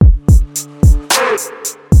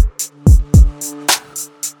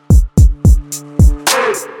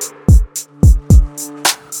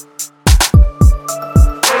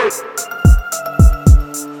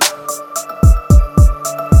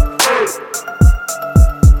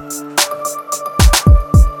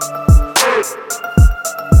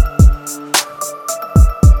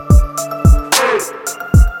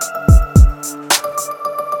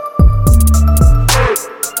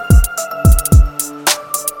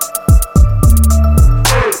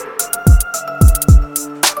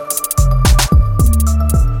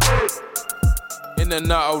In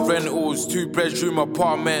and out of rentals, 2-bedroom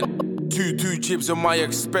apartment. 2 chips on my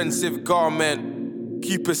expensive garment.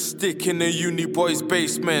 Keep a stick in the uni boy's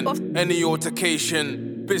basement. Any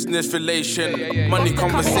altercation, business relation, money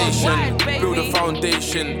conversation, build a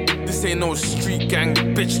foundation. This ain't no street gang,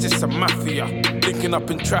 bitch, this a mafia. Linking up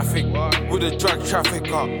in traffic with a drug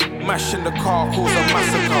trafficker. Mashing the car, cause a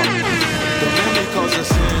massacre. The money cause a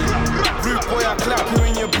scene. Rude boy, I clap you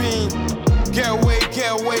in your beam. Get away,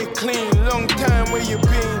 clean. Long time where you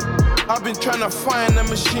been. I've been trying to find a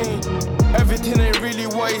machine. Everything ain't really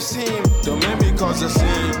what it seems. Don't make me cause a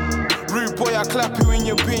scene. Rude boy, I clap you in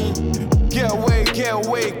your beam. Get away,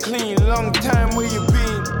 clean. Long time where you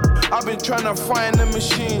been. I've been trying to find a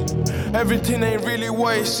machine. Everything ain't really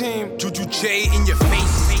what it seems. Juju J in your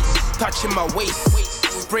face, touching my waist.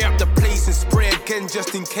 Spray up the place and spray again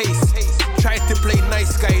just in case. Tried to play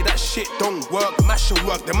nice guy, that shit don't work. Mash will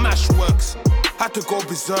work, the mash works. Had to go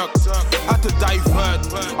berserk, had to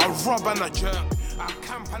divert. I rob and I jerk, I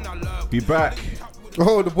camp and I lurk. Be back.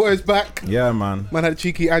 Oh, the boy's back. Yeah, man. Man had a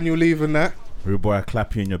cheeky annual leave and that. Rude boy, I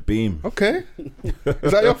clap you in your beam. Okay.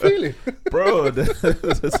 Is that your feeling? Bro,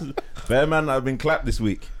 fair man, I've been clapped this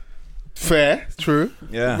week. Fair, true.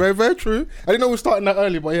 Yeah. Very, very true. I didn't know we were starting that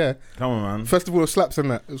early, but yeah. Come on, man. Festival of slaps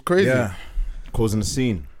and that. It was crazy. Yeah. Causing the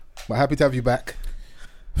scene. But happy to have you back.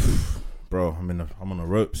 Bro, I'm on the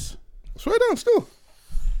ropes. Swear down still.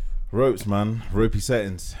 Ropes, man. Ropey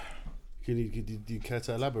settings. Do you care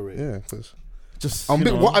to elaborate? Yeah, because Just I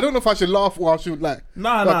don't know if I should laugh or I should like.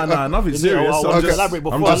 Nah, nothing serious. I'll just elaborate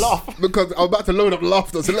before I laugh. Because I'm about to load up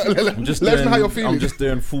laughter. So let us know how you're feeling. I'm just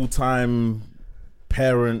doing full-time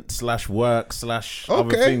parent / work / other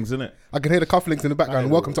things, innit? I can hear the cufflinks in the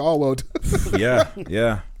background. Welcome to our world.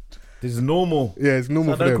 Yeah. This is normal. Yeah, it's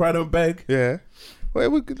normal So for don't them. cry, don't beg. Yeah. Well,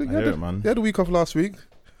 you hear it, man. You had a week off last week.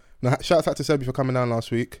 Now, shouts out to Sebi for coming down last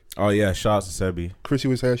week. Oh yeah, shouts to Sebi. Chrissy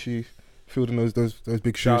was here. She filled in those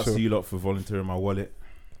big shoes. Shouts So. to you lot for volunteering my wallet.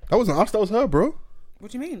 That wasn't us. That was her, bro. What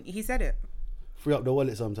do you mean? He said it. Free up the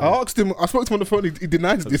wallet sometimes. I asked him. I spoke to him on the phone. He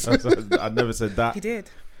denied this. I never said that. He did.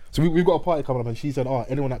 So we've got a party coming up, and she said, "Oh,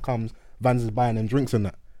 anyone that comes, Vans is buying them drinks and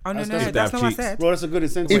that." Oh no, That's no, if they that's have not what I cheeks. said. Bro, that's a good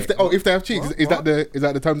incentive. If they have cheeks, is that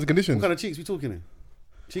the terms and conditions? What kind of cheeks we talking in?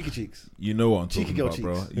 Cheeky cheeks. You know what I'm Cheeky talking girl about,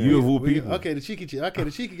 cheeks. bro. Yeah. You of all people. Okay, the cheeky cheeks. Okay,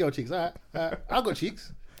 the cheeky girl cheeks. Alright. I got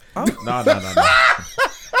cheeks. No.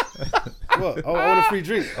 What? I want a free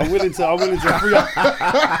drink. I'm willing to free up.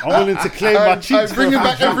 I'm willing to claim my cheeks. I bring it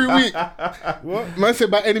back every week. What? Man said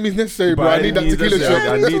by any means necessary, bro. By I need that any means tequila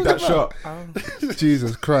necessary, shot. I need that shot.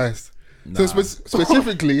 Jesus Christ. Nah. So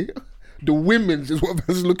specifically, the women's is what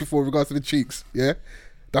Vans is looking for in regards to the cheeks. Yeah,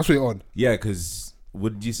 that's what you're on. Yeah, because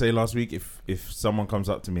what did you say last week? If someone comes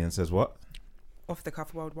up to me and says what? Off the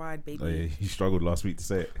cuff, worldwide, baby. Oh, yeah, he struggled last week to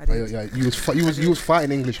say it. I Oh, did. yeah, you was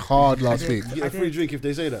fighting English hard last week. You get a free drink if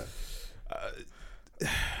they say that.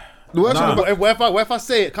 The worst Nah. thing about, What if I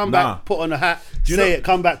say it, come Nah. back, put on a hat. Say it,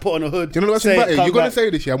 come back, put on a hood. do you know the worst say thing about it? come You're gonna back. say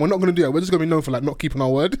this, yeah. We're not gonna do it. We're just gonna be known for like not keeping our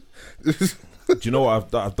word. Do you know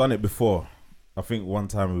what? I've done it before. I think one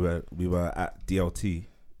time we were at DLT,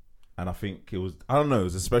 and I think it was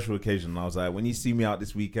a special occasion. And I was like, when you see me out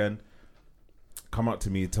this weekend, come up to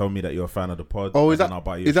me, tell me that you're a fan of the pod. Oh, and then I'll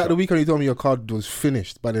buy you a is that shot the weekend you told me your card was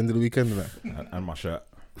finished by the end of the weekend? And that? and my shirt.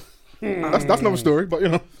 That's another story, but you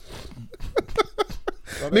know.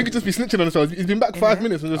 Nigga just be snitching on himself. He's been back 5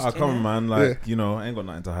 minutes and just Oh, come on, man! Like I ain't got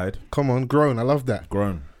nothing to hide. come on, grown. I love that.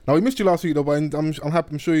 Grown. Now we missed you last week though, but I'm happy.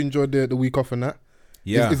 I'm sure you enjoyed the week off and that.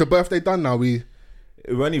 Yeah, Is the birthday done now? it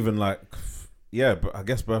weren't even like, but I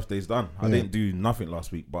guess birthday's done. I didn't do nothing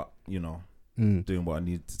last week, but doing what I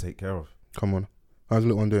needed to take care of. Come on. How's the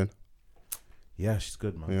little one doing? Yeah, she's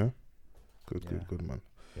good, man. Yeah. Good man.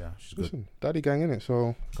 Yeah, she's good. Listen, daddy gang in it.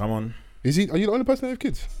 So Come on, are you the only person that have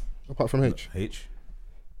kids apart from H? H.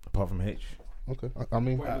 Apart from H. Okay. I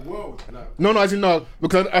mean, no, as in no,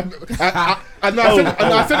 because I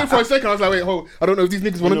said it for a second. I was like, wait, hold. I don't know if these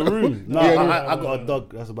niggas want In the room. No, Yeah, I got a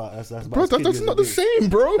dog. That's about. bro, that's not the same,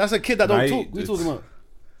 bro. That's a kid that Nah, don't talk. What you talking about?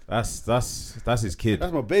 That's his kid.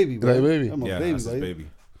 That's my baby, bro. Is that your baby? That's my Yeah, baby, that's his babe. baby.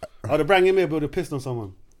 I'd have bring him here, but have pissed on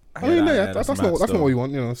someone. I mean, Yeah, that's mad not still. what we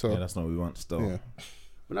want, you know. So Yeah, that's not what we want still. yeah.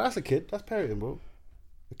 But no, that's a kid. That's parenting, bro.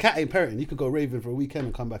 The cat ain't parenting. You could go raving for a weekend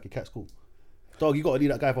and come back. Your cat's cool. Dog, you got to leave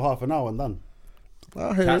that guy for half an hour and done.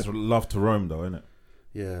 I hear Cats it. love to roam though, innit?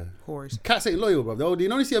 Yeah. Whores. Cats ain't loyal, bro. You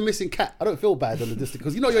only see a missing cat. I don't feel bad on the distance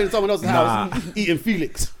because you know you're in someone else's house eating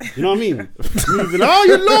Felix. You know what I mean? Moving. Oh,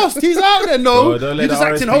 you lost. He's out there. No, Bro, don't let you're just the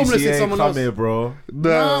acting homeless in RSPCA someone come else. here, bro.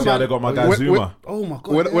 Nah, See how they got my guy When- Zuma. Oh my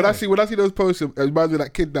god. When I see those posts, it reminds me of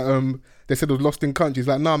that kid that they said was lost in country. He's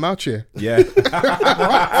like, nah, I'm out here. Yeah.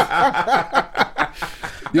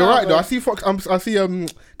 You're Nah, right though. man. I see fox. I see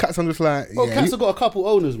cats. I'm just like, Oh, yeah, cats have got a couple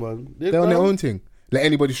owners, man. they're on their own thing. Let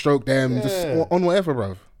anybody stroke them. Just Yeah. on whatever,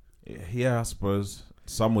 bruv. Yeah, I suppose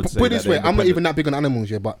some would say. Put it that this way, they're I'm not even independent. that big on animals,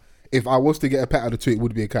 yeah. But if I was to get a pet out of two, it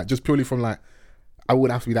would be a cat. Just purely from like, I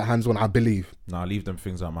wouldn't have to be that hands on. I believe. Nah, leave them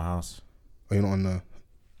things out my house. Or you're not on the.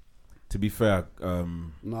 To be fair,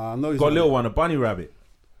 Nah, I know. got a little one, a bunny rabbit,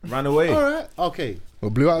 ran away. All right. Okay.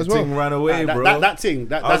 Well, blew out as The well. thing ran away, That, bro. that thing.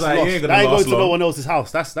 That, I was that's like, lost. you ain't That gonna ain't going last to no long. one else's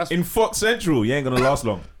house. That's In Fox Central, you ain't gonna last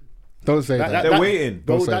long. Don't say that. They're waiting.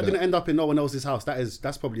 Bro, Don't say that that. didn't end up in no one else's house.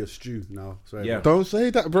 That's probably a stew now. Sorry, Yeah. Don't say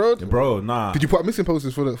that, bro. Bro, nah. Did you put up missing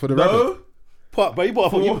posters for the rabbit? No. But you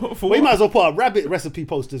bought For you might as well put up rabbit recipe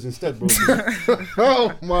posters instead, bro.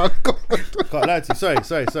 Oh my god. Can't lie to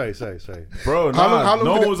you. Sorry. Bro, How nah. long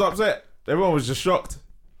No did one it- was upset. Everyone was just shocked.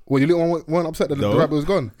 Well, your little one weren't upset that No. the rabbit was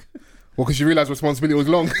gone. Well, because you realised responsibility was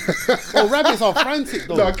long. Oh, rabbits are frantic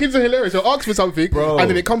though. No, kids are hilarious. They'll ask for something, Bro. and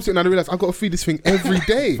then it comes to it, and I realise I've got to feed this thing every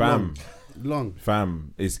day. Long.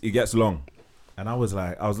 Fam, it gets long. And I was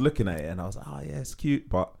looking at it and I was like, oh yeah, it's cute,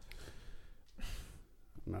 but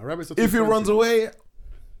Nah, rabbits are too if it frantic. runs away,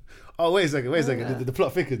 Oh, wait a second. The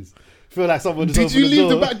plot thickens. Feel like someone just Did opened you the leave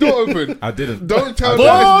the door. back door open? I didn't. Don't tell Born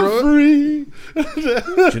lies, bro. free.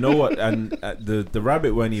 Do you know what? And the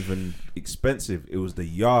rabbit weren't even expensive. It was the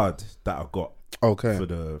yard that I got Okay. for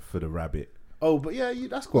the rabbit. Oh, but yeah,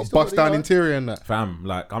 that's cool. What, bust down interior and that? Fam,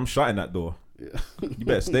 like I'm shutting that door. You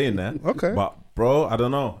better stay in there. Okay. But bro, I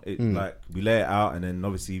don't know. It like we lay it out and then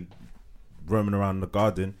obviously roaming around the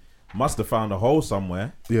garden, must have found a hole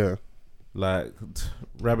somewhere. Yeah. Like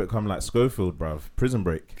rabbit come like Schofield, bruv. Prison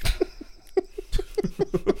break.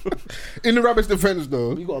 In the rabbit's defense,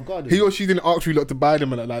 though, You got a garden. he or she didn't ask you lot to buy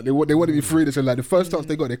them, and like they want to be free. They said like the first chance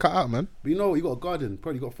they got, they cut out, man. But you know what? You got a garden.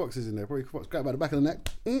 Probably got foxes in there. Probably fox grab by the back of the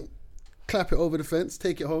neck. Clap it over the fence.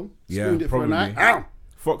 Take it home. Yeah, Spooned it for a probably. night. Ow!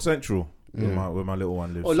 Fox Central, where my little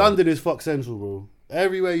one lives. Oh, so- London is Fox Central, bro.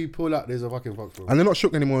 Everywhere you pull out, there's a fucking fox, bro. And they're not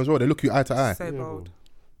shook anymore as well. They look you eye to eye. So bold.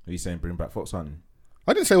 Are you saying bring back fox hunting?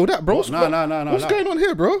 I didn't say all that, bro. What's No. What's going on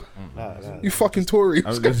here, bro? You fucking Tory. I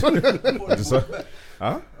was just-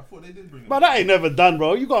 huh? But that ain't never done,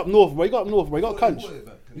 bro. You got up north, bro. You got Cunch.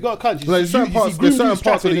 You got Cunch. Like, certain parts- there's certain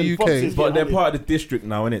parts of the UK, But they're part of the district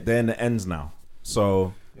now, innit? They're in the ends now.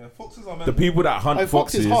 So Yeah, foxes are the people that hunt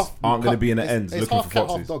foxes aren't going to be in the it's- ends it's looking half for cat,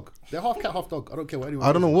 foxes. Half dog. They're half cat, half dog. I don't care what anyone.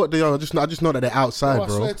 I don't know says. what they are. I just know that they're outside, Bro, I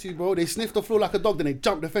bro. swear to you, bro. They sniff the floor like a dog, then they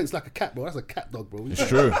jump the fence like a cat, bro. That's a cat dog, bro. It's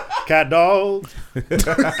true. Cat dog.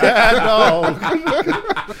 Cat dog.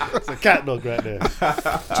 It's a cat dog right there.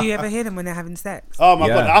 Do you ever hear them when they're having sex? Oh my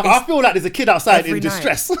Yeah. god. I feel like there's a kid outside in Every night.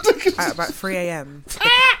 distress. At about 3 a.m.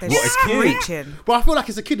 They're What, a kid? screeching. Bro, I feel like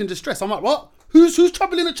it's a kid in distress. I'm like, what? Who's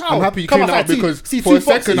troubling a child? I'm happy you Come came out outside, because see for two a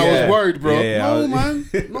second foxes. I Yeah. was worried, bro. Yeah. No, man.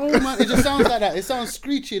 No, man. It just sounds like that. It sounds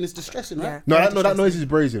screechy and it's distressing, right? Yeah. No, very that noise distressing.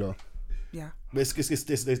 is brazy though. Yeah.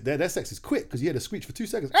 But their sex is quick because you hear the screech for 2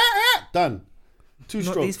 seconds. Done. Two Not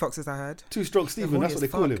strokes. these foxes I heard. Two strokes, Stephen. That's what they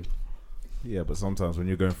horny call as him. Yeah, but sometimes when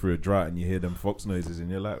you're going through a drought and you hear them fox noises and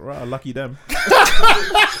you're like, right, lucky them.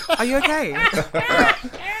 Are you okay?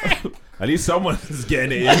 At least someone's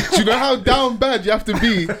getting it in. Do you know how down bad you have to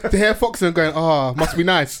be to hear Fox and going, must be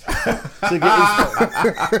nice? So get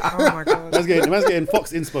inspo. Oh my god. Man's getting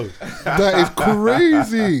fox inspo. That is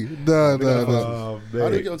crazy. No. Oh, How do you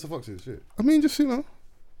mate. get onto foxes? Shit. I mean, just, you know,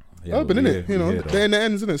 Yeah, urban, we innit? hear- You know, we hear they're in the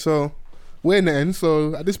ends, innit? So we're in the ends.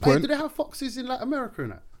 So at this Hey, point, do they have foxes in like America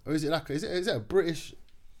and that? Or is it like is it a British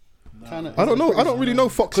kind of? I don't know. I don't really know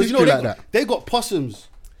Fox Because you history know like that. they got possums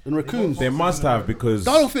and raccoons. They must have because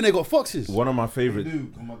I don't think they got foxes. one of my They favorite. do.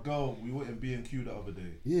 'Cause my girl, we went in B&Q the other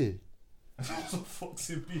day. Yeah. And there was a fox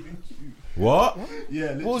in B&Q. What?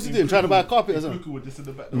 Yeah, What was he doing? Trying to buy a carpet or something? Cuckoo was just in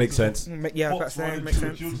the back. Makes sense. Yeah, I was about to Fox say, running makes through.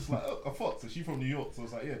 sense. She was just like, oh, a fox. And she's from New York, so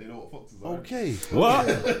it's like, yeah, they know what foxes are. Okay.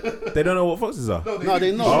 What? They don't know what foxes are. No,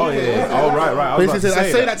 they know. Oh yeah. Oh right. I was Basically, about to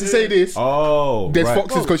I say that to say this. Oh. There's right.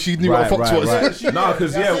 foxes because she knew what a fox was. Right. No,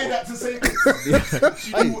 because I say yeah. that to say this.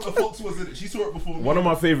 She knew what the fox was in it. She saw it before me. One of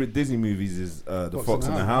my favorite Disney movies is The Fox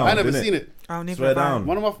and the Hound. I never innit? seen it. Oh, neither Swear have I. down.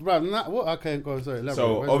 One of my what? I can't go. Sorry. elaborate.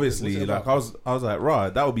 So What's it obviously, like about? I was like,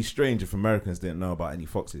 right, that would be strange if Americans didn't know about any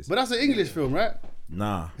foxes. But that's an English film, right?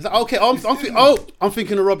 Nah. Is that, okay, I'm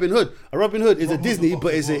thinking of Robin Hood. A Robin Hood is a Disney,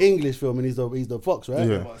 but it's an English film, and he's the fox, right?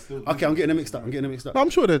 Yeah. Okay, I'm getting them mixed up. No, I'm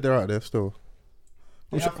sure they're out there still.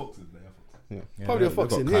 They have foxes. They have foxes. Yeah, Probably a they've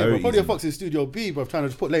fox got in here, bro. coyotes Probably a and- fox in Studio B, bro. Trying to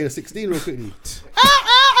just put layer 16 real quickly.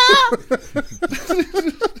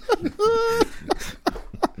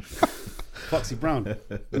 Foxy Brown.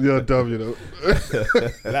 You're dumb, you know.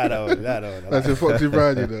 That one. That's a Foxy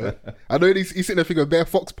Brown, you know. I know he's sitting there thinking of bare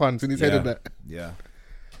fox puns in his head Yeah. and that. Yeah.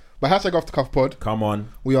 But hashtag Off the Cuff Pod. Come on.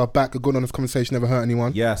 We are back. A good honest conversation never hurt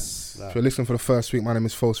anyone. Yes. If you're listening for the first week, my name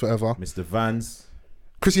is False Forever. Mr. Vans.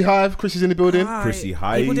 Chrissy Hive. Chrissy's in the building. Hi. Chrissy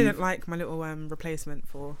Hive. People didn't like my little replacement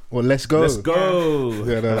for. Well, let's go. Let's go.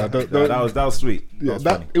 Yeah, no, don't, that was sweet. yeah, That was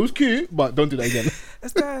funny. it was cute, but don't do that again.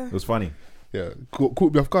 Let's go. It was funny. Yeah,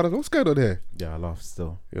 caught me off guard. What's going on here? Yeah, I laughed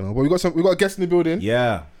still. You know, but we got a guest in the building.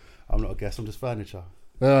 Yeah. I'm not a guest. I'm just furniture.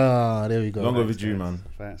 Ah, there we go. Long Do overdue, man.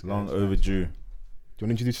 Thanks, Long guys. overdue. you want to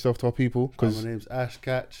introduce yourself to our people? My Because name's Ash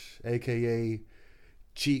Catch, aka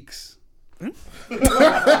Cheeks. Cheeks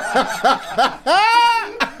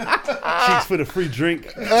for the free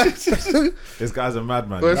drink. This guy's a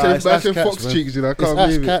madman. Well, Nah, it's Ash Ash Catch, Fox man. cheeks, you know. I It's can't Ash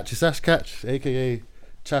believe it. Catch. It's Ash Catch, aka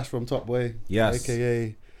Chash from Top Boy. Yes.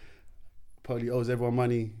 AKA probably owes everyone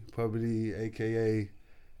money. Probably AKA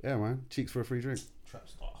yeah, man. Cheeks for a free drink. Trap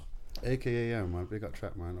star. AKA yeah, man. Big up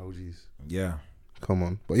Trap, man. OGs. Yeah. Come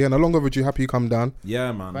on. But yeah, no long overdue. Happy you come down.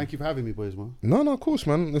 Yeah, man. Thank you for having me, boys, man. No, of course,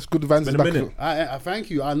 man. It's good. Vans It's is been a back. minute. I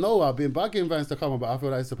thank you. I know I've been bugging Vans to come on, but I feel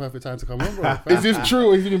like it's the perfect time to come on, bro. Is this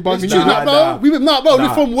true? Or have you been bugging It's you? true, Nah, bro. nah. We've been bro.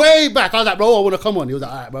 Nah. From way back. I was like, bro, I want to come on. He was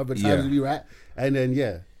like, all right, bro. But the time Yeah. will be right. And then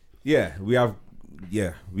Yeah,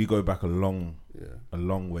 we go back a long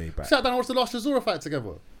way back. sat down and watched the last Shazura fight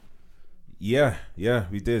together. Yeah,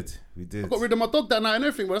 we did. I got rid of my dog that night and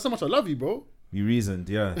everything, bro. That's how much I love you, bro. We reasoned,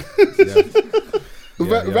 yeah. Yeah.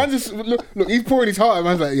 Vans is look, he's pouring his heart out.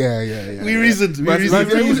 Man's like, yeah. We reasoned. Vans-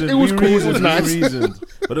 Vans- it was cool. It was nice. Reasoned.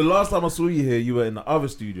 But the last time I saw you here, you were in the other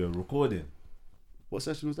studio recording. What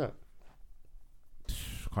session was that?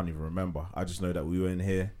 I can't even remember. I just know that we were in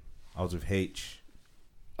here. I was with H.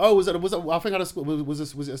 Oh, was that? I think I had was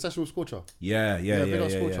it a session with Scorcher? Yeah. Big up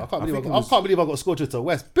Scorcher. I can't believe think I can't believe I got Scorcher to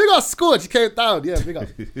West. Big up Scorch. He came down. Yeah, big up.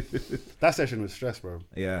 That session was stress, bro.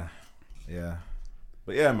 Yeah.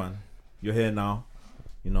 But yeah, man, you're here now.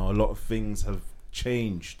 You know, a lot of things have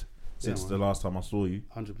changed since man. the last time I saw you.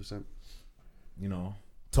 100%. You know,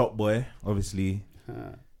 Top Boy, obviously,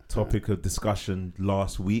 topic of discussion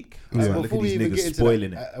last week. Yeah. So look at Before we these even niggas get into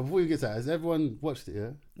spoiling that, it. before we get to that, has everyone watched it? Yeah.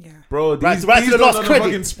 Yeah. Bro, Right these to the don't last know the credit.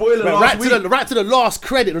 fucking spoiler last Right week. to the last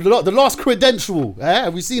credit. The last credential.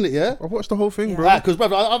 Have we seen it? Yeah. I watched the whole thing, Yeah. bro. Right, because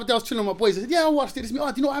brother, I was chilling with my boys. I said, "Yeah, I watched it." This, do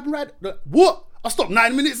you know what happened? Right? What? I stopped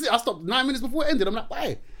 9 minutes. I stopped 9 minutes before it ended. I'm like,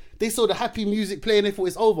 why? They saw the happy music playing. They thought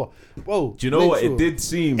it's over, bro. Do you know make what? sure. It did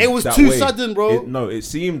seem. It was that too way. sudden, bro. It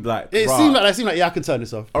seemed like. It rah, seemed like yeah, I can turn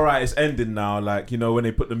this off. all right, it's ending now. Like, you know, when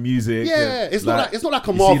they put the music. Yeah, it's not like a you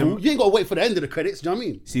see Marvel. them- You ain't got to wait for the end of the credits. Do you know what I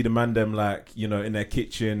mean? See the man them like, you know, in their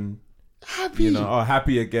kitchen, Happy. you know,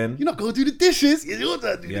 happy again. You're not gonna do the dishes. You're not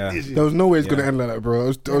do Yeah. the dishes. There was no way it's gonna Yeah. end like that, bro.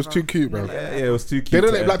 It was too cute, bro. Yeah, it was too cute. They don't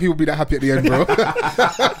to let end. black people be that happy at the end, bro.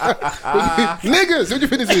 Niggas, what do you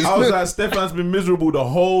think this is? I was like, Stefan's been miserable the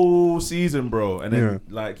whole season, bro. And then, Yeah.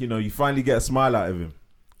 like, you know, you finally get a smile out of him.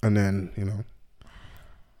 And then, you know.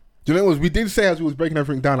 Do you know what it was? We did say as we was breaking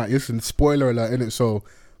everything down, like, listen, spoiler alert, innit? So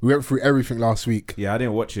we went through everything last week. Yeah, I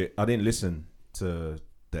didn't watch it. I didn't listen to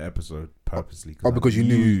the episode purposely. Oh, because you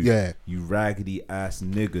knew, yeah. You raggedy ass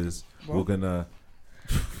niggas were gonna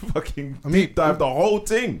fucking mean, deep dive the whole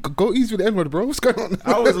thing. Go easy with the N-word, bro. What's going on?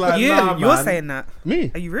 I was like, You, nah, you're man. saying that.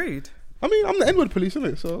 Me? Are you rude? I mean, I'm the N-word police,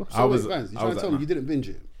 innit? So I was. Vans, you I trying was to tell like, me you didn't binge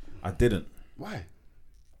it? I didn't. Why?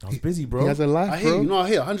 I was busy, bro. he has a life, I hear bro. you. No, I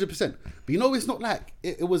hear 100%. But you know, it's not like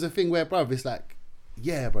it was a thing where, bruv, it's like,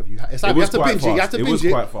 yeah, bruv, it's like It you was have to quite binge it. You have fast. to It binge was it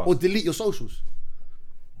quite fast. or delete your socials.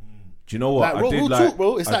 Do you know what? Like, I did real like, talk,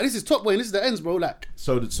 bro. It's like this is Top Boy and this is the ends, bro. Like,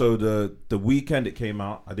 So the weekend it came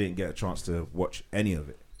out, I didn't get a chance to watch any of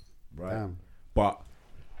it, right? Damn. But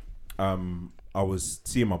I was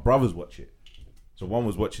seeing my brothers watch it. So one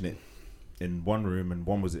was watching it in one room and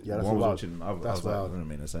one was that's was wild. watching in the other. I That's was like, wild. that doesn't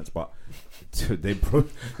make no sense. But they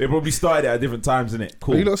probably started it at different times, innit?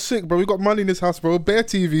 Cool. You lot sick, bro. We got money in this house, bro. Bare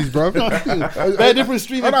TVs, bro. bare different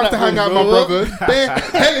streaming I don't have to hang out with my platforms, brothers. Bare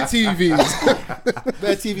hella TVs. bro.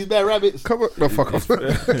 Bare TVs, bare rabbits. Come on. No, fuck off.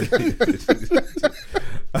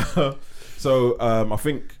 So I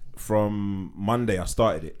think from Monday I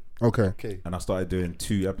started it Okay. Okay. and I started doing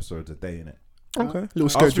 2 episodes a day in it. Okay. Little I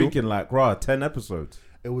was schedule. thinking like, rah, 10 episodes.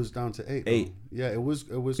 It was down to 8. bro. 8. Yeah, it was.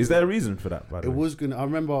 Is there a reason for that? By the It way? was gonna. I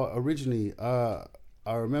remember originally. I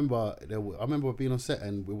remember I remember being on set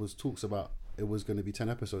and it was talks about it was going to be 10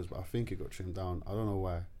 episodes, but I think it got trimmed down. I don't know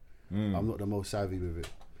why. I'm not the most savvy with it,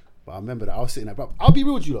 but I remember that I was sitting there. Bro, I'll be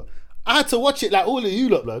real with you lot. I had to watch it like all of you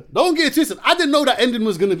lot, blood. Don't get it twisted. I didn't know that ending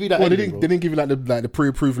was going to be that. Well, they ending, didn't give you like the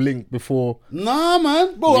pre-approved link before. Nah,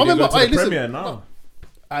 man, bro. We I didn't remember. go to Hey, the listen, premiere now.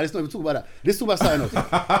 let's not even talk about that. Let's talk about something else. Bro,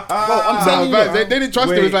 I'm telling you. They didn't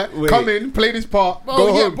trust him. It's like, come in, play this part,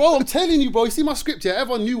 go home. Bro, I'm telling you, bro. You see my script here?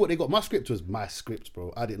 Everyone knew what they got. My script was my script,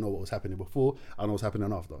 bro. I didn't know what was happening before. I know what's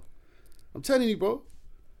happening after. I'm telling you, bro.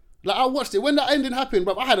 Like, I watched it. When that ending happened,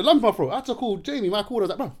 bro, I had a lump in my throat. I had to call Jamie, my caller. I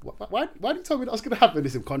was like, bro, why did you tell me that was going to happen?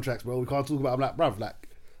 This in contracts, bro. We can't talk about it. I'm like, bro, like,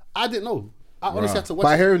 I didn't know. I honestly had to watch But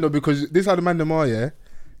I it. hear him though, because this is how the man them are, yeah?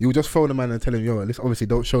 You will just phone the man and tell him, yo, listen, obviously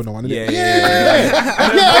don't show no one, innit? Wait,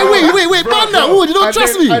 man, now, you don't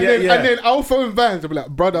trust me. And then I'll phone Vans and be like,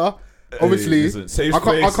 brother, obviously, listen, safe I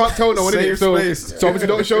can't space. tell no one, innit? Safe So space. obviously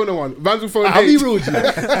don't show no one. Vans will phone I'll be H. real with you.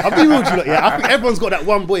 Yeah, I think everyone's got that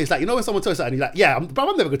one boy. It's like, you know when someone tells you something, you're like, yeah, I'm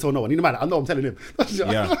never going to tell no one. You know, man, I know I'm telling him.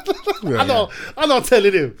 I know I'm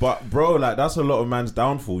telling him. But bro, like that's a lot of man's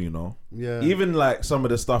downfall, you know. Yeah. Even like some of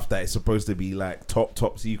the stuff that is supposed to be like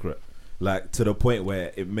top secret, like to the point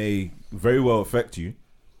where it may very well affect you.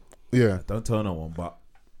 Yeah. Don't tell no one, but.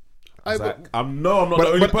 I- I'm not the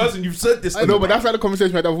only person you've said this to. No, but that's like the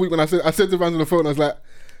conversation we had the other week when I said to Vans on the phone, I was like,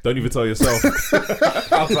 Don't even tell yourself.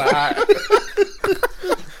 I was like, alright.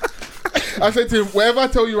 I said to him, whatever I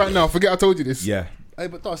tell you right now, forget I told you this. Yeah. Hey,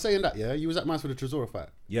 but dog, saying that, yeah, you was at Mans for the Tresor fight.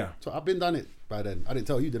 Yeah. So I've been done it by then. I didn't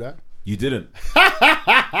tell you, did I? You didn't.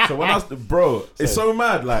 So when I was, bro, it's so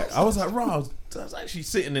mad. Like, I was like, bro, I was actually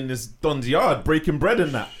sitting in this Don's yard breaking bread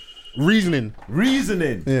and that. Reasoning.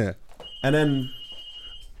 Yeah. And then,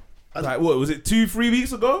 like, what was it, 2-3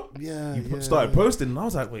 weeks ago? Yeah, You started posting, and I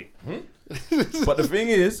was like, wait. But the thing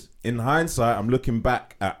is, in hindsight, I'm looking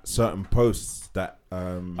back at certain posts that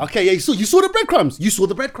Okay, yeah, you saw the breadcrumbs. You saw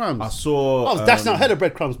the breadcrumbs. I saw. I was dashing out ahead of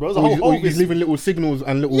breadcrumbs, bro. It was a whole He's leaving little signals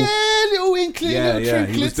and little... yeah, little inkling, Yeah, little yeah,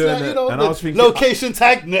 he was trinklets, doing like, it, you know, and I was the thinking- location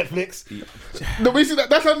tag, Netflix. No, but you see,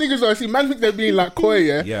 that's how niggas are. See, man think they're being like coy,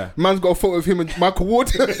 yeah? Yeah. Man's got a photo of him and Michael Ward.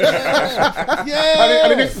 Yeah.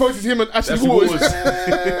 And the next post is him and Ashley Ashley Waters. Waters.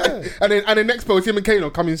 and the next post, him and Kano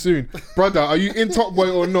coming soon. Brother, are you in Top Boy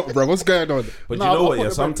or not, bro? What's going on? But No, you know I'll what? put Yeah,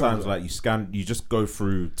 the sometimes breadcrumbs like you just go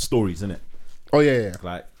through stories, innit? Oh, yeah.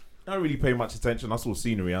 Like, I don't really pay much attention. I saw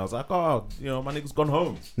scenery. I was like, oh, you know, my nigga's gone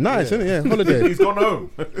home. Nice, isn't it? Yeah, holiday. He's gone home.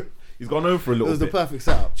 He's gone home for a It little was the bit. perfect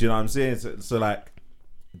setup. Do you know what I'm saying? So like,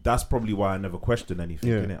 that's probably why I never questioned anything,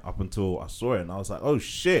 Yeah. innit? Up until I saw it, and I was like, oh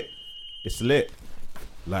shit, it's lit.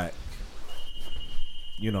 Like,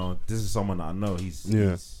 you know, this is someone that I know. He's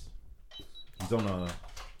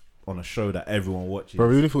on a show that everyone watches.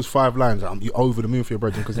 Bro, even if it was 5 lines, you over the moon for your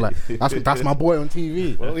brethren, because like that's my boy on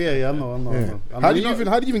TV. Oh yeah, I know. Yeah. How did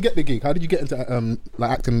you even get the gig? How did you get into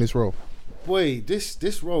like acting in this role? Boy,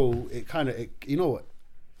 this role, it kind of, you know what,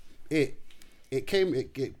 it came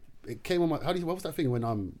on my. What was that thing when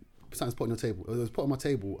something's put on your table? It was put on my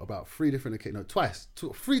table about 3 different occasions. No, twice,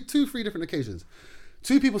 3 different occasions.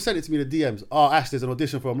 2 people sent it to me in the DMs. Oh, Ash, there's an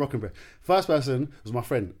audition for Rockin' Bread. First person was my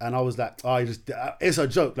friend, and I was like, oh, it's a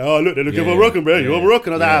joke. Like, oh, look, they're looking for Rockin' Bread. You want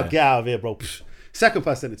Rockin'? I was like, oh, get out of here, bro. Psh. Second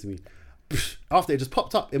person sent it to me. Psh. After it just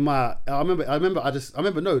popped up in my.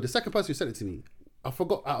 The second person who sent it to me, I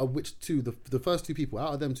forgot out of which 2. The first 2 people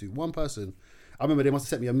out of them 2, one person. I remember they must have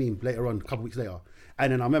sent me a meme later on, a couple weeks later,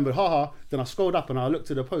 and then I remembered, then I scrolled up and I looked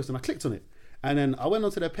at the post and I clicked on it, and then I went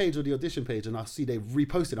onto their page or the audition page and I see they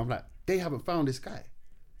reposted. I'm like, they haven't found this guy.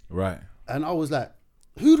 Right. And I was like,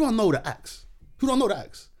 who do I know that acts?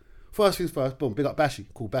 First things first, boom, big up Bashi,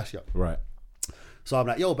 call Bashi up. Right. So I'm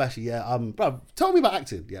like, yo, Bashi, yeah, bruv, tell me about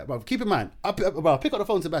acting. Yeah, bruv, keep in mind, I pick up the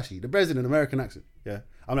phone to Bashi, the president, American accent. Yeah.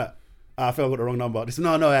 I'm like, I feel I got the wrong number. This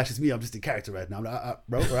no, Ash, it's me. I'm just in character right now. I'm like,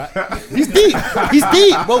 bro, all right. He's deep,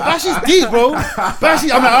 bro. Bashi's deep, bro.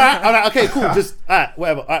 Bashi, I'm like, okay, cool. Just, all right,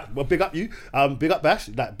 whatever. All right, well, big up you. Big up Bash,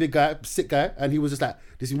 that big guy, sick guy. And he was just like,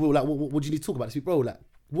 this is real, like, what do you need to talk about? This, bro, like,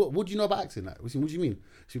 what do you know about acting? Like, what do you mean?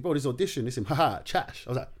 She, bro, this audition, this him, haha, chash. I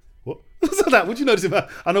was like, what? I was like, what do you know this about?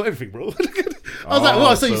 I know everything, bro. I was like,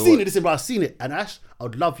 well, so you've seen it, this, bro, I've seen it. And Ash, I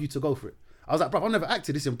would love you to go for it. I was like, bro, I've never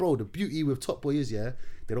acted. Listen, bro, the beauty with Top Boy is, yeah,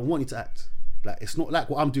 they don't want you to act. Like, it's not like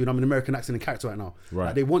what I'm doing. I'm an American accent and character right now. Right.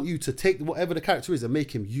 Like, they want you to take whatever the character is and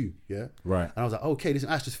make him you, yeah? Right. And I was like, okay, listen,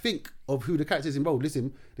 Ash, just think of who the character is in, bro.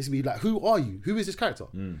 Listen, be like, who are you? Who is this character?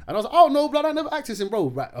 And I was like, oh, no, blood, I never acted in, bro.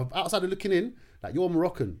 Right, outside of looking in, like, you're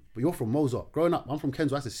Moroccan, but you're from Mozart. Growing up, I'm from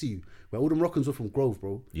Kensal, I had to see you. Where all the Moroccans were from Grove,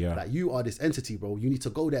 bro. Yeah. Like, you are this entity, bro. You need to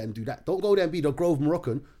go there and do that. Don't go there and be the Grove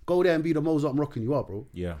Moroccan. Go there and be the Mozart Moroccan you are, bro.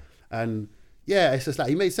 Yeah. And yeah, it's just like,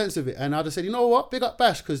 he made sense of it. And I just said, you know what? Big up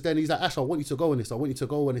Bash. Because then he's like, Ash, I want you to go on this. I want you to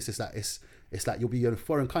go on this. It's like, It's like you'll be in a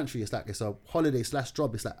foreign country. It's like it's a holiday /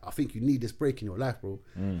 job. It's like I think you need this break in your life, bro.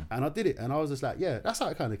 And I did it, and I was just like, yeah, that's how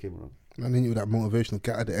it kind of came around. And then you that motivational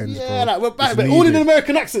get at the end. Yeah, bro. like we're back, It's but all in needed. an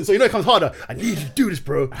American accent, so you know it comes harder. I need you to do this,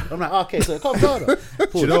 bro. I'm like, okay, so it comes harder.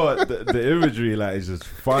 Do you know what? The imagery like is just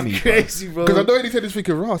funny. bro. Crazy, bro. Because I know he said this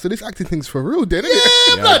thinking, raw. So this acting thing's for real, then, isn't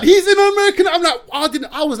it? Yeah, blood. He's in an American. I'm like,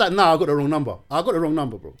 I was like, nah, I got the wrong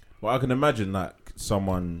number. Bro. Well, I can imagine like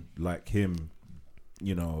someone like him,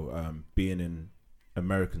 you know, being in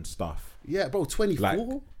American stuff. Yeah, bro. 24.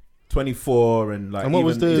 Like, 24 and like And what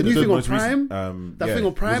was even the new thing on most recent, Prime? That yeah. thing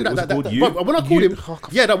on Prime. Was it called You? Bro, when I called him,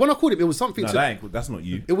 when I called him, it was something. No, that's not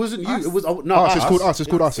you. It wasn't you. It was Us. It's called us. It's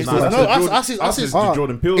called us. It's Nah, called that's us. no, the us Jordan- is is Ah. the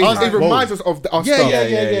Jordan Peele. It reminds us of our Yeah, stuff.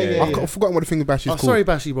 yeah. I've forgotten what the thing Bash is Oh, called. sorry,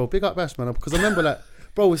 Bashy, bro. Big up Bash, man. Because I remember like,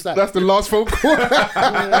 bro, it's like That's the last phone call.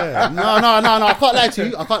 yeah. No. I can't lie to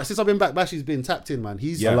you. I can't. Since I've been back, Bashy's been tapped in, man.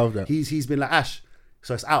 He's Yeah. I love that. He's been like Ash,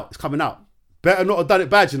 so it's out. It's coming out. Better not have done it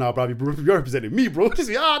bad, you know, bro. You're representing me, bro. Just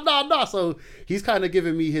be, nah. So he's kind of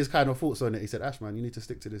giving me his kind of thoughts on it. He said, Ash, man, you need to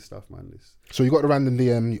stick to this stuff, man. So you got the random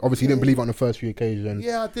DM. Obviously, you didn't believe it on the first few occasions.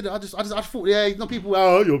 Yeah, I did it. I just thought, yeah, you know, people,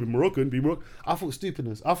 oh, you're Moroccan, be Moroccan. I thought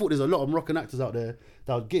stupidness. I thought there's a lot of Moroccan actors out there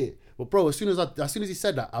that would get it. But bro, as soon as he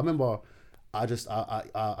said that, I remember I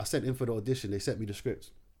sent in for the audition. They sent me the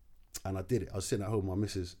script, and I did it. I was sitting at home with my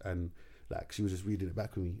missus, and like she was just reading it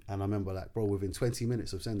back with me. And I remember like, bro, within 20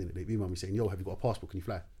 minutes of sending it, they emailed me saying, yo, have you got a passport? Can you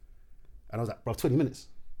fly? And I was like, bro, 20 minutes.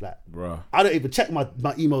 Like, Bruh. I don't even check my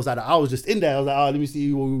emails like that. I was just in there. I was like, let me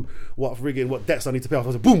see what debts I need to pay off. I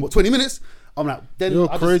was like, boom, what, 20 minutes? I'm like, then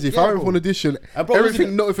You're I crazy. If I went for an bro. audition, And bro, it was in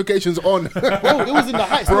everything notifications on. Bro, it was in the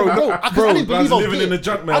heights, bro. I didn't believe I was living in getting- the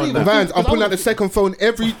junk mail I didn't now. even Vans, think- I'm pulling I out the was- second phone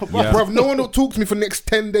every. Yeah. Bruv, no one will talk to me for the next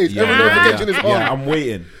 10 days. Every notification is on. Yeah, I'm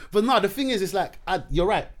waiting. But no, the thing is, it's like, you're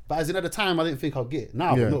right. But as in at the time, I didn't think I'd get it.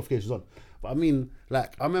 Now, Yeah. the notifications on. But I mean,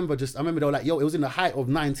 like, I remember they were like, yo, it was in the height of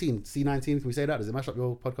 19, C19. Can we say that? Does it mash up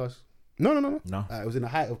your podcast? No. No. It was in the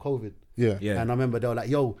height of COVID. Yeah. Yeah. And I remember they were like,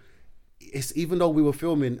 yo, it's even though we were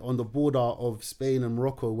filming on the border of Spain and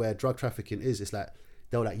Morocco where drug trafficking is, it's like,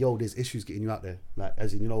 they were like, yo, there's issues getting you out there. Like,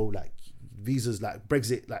 as in, you know, like visas, like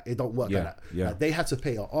Brexit, like it don't work Yeah, like that. yeah. Like, they had to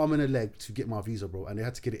pay an arm and a leg to get my visa, bro. And they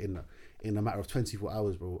had to get it in a matter of 24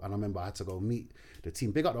 hours, bro. And I remember I had to go meet the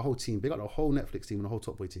team. Big up the whole team. Big up the whole Netflix team and the whole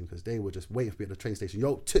Top Boy team because they were just waiting for me at the train station.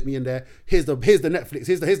 Yo, took me in there. Here's the Netflix.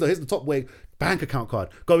 Here's the Top Boy bank account card.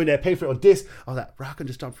 Go in there, pay for it on this. I was like, bro, I can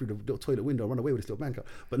just jump through the little toilet window and run away with this little bank account.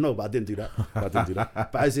 But no, I didn't do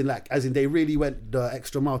that. But as in they really went the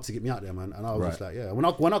extra mile to get me out there, man. And I was just like, yeah. When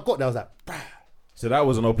I got there, I was like, bruh. So that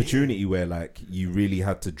was an opportunity where like you really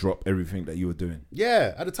had to drop everything that you were doing.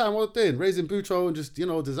 Yeah, at the time I was doing raising Boutro and just, you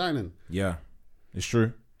know, designing. Yeah, it's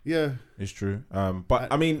true. Yeah. It's true.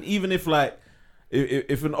 But I mean, even if like,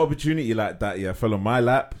 if an opportunity like that, fell on my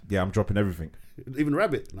lap, I'm dropping everything. Even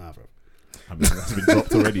Rabbit. Nah, bro. I mean, that's been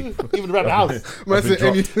dropped already. Even the Rabbit house. Man said,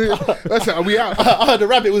 that's it. Are we out? I heard the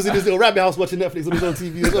Rabbit was in his little Rabbit house watching Netflix on his own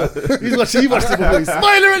TV as well. He watched it before.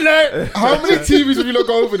 Spoiler alert! How many TVs have you not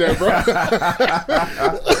go over there, bro?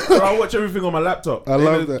 Bro, I watch everything on my laptop. I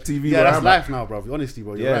love Ain't no that. TV Yeah, where that's I'm life now, bro. Honestly,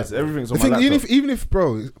 bro. at. You're Yes, right. everything's on The my thing, laptop. even if,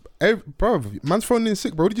 bro, man's phoning in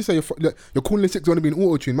sick, bro. What did you say? You're calling in sick to only be an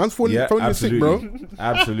auto tune. Man's phoning in sick, bro.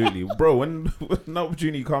 Absolutely, bro. When an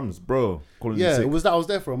opportunity comes, bro, calling Yeah, in sick. it was that I was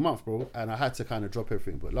there for a month, bro, and I had to kind of drop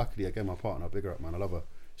everything. But luckily, again, my partner, big her up, man, I love her.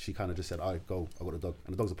 She kind of just said, "I go, I got a dog,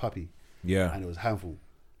 and the dog's a puppy, Yeah, and it was a handful."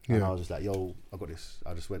 And Yeah. I was just like, "Yo, I got this."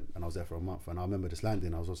 I just went and I was there for a month, and I remember just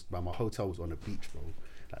landing. My hotel was on the beach, bro,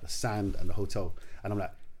 like the sand and the hotel, and I'm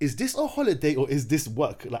like, is this a holiday or is this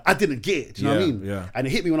work? Like, I didn't get it. Do you know what I Yeah, mean? yeah. And it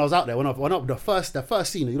hit me when I was out there. When I the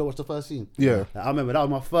first scene. You know what's the first scene? Yeah. Like, I remember that was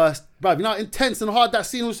my first. Bro, you know how intense and hard that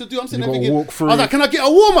scene was to do. I'm sitting You there gotta thinking, walk through I was it. like, can I get a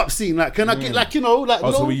warm up scene? Like, can I get like, you know, like, you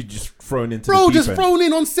Also, know, were you just thrown into bro, the deep just end? thrown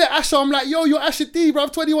in on set. Asher, I'm like, yo, you're Asher D, bro.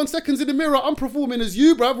 21 seconds in the mirror. I'm performing as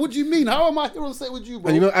you, bro. What do you mean? How am I here on set with you, bro?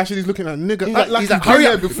 And you know, Ashley's looking at nigga. He's Like like, he's hurry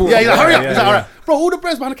been up there before. Yeah, he's like, hurry up. Yeah, He's like, yeah. all right. Bro, all the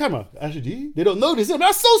brands behind the camera. Asher D, they don't know this.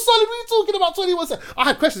 That's so solid. What are you talking about? 21 seconds. I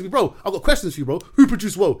had questions, bro. I got questions for you, bro. Who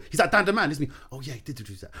produced Whoa? He's like, Dan the Man. It's me. Oh yeah, he did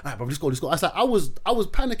produce that. All right, bro, let's go. I was like, I was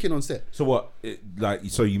panicking on set. So what?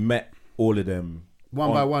 So you met all of them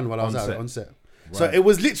One by one while I was out set. on set. So it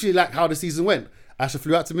was literally like how the season went. Asher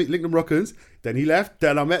flew out to meet Lincoln Rockers. Then he left.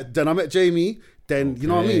 Then I met Jamie. Then you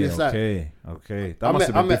know what I mean? It's like Okay. That must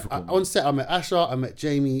have been difficult. on set. I met Asher. I met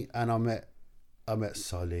Jamie, and I met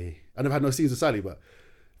Sully. I never had no scenes with Sully, but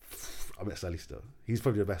I met Sully still. He's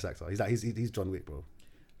probably the best actor. He's John Wick, bro.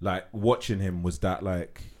 Like watching him, was that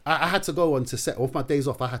like? I had to go on to set. Off my days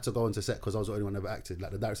off, I had to go on to set because I was the only one that ever acted.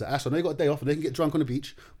 Like the director said, Ash, I know you got a day off and they can get drunk on the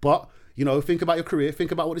beach, but you know, think about your career,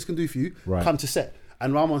 think about what this can do for you. Right. Come to set.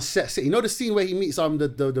 and I'm on set sitting. You know the scene where he meets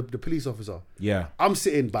the police officer? Yeah. I'm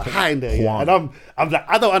sitting behind there, yeah, Juan. and I'm like,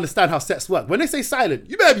 I don't understand how sets work. When they say silent,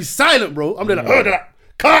 you better be silent, bro. I'm there like,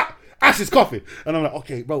 cut. Ash is coughing. And I'm like,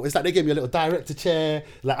 okay, bro. It's like they gave me a little director chair.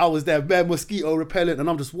 Like I was there, bare mosquito repellent, and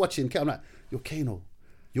I'm just watching. I'm like, yo, Kano,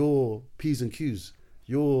 your P's and Q's.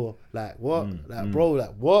 You're like, what? Bro,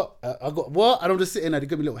 like, what? I got what? And I'm just sitting there. They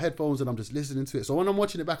give me little headphones, and I'm just listening to it. So when I'm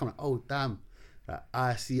watching it back, I'm like, oh, damn. Like,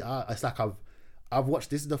 I see. It's like I've watched.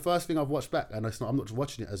 This is the first thing I've watched back, and I'm not just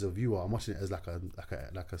watching it as a viewer. I'm watching it as like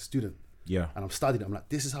a student. Yeah. And I'm studying it. I'm like,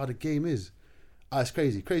 this is how the game is. It's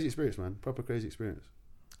crazy experience, man. Proper crazy experience.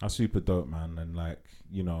 That's super dope, man. And like,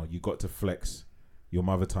 you know, you got to flex your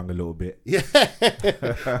mother tongue a little bit. Yeah.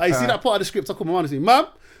 I see that part of the script. I call my mom and say, Mom,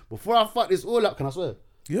 before I fuck this all up, can I swear?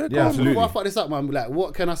 Yeah, Yeah, absolutely. Before I fuck this up, man, like,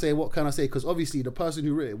 what can I say? Because obviously the person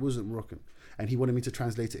who wrote it wasn't Moroccan, and he wanted me to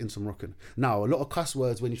translate it into Moroccan. Now, a lot of cuss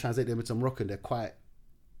words, when you translate them into Moroccan, they're quite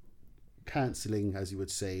cancelling, as you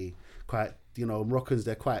would say. Quite, you know, Moroccans,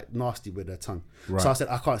 they're quite nasty with their tongue. Right. So I said,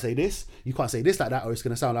 I can't say this. You can't say this like that, or it's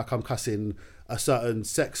going to sound like I'm cussing a certain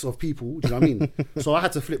sex of people. Do you know what I mean? So I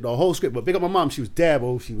had to flip the whole script. But big up my mum, she was there,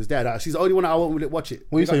 bro. She was there. She's the only one that I won't watch it.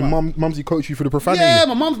 What you Big up say, my- mumsy coach you for the profanity? Yeah,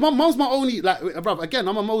 my mum's my only, like, bruv, again,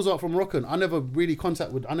 I'm a Mozart from Moroccan. I never really talked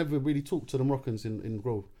to the Moroccans in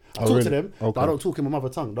Grove. I talk to really? them, but Okay. I don't talk in my mother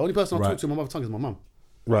tongue. The only person I Right. talk to in my mother tongue is my mum.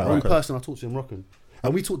 Right, The only okay. person I talk to in Moroccan.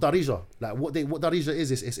 And we talk Darija. Like what Darija is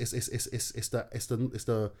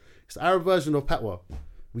the Arab version of Patois.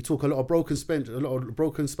 We talk a lot of broken Spanish, a lot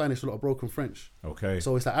of broken French. Okay.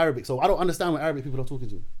 So it's like Arabic. So I don't understand what Arabic people are talking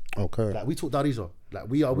to. Okay. Like we talk Darija. Like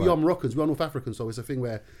we are Moroccans, we are North Africans, so it's a thing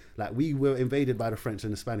where like we were invaded by the French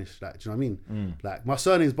and the Spanish. Like, do you know what I mean? Like my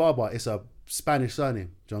surname's Barber, it's a Spanish surname.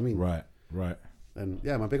 Do you know what I mean? Right. And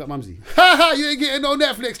yeah, man, big up Mumsy. Ha, you ain't getting no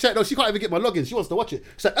Netflix check. No, she can't even get my login. She wants to watch it.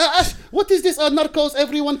 She's like, Ash, what is this Narcos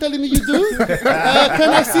everyone telling me you do? Can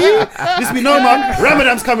I see? This we know, man.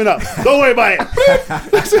 Ramadan's coming up. Don't worry about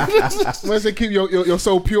it. Where's they keep your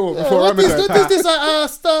soul pure before What is Ramadan? this?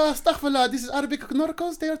 Astaghfirullah, this is Arabic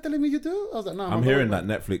Narcos they are telling me you do? I was like, nah, I'm man, hearing don't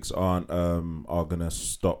that worry Netflix are gonna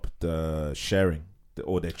stop the sharing,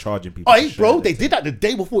 or they're charging people. about to it. Oi, share bro, their they did that the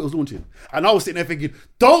day before it was launching. And I was sitting there thinking,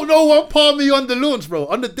 don't no one palm me on the launch, bro.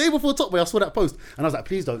 On the day before Top Boy, I saw that post. And I was like,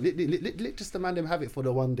 please don't. Let just the man them have it for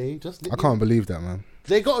the one day. I can't believe that, man.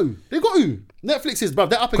 They got to. Netflix is, bro.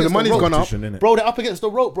 They're up against the money's rope. gone up. competition, innit? Bro, they're up against the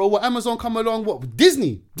rope, bro. What Amazon come along? What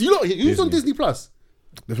Disney? Do you know who's on Disney Plus?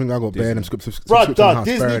 The thing I got bare them scripts. Bro, subscription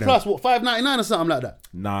Disney house, Plus. What $5.99 or something like that?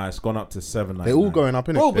 Nah, it's gone up to $7.99. They're all going up,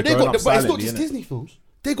 innit? Bro, but They're they going got. up But it's not silently, just innit? Disney films.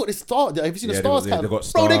 They got the Star. Have you seen the Yeah, Stars they catalog? got Bro,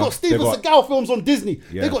 Star. they got Steven They got- Seagal films on Disney.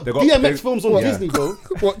 Yeah, They got they got- DMX they- films on yeah. Disney, bro.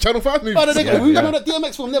 What, Channel 5 movies? Bro, they got, Yeah, you yeah. know that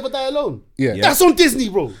DMX film Never Die Alone? Yeah. Yeah. That's on Disney,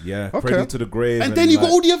 bro. Yeah, Okay. Cradle to the Grave. And then you got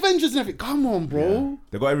like- all the Avengers and everything. Come on, bro.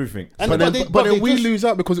 They got everything. And But but then, they- but then they we just- lose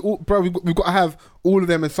out because, bro, we've got to have all of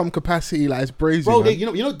them in some capacity. Like, it's brazy, Bro, man. you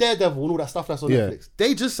know Daredevil and all that stuff that's on Yeah. Netflix.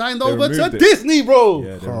 They just signed They over to removed it. Disney, bro.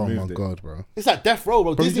 Yeah, they Oh, my removed it. God, bro. It's like Death Row,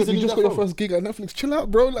 bro. Bro, Disney's the you new just Death got your Row. first gig at Netflix. Chill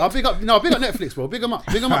out, bro. I Like, big up Netflix, bro. Big them up.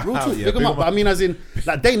 Real talk. Yeah, big them big up. 'em But I up. mean, as in,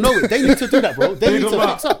 like, they know it. They need to do that, bro. They Big need to 'em up.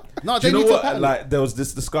 fix up. No, Do they you need know to what? pattern. Like, there was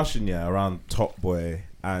this discussion, around Top Boy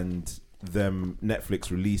and them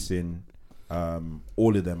Netflix releasing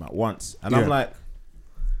all of them at once, and I'm Yeah. like,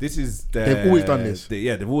 this is They've always done this.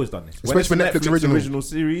 They've always done this. Especially When it's for a Netflix originals. original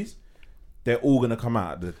series, they're all gonna come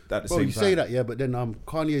out at the Bro, same you time. say that, yeah, but then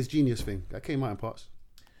Kanye's Genius thing that came out in parts.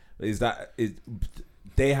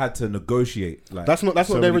 They had to negotiate. Like, that's not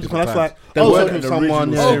so their many original. different That's like times. they Oh, worked so with an someone.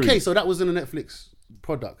 original Yeah. series. Okay, so that was in the Netflix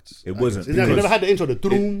product. It wasn't, They because- never had the intro.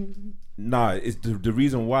 The Nah, it's the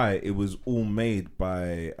reason why it was all made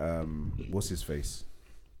by what's his face?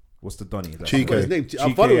 What's the Donny? Chike. What's his name? I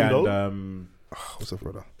Chike follow him and though. What's up,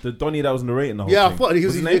 brother? the Donny that was narrating the whole Yeah, I thing. thought he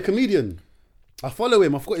was What's his a name? comedian. I follow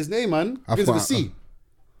him. I forgot his name, man. I Begins with a forgot- C.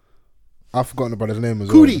 I've forgotten about his name as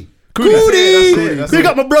well. Cootie. That's it, Cootie. that's Big it.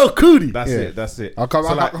 up my bro, Cootie. That's Yeah. it. That's it. I can't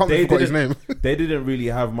they forget his didn't- name. They didn't really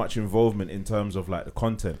have much involvement in terms of like the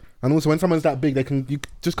content. And also, when someone's that big, you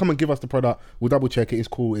just come and give us the product. We'll double check it. It's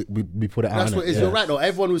cool. We put it out. That's innit? what it is. Yeah. You're right though.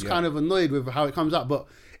 Everyone was kind of annoyed with how it comes out, but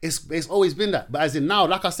it's always been that. But as in now,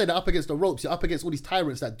 like I said, they're up against the ropes. You're up against all these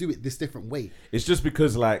tyrants that do it this different way. It's just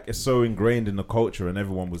because like it's so ingrained in the culture and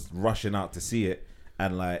everyone was rushing out to see it,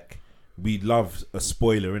 and like we love a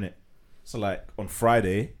spoiler in it. So like on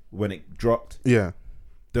Friday when it dropped, Yeah.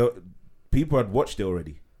 the people had watched it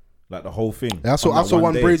already. like the whole thing. Yeah, I saw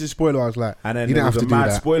one day. Brazy spoiler. I was like, And then you there didn't was have to a do mad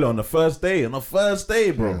that. spoiler on the first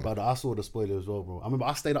day, bro. But I saw the spoiler as well, bro. I remember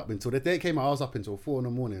I stayed up until the day it came out. I was up until 4 in the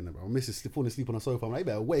morning, bro. My missus falling asleep on the sofa. I'm like, you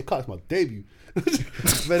better wake up. It's my debut. But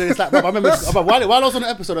then it's like, bro, I remember while I was on the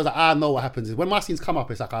episode, I was like, I know what happens. When my scenes come up,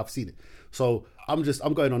 it's like I've seen it. So I'm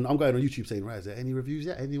going on YouTube saying, right, is there any reviews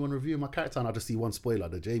yet? Anyone reviewing my character? And I just see one spoiler,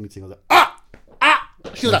 the Jamie thing. I was like,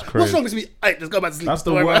 She was like, what's wrong with me? Hey, let's go back to sleep. That's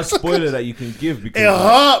the worst spoiler that you can give because it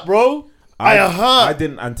hurt, bro. I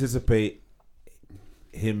didn't anticipate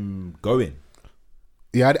him going.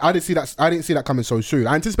 Yeah, I didn't see that. I didn't see that coming so soon.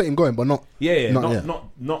 I anticipate him going, but not.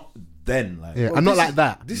 Not then. Like, Yeah, and not like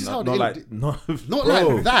that. This is not how like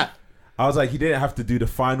like that. I was like, he didn't have to do the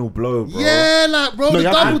final blow, bro. Yeah, like bro, the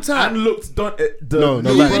double tap. And looked done.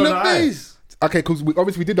 No, like, in the face. Okay, because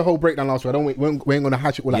we did the whole breakdown last week. We ain't gonna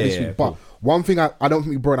hatch it all like this week. But one thing I don't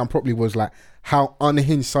think we brought down properly was like how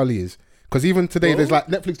unhinged Sully is. Because even today, there's like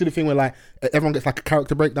Netflix did a thing where like everyone gets like a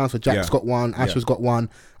character breakdown. So Jack's got one, Asher's got one,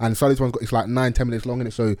 and Sully's one's got, it's like 9-10 minutes long in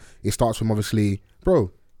it. So it starts from obviously,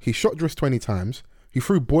 bro, he shot Driss 20 times. He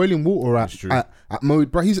threw boiling water at Mo.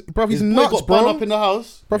 Bro, he's nuts, got bro. burned up in the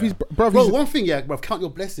house. Bro, One thing, bro, count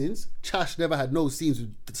your blessings. Chash never had no scenes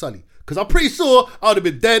with Sully. Because I'm pretty sure I would have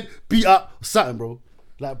been dead, beat up, or something, bro.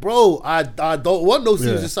 Like, bro, I don't want no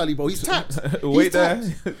scenes with Sully, bro. He's tapped. Wait there.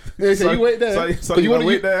 Yeah, so you wait there. Sully, you want to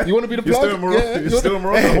wait there. You want to be the plug? You're still in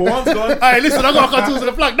Morocco. One's gone. Hey, listen, I got cartoons to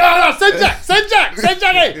the flag. No, send Jack,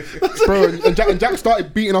 hey. Bro, and Jack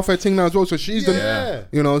started beating off her thing now as well. So she's the,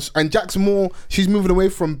 you know, and Jack's more. She's moving away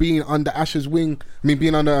from being under Asher's wing. I mean,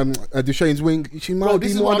 being under Duchesne's wing. She might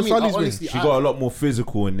be more under Sully's wing. She got a lot more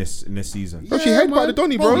physical in this season. Bro, she headbutted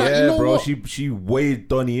Donny, bro. Yeah, bro. She weighed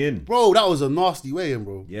Donny in. Bro, that was a nasty way in,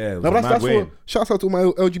 bro. Yeah, that's what. Shouts out to my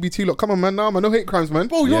LGBT lot. Come on, man. No hate crimes, man.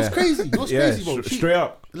 Bro, you know what's crazy? You know what's crazy, bro? Straight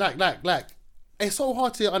up. Like, it's so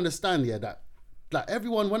hard to understand, that like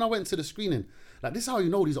everyone, when I went to the screening, like this is how you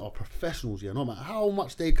know these are professionals, no matter how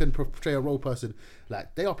much they can portray a role person,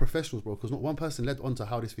 like they are professionals, bro, because not one person led on to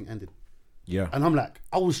how this thing ended. Yeah. And I'm like,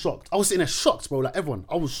 I was shocked. I was sitting there shocked, bro. Like everyone,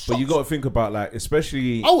 I was shocked. But you got to think about like,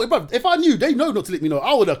 especially. Oh, bro, if I knew, they know not to let me know.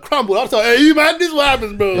 I would have crumbled. I'd say, hey, you man, this is what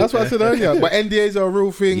happens, bro. That's what I said earlier. But NDAs are a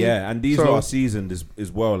real thing. Yeah, and these are seasoned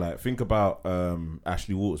as well. Like, think about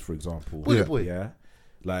Ashley Waters, for example. Boy. Yeah.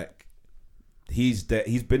 Like, he's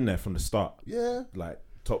been there from the start. Yeah. Like,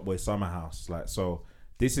 Top Boy Summer House. Like, so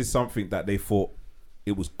this is something that they thought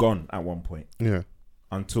it was gone at one point. Yeah.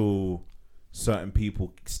 Until certain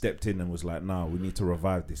people stepped in and was like, "No, we need to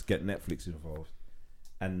revive this. Get Netflix involved,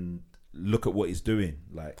 and look at what he's doing."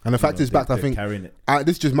 Like, and the fact is, back, I think carrying it.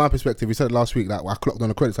 This is just my perspective. We said it last week that I clocked on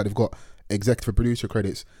the credits that they've got executive producer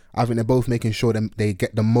credits. I think they're both making sure they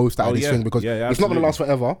get the most out of this thing because it's not going to last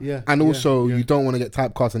forever. Yeah, and also you don't want to get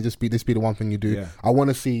typecast and just be the one thing you do. Yeah. I want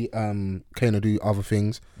to see Kano do other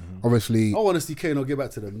things. Obviously, I want to see Kano get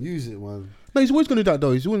back to the music, man. No, he's always going to do that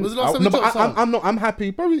though. He's always, I'm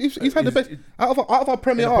happy, bro. He's had the best out of our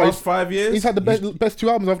premiere artists. 5 years, he's had the best 2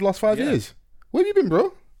 albums of the last 5 years. Where have you been,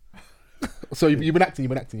 bro? So you've been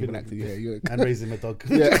acting. Yeah, and raising my dog.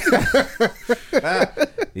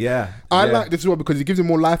 Yeah, I like this as well because it gives him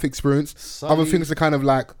more life experience. Other things to kind of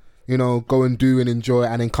like, you know, go and do and enjoy,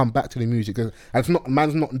 and then come back to the music. And it's not,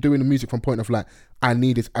 man's not doing the music from point of like, I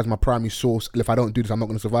need this as my primary source. If I don't do this, I'm not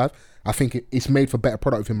going to survive. I think it's made for better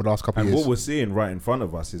product with him the last couple of years. And what we're seeing right in front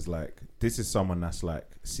of us is like, this is someone that's like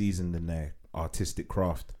seasoned in their artistic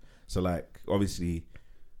craft. So like, obviously,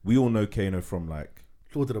 we all know Kano from like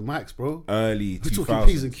Lord of the Mics, bro. Early 2000s. Talking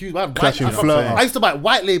P's and Q's. I used to buy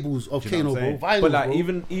white labels of Kano, bro. Vinyl, but like,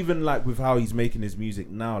 bro. even like with how he's making his music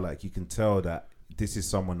now, like you can tell that this is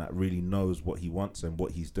someone that really knows what he wants and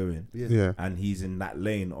what he's doing. Yeah. And he's in that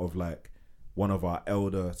lane of like one of our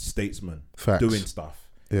elder statesmen doing stuff.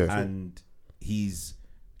 Yeah. And he's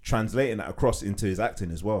translating that across into his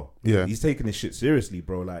acting as well. Yeah. He's taking his shit seriously,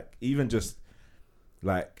 bro. Like even just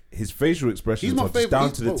like his facial expressions are just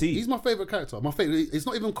down to the T. He's my favorite character. My favorite. It's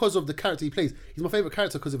not even because of the character he plays. He's my favorite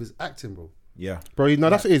character because of his acting, bro. Yeah, bro. No,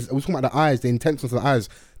 that's what it is. I was talking about the eyes, the intensity of the eyes.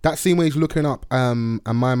 That scene where he's looking up, and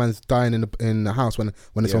my man's dying in the house when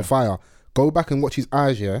it's on fire. Go back and watch his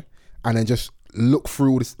eyes, and then just look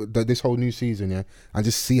through this whole new season, and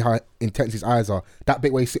just see how intense his eyes are. That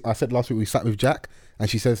bit where I said last week we sat with Jack, and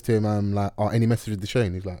she says to him, like, "Oh, any message with the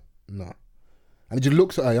chain?" He's like, "No." And he just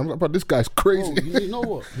looks at her. I'm like, bro, this guy's crazy. Oh,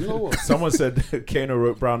 you know what? Someone said Kano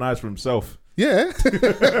wrote Brown Eyes for himself. Yeah.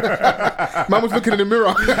 Man was looking in the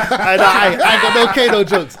mirror. I ain't got no Kano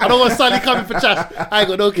jokes. I don't want Sally coming for trash. I ain't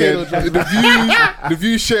got no Kano jokes. The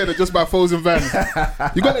views shared are just by foes and vans.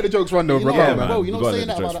 You gotta let the jokes run though, You bro. know, Come on, man. bro, you know, You gotta saying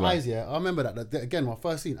let that the about the jokes eyes, yeah. I remember that again. My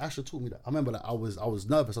first scene, Asher taught me that. I remember that I was nervous.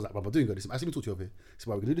 I was like, bro, I'm doing good. Actually, let me talk to you over here. So,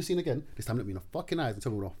 we're gonna do the scene again. This time, look me in the fucking eyes and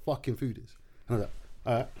tell me what the fucking food is. And I was like,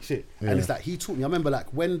 alright, shit. And it's like he taught me. I remember like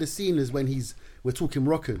when the scene is when we're talking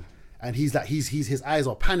Moroccan. And he's like, his eyes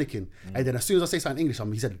are panicking. And then as soon as I say something in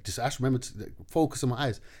English, he said, just Ash, remember to focus on my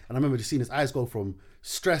eyes. And I remember just seeing his eyes go from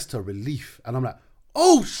stress to relief. And I'm like,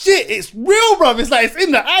 oh shit, it's real, bruv. It's like, it's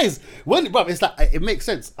in the eyes. Bruv, it's like, it makes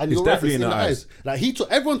sense. And It's you're right, definitely in the eyes. Like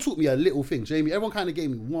everyone taught me a little thing. Jamie, everyone kind of gave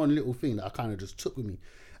me one little thing that I kind of just took with me.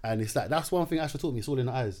 And it's like, that's one thing Asher taught me. It's all in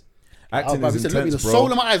the eyes. Acting Bruv, he is said, look me in the intense, soul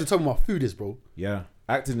bro. of my eyes and tell me what food is, bro. Yeah.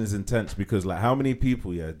 Acting is intense because like how many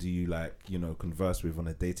people do you like, you know, converse with on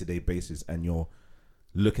a day-to-day basis and you're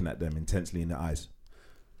looking at them intensely in the eyes?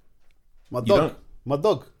 My don't?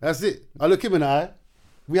 dog. That's it. I look him in the eye.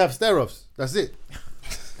 We have stare-offs. That's it.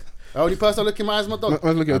 The only person I look in my eyes is my dog.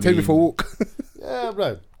 Man's looking, take me for a walk. Yeah,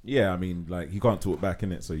 bro. Yeah, I mean, like you can't talk back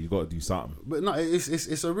in it, so you got to do something. But no,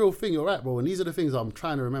 it's a real thing. You're right, bro. And these are the things I'm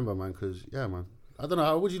trying to remember, man. Because man, I don't know.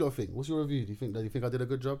 How would you lot think? What's your review? Do you think I did a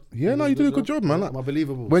good job? Yeah, no, you did a good job, man. Am I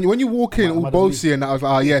believable? When you walk in all bossy and that, I was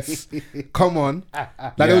like, oh yes, come on. Like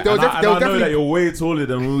Yeah, there was and I know that definitely. you're way taller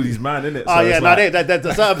than all these man, innit? Oh yeah,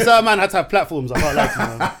 no, certain man had to have platforms. I can't lie to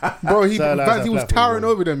you, man. Bro, he Certain lads have was platforms, towering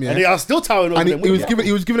man. over them, yeah. And they are still towering over And them.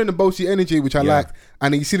 he was giving them the bossy energy, which I Yeah. liked.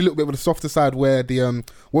 And you see a little bit of the softer side where the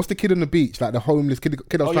what's the kid on the beach, like the homeless kid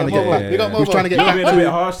I was trying to get Momo. back. We got He was Momo. trying to get You're back being a bit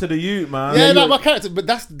harsh to the youth, man. Yeah, you like were- my character, but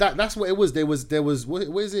that's what it was. There was what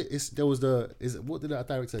is it? What did that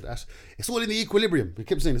director say? Ash, it's all in the equilibrium. We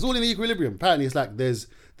kept saying it's all in the equilibrium. Apparently, it's like there's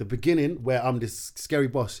the beginning where I'm this scary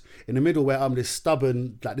boss, in the middle where I'm this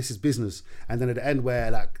stubborn, like this is business, and then at the end where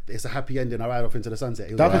like it's a happy ending. I ride off into the sunset.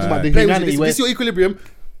 It was That was about the play with you. humanity This where- is your equilibrium.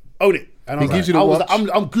 Own it. And I He was gives like, you the I was watch.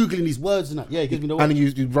 like, I'm googling these words and that. Yeah, he gives me the watch. And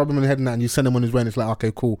you rub him in the head and that, and you send him on his way, and it's like,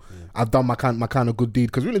 okay, cool. I've done my kind of good deed.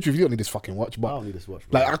 Because really, truth, you don't need this fucking watch. I But don't need this watch.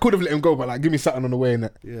 Bro. like, I could have let him go, but like, give me something on the way. And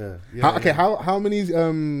that. Yeah. How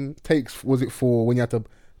many takes was it for when you had to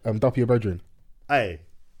dup your brethren? Hey,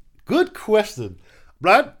 good question.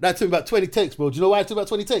 Brad, that took me about 20 takes, bro. Do you know why it took about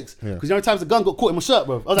 20 takes? Because Yeah. you know how many times the gun got caught in my shirt,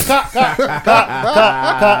 bro? I was like,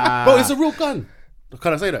 cut. Bro, it's a real gun.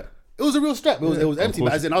 Can I say that? It was a real strap. It was empty, but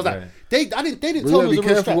course. as in, I was like, Yeah. they didn't tell me it was a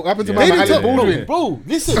real strap. What happened to They my didn't Alec tell Baldwin? bro,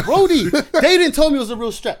 listen, Brody, they didn't tell me it was a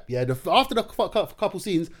real strap. Yeah, after the couple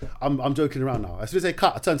scenes, I'm joking around now. As soon as they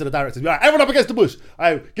cut, I turn to the director. Be like, everyone up against the bush.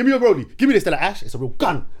 All right, give me your Brody. Give me this. They're like, Ash, it's a real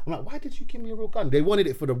gun. I'm like, why did you give me a real gun? They wanted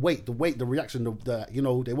it for the weight, the reaction,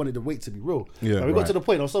 they wanted the weight to be real. Yeah, and we got right. to the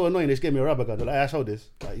point. I was so annoying. They just gave me a rubber gun. They're like, Ash, hold this.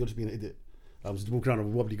 Like, you're just being an idiot. I'm just walking around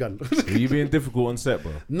with a wobbly gun. Were you being difficult on set,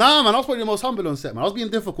 bro? Nah, man, I was probably the most humble on set, man. I was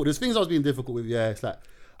being difficult. There's things I was being difficult with. Yeah, it's like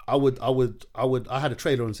I had a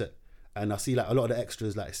trailer on set, and I see like a lot of the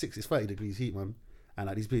extras, like it's 30 degrees heat, man. And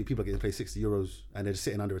like these people are getting paid €60, and they're just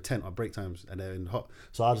sitting under a tent on break times, and they're in hot.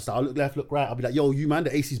 So I'll look left, look right. I'll be like, "Yo, you man,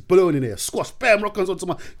 the AC's blowing in here. Squash, bam, rock onto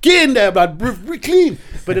my get in there, man, clean."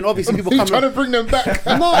 But then obviously people come trying to bring them back.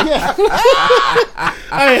 no, yeah.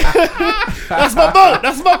 Hey, that's my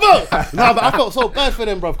boat. No, but I felt so bad for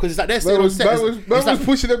them, bro, because it's like they're sitting on set. Man was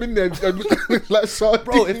pushing them in there like sardines.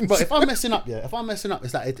 Bro, if I'm messing up,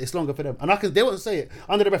 it's like it's longer for them, and they won't say it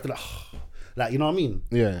under the breath. They're like, you know what I mean?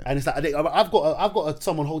 Yeah. And it's like I've got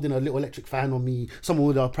someone holding a little electric fan on me, someone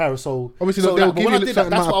with a parasol. Obviously, So, they'll like, but give when you I a did that, certain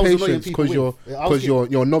that's amount what I of was annoying patience people because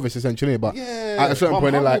you're a novice essentially. But yeah, at a certain I'm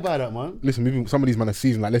point, they're humble like, by that, man. listen, maybe some of these men are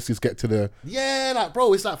seasoned. Like, let's just get to the. Yeah, like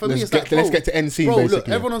bro, it's like for me, Let's it's get- like let's bro, get to end scene, Bro, look,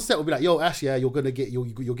 basically. everyone on set will be like, "Yo, Ash, yeah, you're gonna get you're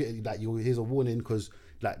getting like here's a warning because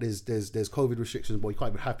like there's COVID restrictions, but you can't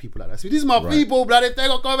even have people like that. So these are my people, blood. If they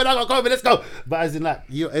got COVID, I got COVID. Let's go." But as in like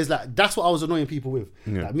it's like that's what I was annoying people with.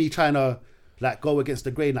 Like me trying to like go against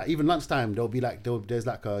the grain. Like even lunchtime, there'll be like there's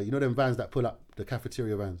like you know them vans that pull up the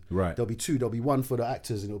cafeteria vans. Right. There'll be two. There'll be one for the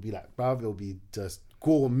actors, and it'll be like, bruv, it'll be just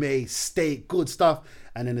gourmet steak, good stuff.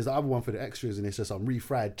 And then there's the other one for the extras, and it's just some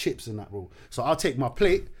refried chips and that, bro. So I'll take my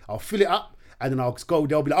plate, I'll fill it up, and then I'll go.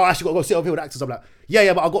 They'll be like, "Oh, I actually got to go sit over here with the actors." I'm like,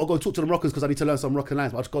 yeah, but I got to go talk to the Moroccans because I need to learn some Moroccan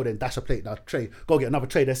lines. But I'll just go there and dash a plate, that tray, go get another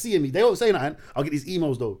tray. They're seeing me. They won't say nothing. I'll get these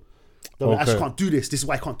emails though. They're like, I Okay. just can't do this. This is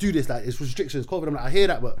why I can't do this. Like it's restrictions, COVID. I'm like, I hear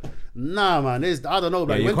that, but nah, man. I don't know.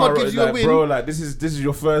 Like Yeah, when you God can't, gives you a like, win, bro. Like this is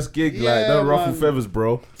your first gig. Yeah, like don't ruffle man. feathers,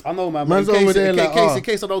 bro. I know, man. Man's But over there like, in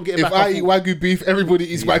case I don't get if back. I eat Wagyu beef,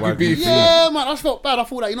 everybody eats Wagyu Wagyu beef. beef. yeah, man. I just felt bad. I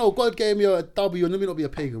thought like, God gave me a W, and let me not be a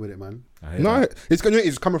pagan with it, man. I hear No, that.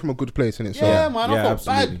 it's coming from a good place, isn't it? So Yeah, man. Yeah, I felt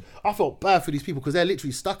absolutely. bad. I felt bad for these people because they're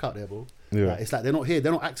literally stuck out there, bro. Yeah. Like, it's like they're not here,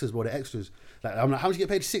 they're not actors, bro, they're extras. Like I'm like, how much you get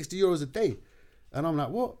paid? €60 a day. And I'm like,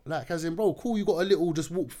 what? Like, as in, bro, cool, you got a little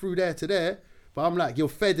just walk through there to there. But I'm like, you're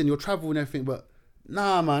fed and you're travel and everything, but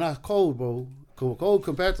nah, man, that's cold, bro. Cold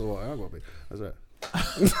compared to what I got paid. That's right.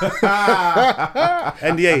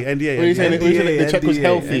 NDA. What are you saying? The check was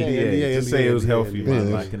healthy. NDA. Just say it was healthy, man.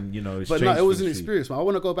 Yeah. Like, and you know, it's But no, changed it was for an the experience, man. I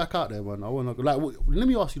want to go back out there, man. I want to go. Like, let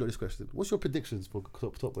me ask you this question: what's your predictions for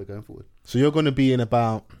Top Boy going forward? So you're going to be in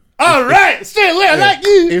about. All right, straight away, I like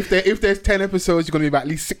you. If there's 10 episodes, you're going to be about at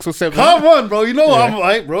least 6 or 7. Come on, bro. You know what I'm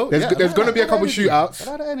like, bro. There's going to be a couple shootouts.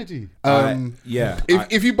 I like that energy.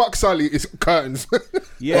 If you buck Sully, it's curtains.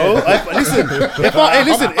 Yeah. Listen,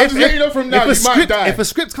 if a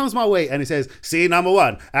script comes my way and it says, scene number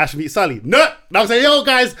 1, Ash meet Sully. No, I'm saying, yo,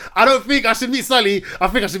 guys, I don't think I should meet Sully. I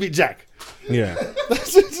think I should meet Jack. Yeah.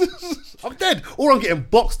 I'm dead. Or I'm getting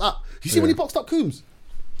boxed up. You see when he boxed up Coombs?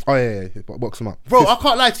 Oh yeah, box him up, bro. I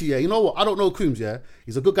can't lie to you. Yeah, you know what? I don't know Coombs. Yeah,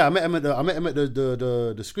 he's a good guy. I met him at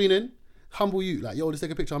the screening. Humble you, like, yo, let's take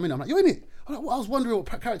a picture. I'm in. I'm like, you in it? I was wondering what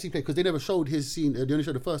character he played because they never showed his scene. They only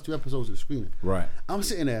showed the first 2 episodes of the screening. Right. I'm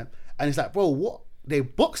sitting there and it's like, bro, what? They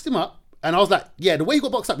boxed him up, and I was like, yeah, the way you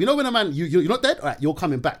got boxed up. You know when a man, you're not dead. All right, you're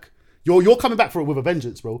coming back. You're coming back for it with a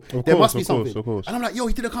vengeance, bro. There must be something. Of course. And I'm like, yo,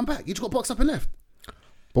 he didn't come back. He just got boxed up and left.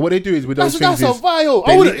 But what they do is with those things that's is a vile.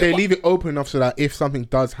 they leave it open enough so that if something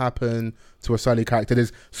does happen to a Sully character,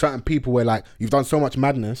 there's certain people where like you've done so much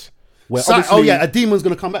madness. Where a demon's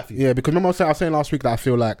gonna come back for you. Yeah, because remember I was saying last week that I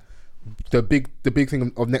feel like the big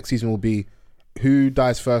thing of next season will be who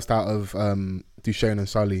dies first out of Duchesne and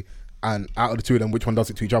Sully, and out of the two of them, which one does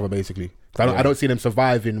it to each other basically. I don't see them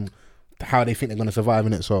surviving how they think they're gonna survive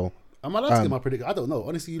in it. So am I allowed to get my prediction? I don't know.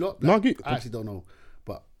 Honestly, you lot. No, I actually don't know.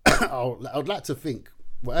 But I'd like to think.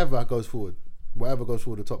 Whatever goes forward,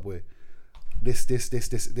 the Top Boy, this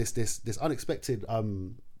unexpected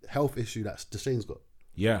health issue that Deshane's got.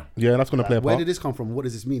 Yeah, that's gonna play a part. Where did this come from? What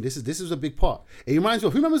does this mean? This is a big part. It reminds me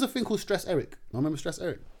of, who remembers a thing called Stress Eric? No, remember Stress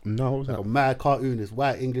Eric? No, what was like that? A mad cartoon, this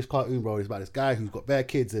white English cartoon, bro. It's about this guy who's got bare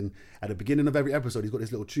kids, and at the beginning of every episode, he's got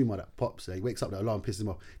this little tumor that pops. He wakes up, the alarm pisses him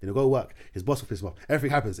off. Then he'll go to work, his boss will piss him off.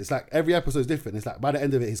 Everything happens. It's like every episode is different. It's like by the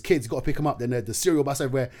end of it, his kids got to pick him up. Then the cereal busts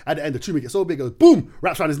everywhere. At the end, the tumor gets so big, it goes boom,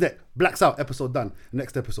 wraps around his neck, blacks out. Episode done.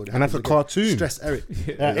 Next episode, and that's a cartoon. Stress Eric.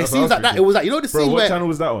 It seems like that. It was like, you know the scene where what channel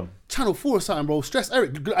was that on? Channel 4 or something, bro. Stress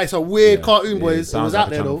Eric. It's a weird cartoon, boys. It was out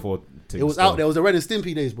there though. It was out there. It was the Ren and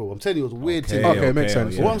Stimpy days, bro. I'm telling you, it was a weird thing. Okay, makes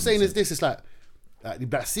sense. What I'm saying is this: it's like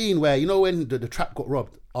that scene where, you know, when the trap got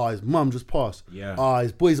robbed. His mum just passed. Yeah.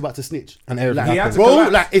 His boy's about to snitch. And everything. He had to bro,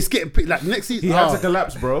 collapse. like it's getting like next season. He had to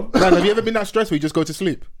collapse, bro. Man, have you ever been that stressed where you just go to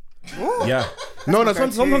sleep? Yeah. No,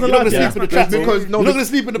 sometimes you're not gonna sleep in the trap because you're not gonna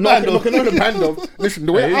sleep in the band. the band. Listen,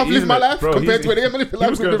 the way I've lived my life compared to the way they're living life. He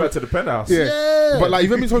was going back to the penthouse. Yeah. But like,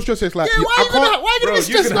 you've been so stressed, it's like, why are you gonna be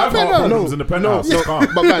stressed in the penthouse? Problems in the penthouse.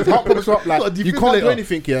 But guys, heart problems up. Like, you can't do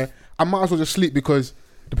anything. Yeah, I might as well just sleep because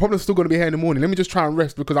the problem's still gonna be here in the morning. Let me just try and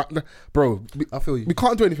rest because, I feel you. We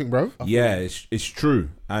can't do anything, bro. Yeah, it's true.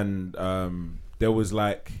 And there was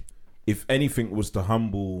like, if anything was to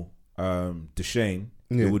humble Deshaine,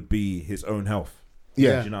 it would be his own health.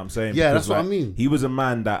 Yeah. Do you know what I'm saying? Yeah, because, that's what I mean. He was a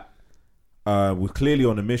man that was clearly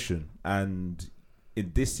on a mission, and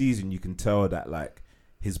in this season you can tell that like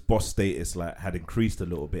his boss status like had increased a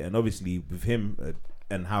little bit, and obviously with him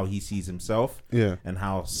and how he sees himself, and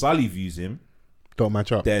how Sully views him, don't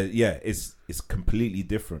match up. It's completely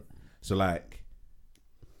different. So like,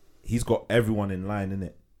 he's got everyone in line,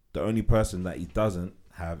 innit? The only person that he doesn't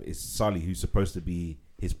have is Sully, who's supposed to be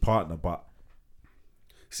his partner, but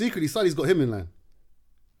secretly Sully's got him in line.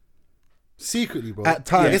 Secretly, bro. At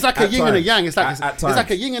times. It's like a yin and a yang. It's like at it's like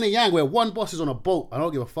a yin and a yang where one boss is on a boat. I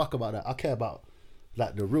don't give a fuck about that. I care about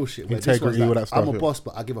like the real shit. Integrity, all that stuff. I'm a boss,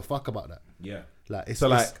 but I give a fuck about that. Yeah. Like it's, so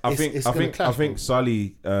like I clash, think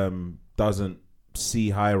Sully doesn't see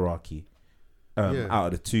hierarchy out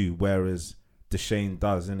of the two, whereas Deshaine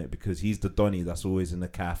does, innit? Because he's the Donny that's always in the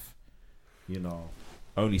calf. You know,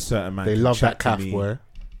 only certain man. They can love chat that calf, to me, boy.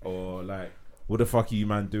 Or like, what the fuck are you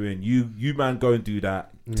man doing? You man go and do that.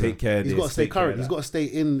 Take care of this. He's got to stay take care current. of He's that. got to stay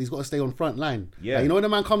in. He's got to stay on front line. Yeah. Like, you know, when the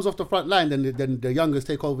man comes off the front line, then the youngers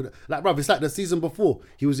take over. Like, bruv, it's like the season before.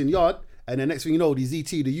 He was in yard, and the next thing you know, these ET,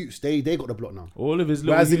 the youths, they got the block now. All of his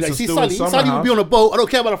little Whereas youths like, are see still Sully, in summer Sully would house. be on a boat. I don't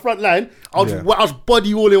care about the front line. I'll just body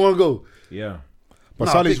you all in one go. Yeah. But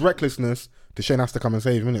Sully's recklessness, Deshaine has to come and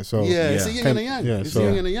save him, innit? So it's a yin and a yang. It's a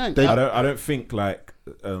yin and a yang. I don't think like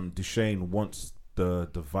Deshaine wants the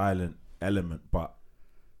violent element, but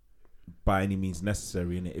by any means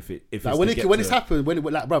necessary in it. If Like it's when to get it's to- happened, when it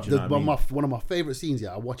like, bruv, Do you know what I mean? one of my favorite scenes.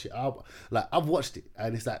 Yeah, I watch it. I've watched it,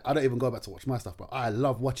 and it's like I don't even go back to watch my stuff, but I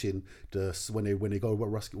love watching when they go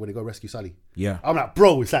rescue Sally. Yeah. I'm like,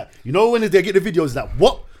 bro, it's like when they get the videos, it's like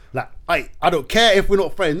what? Like I don't care if we're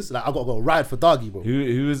not friends. Like I gotta go ride for doggy, bro.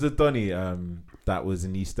 Who was the Donny that was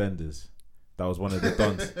in EastEnders? That was one of the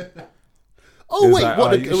Dons. Oh It was wait, like,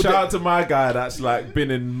 what? shout out to my guy that's like been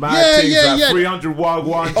in mad Yeah, things yeah, like yeah. 300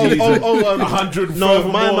 Wagwan G's, 100 No,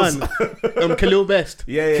 my furthermores. man, Khalil Best.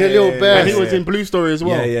 Yeah, Khalil And Best. he was in Blue Story as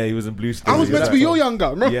well. Yeah, he was in Blue Story. I was meant to be your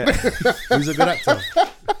younger, bro. Yeah, He's a good actor.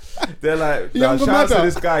 they're like, Younger shout out to matter.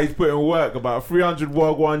 this guy. He's putting work about 300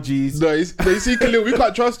 Wagwan G's. No, they see Khalil, we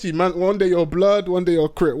can't trust you, man. One day you're Blood, one day you're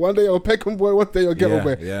Crit, one day you're Peckham Boy, one day you're Ghetto Yeah,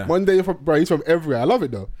 Boy. yeah. One day you're from, bro, he's from everywhere. I love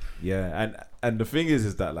it though. Yeah, and the thing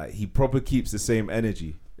is that like he proper keeps the same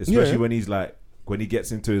energy, especially Yeah. when he's like when he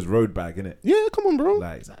gets into his road bag, innit? Yeah, come on, bro.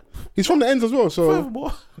 Like, He's from the ends as well, so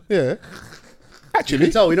furthermore. yeah. You Actually,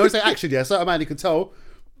 can tell. You know, it's like actually, yeah, certain man you can tell.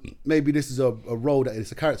 Maybe this is a role that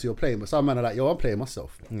it's a character you're playing, but some man are like, yo, I'm playing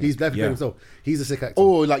myself. He's definitely playing himself. He's a sick actor.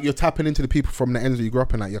 or like you're tapping into the people from the ends that you grew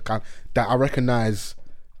up in, like you're kind that I recognize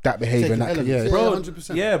that behavior and that. Taking Yeah, elements. Bro,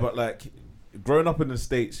 100%. yeah, but like growing up in the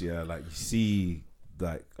States, yeah, like you see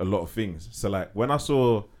like a lot of things. So like when I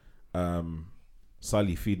saw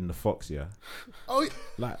Sally feeding the fox, yeah, Oh,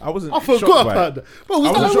 like I wasn't. I forgot shocked by about it. that. Bro, was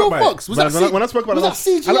I that was a real shocked by it. fox? Was that when I spoke about was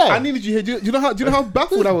it, that CGI? I needed you here. Do you know how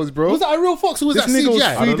baffled I was, bro? Was that a real fox or was This that nigga was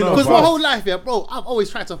CGI? feeding a Because my fox. whole life, yeah, bro, I've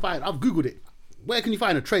always tried to find. I've googled it. Where can you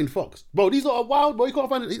find a trained fox, bro? These are wild, bro. You can't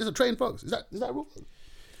find it. It's a trained fox. Is that a real fox?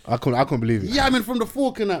 I couldn't believe it. Yeah, I mean from the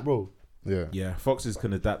fork and that, bro. Yeah, Yeah, foxes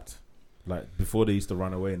can adapt. Like before they used to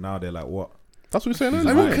run away, now they're like what? that's what you're saying. He's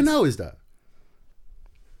Earlier. Like, what Nice. canal is that?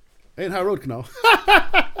 Ain't High Road Canal.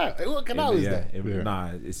 What canal is that? Yeah.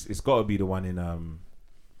 Nah, it's got to be the one in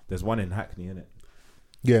There's one in Hackney, innit?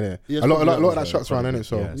 Yeah. Yeah, A lot probably of that shots around in it.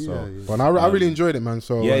 So, Yeah, so- Yeah. but I really enjoyed it, man.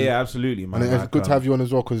 So Yeah, absolutely, man. and it's Like, good to have you on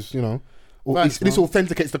as well because you know Thanks, this man.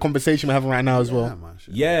 authenticates the conversation we're having right now as well. Yeah, man,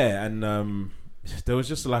 shit. Yeah, and there was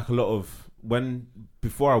just like a lot of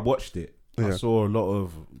before I watched it, I Yeah. saw a lot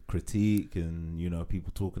of critique and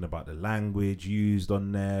people talking about the language used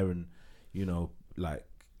on there and like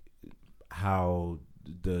how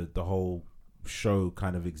the whole show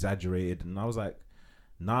kind of exaggerated, and I was like,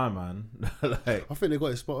 nah, man, like I think they got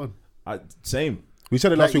it spot on. same. We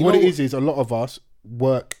said it last Like, week. you What know it is a lot of us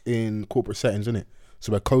work in corporate settings, isn't it?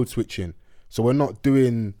 So we're code switching. So we're not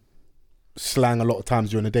doing slang a lot of times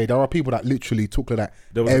during the day. There are people that literally talk like that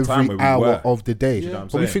There was a time every where we hour were. of the day. You know what I'm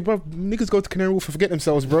But we saying? think, bro, niggas go to Canary Wharf and forget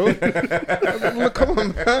themselves, bro. Look, come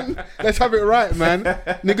on, man. Let's have it right, man.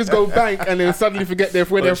 Niggas go bank and then suddenly forget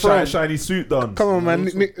where they're from. Shiny suit done. Come on, man.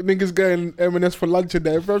 Niggas going M&S for lunch in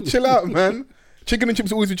there, bro. Chill out, man. Chicken and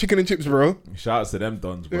chips always be chicken and chips, bro. Shout out to them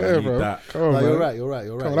dons, bro. I Yeah, need bro. that. Come on, No, man. you're right.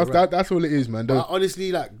 Come on, that's all it is, man. Don't-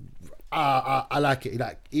 Honestly, like, I like it.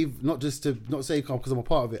 Like, not say because I'm a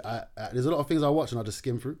part of it. There's a lot of things I watch and I just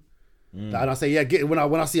skim through. Like, and I say, yeah, when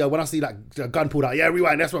I see like a gun pulled out, yeah,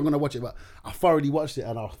 rewind. That's what I'm gonna watch it. But I thoroughly watched it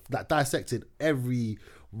and I like dissected every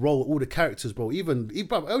role, all the characters, bro. Even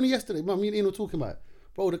bro, only yesterday, me and Ian were talking about it.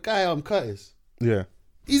 Bro, the guy Curtis. yeah.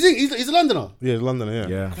 He's a Londoner. Yeah, it's London, yeah.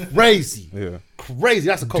 Yeah. Crazy. Yeah. Crazy.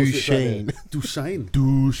 That's a cult switch right Duchesne. there.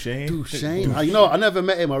 Duchesne. Duchesne. You know, I never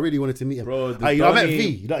met him. I really wanted to meet him. Bro, the I met Donny-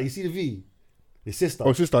 V. You see the V? His sister.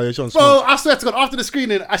 Oh, sister, yeah, Sean. Bro, I swear to God, after the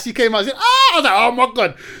screening, as she came out, I said, I was like, oh my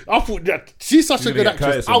God. I thought that she's such She's a gonna good get actress.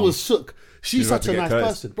 Curtis I on was shook. She's about such to a get nice Curtis.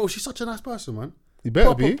 person. Bro, she's such a nice person, man. You better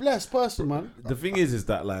Proper be. blessed person, man. The thing is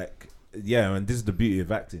that like, yeah, and this is the beauty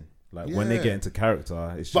of acting. Like when they Yeah. get into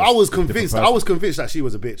character, it's. But just I was a different convinced. person. I was convinced that she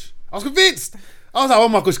was a bitch. I was convinced. I was like, oh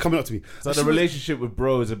my God, she's coming up to me. So She the was- relationship with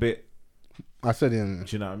bro is a bit. I said, Do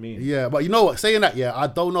you know what I mean? Yeah, but you know what? Saying that, yeah, I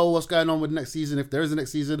don't know what's going on with next season. If there is a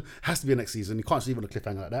next season, has to be a next season. You can't just leave on a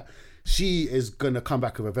cliffhanger like that. She is gonna come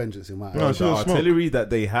back with a vengeance in my eyes. No, The she was smart. artillery that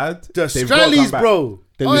they had. The they've gotta come Strellies, back. bro.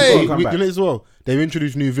 They've Oi. come you back. know as well. They've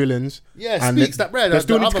introduced new villains. Yeah, and Speaks, that brother, They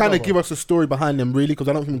still the need to other kind of brother. give us a story behind them, really, because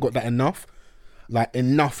I don't think we've got that enough. Like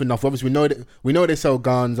enough. Obviously, we know they sell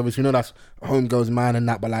guns. Obviously, we know that's Homegirl's man and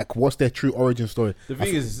that. But like, what's their true origin story? The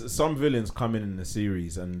thing is, some villains come in the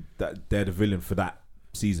series and that they're the villain for that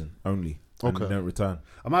season only, and Okay. they don't return.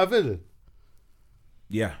 Am I a villain?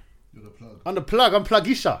 Yeah, You're the plug. I'm the plug. I'm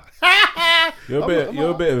Pluggisha. you're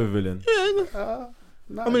a bit of a villain.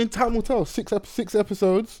 I mean, time will tell. Six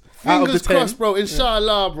episodes out of the Fingers 10. crossed, bro.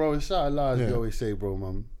 Inshallah, bro. Inshallah, as Yeah. you always say, bro,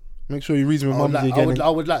 man. Make sure you reason with I would, Mumsy like, again. I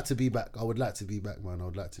would like to be back. I would like to be back, man. I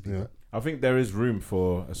would like to be Yeah. back. I think there is room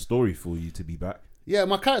for a story for you to be back. Yeah,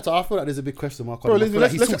 my character, I feel like there's a big question mark on Bro, him. I listen, feel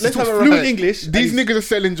like let's he talks have a fluent right. English. These niggas are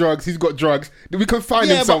selling drugs. He's got drugs. We can find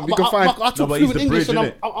him something. We can find. I talk but he's fluent the English, bridge,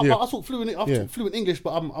 and innit? I talk fluent. I talk fluent English,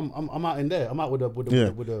 but I'm out in there. I'm out with the. Yeah,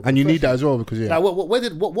 with the and you need that profession. as well because Like,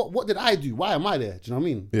 what did I do? Why am I there? Do you know what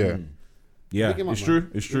I mean? yeah. Yeah, Big him up, it's man. true.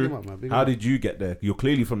 It's Big true. him up, man. Big him How up. did you get there? You're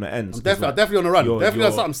clearly from the ends. I'm definitely on the run. Definitely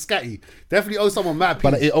on you're- something scatty. Definitely owe someone mad.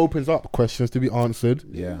 But peas. it opens up questions to be answered.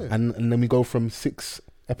 Yeah. and then we go from 6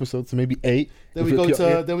 episodes to maybe 8. Then If we go it-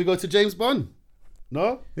 to then we go to James Bond.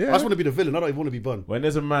 No, Yeah. I just want to be the villain. I don't even want to be Bond. When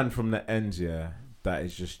there's a man from the ends, yeah, that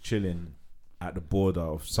is just chilling at the border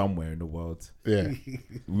of somewhere in the world, yeah.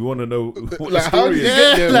 we want to know what Like, the how story did you is.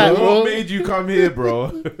 get there, like, bro? What made you come here,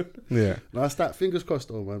 bro? Yeah. That's that. Fingers crossed,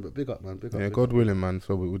 though, man. But big up, man. Big up. Yeah, big God up. willing, man.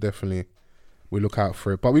 So we will definitely look out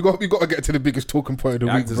for it. But we got to get to the biggest talking point of the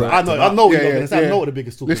week, Actors bro. are I know what you're Yeah, gonna say. I yeah. know what the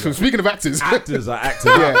biggest talk Listen, is. speaking of actors, Actors are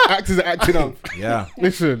acting yeah, up. actors are acting up. Yeah,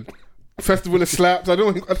 Listen, Festival of Slaps. I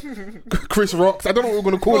don't. Chris Rocks. I don't know what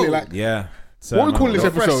we're gonna call it. Like, yeah. What we call this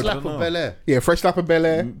Fresh episode? slap I don't of know. Bel Air. yeah, Fresh Slap of Bel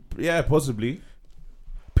Air, Yeah, possibly.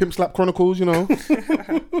 Pimp Slap Chronicles. You know,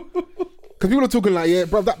 because people are talking like, yeah,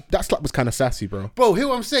 bro, that slap was kind of sassy, bro. Bro, hear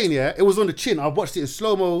what I'm saying? Yeah, it was on the chin. I watched it in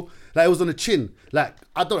slow mo. Like it was on the chin. Like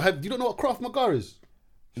you don't know what Krav Maga is?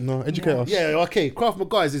 No, educate us. Yeah, okay. Krav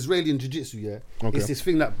Maga is Israeli jiu-jitsu, yeah. Okay. It's this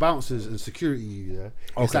thing that bounces and security you, yeah.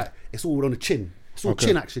 It's Okay. like it's all on the chin. It's all Okay.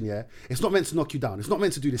 chin action, yeah. It's not meant to knock you down. It's not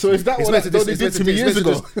meant to do this. So to is you. that It's what meant that- do this, they it's did meant to me do- years it's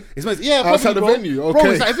meant ago? to just- It's meant to, yeah, Outside probably, the venue, Bro, okay.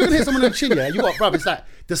 it's like if you're gonna hit someone on the chin, yeah, you got bruv. It's like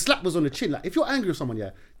the slap was on the chin. Like if you're angry with someone, yeah,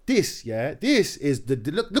 this is the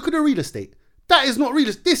look at the real estate. That is not real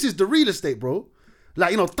estate. This is the real estate, bro.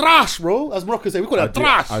 Like trash, bro. As Moroccans say, we call it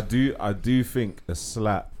trash. I do think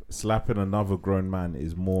slapping another grown man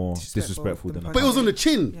is more disrespectful than a But it was on the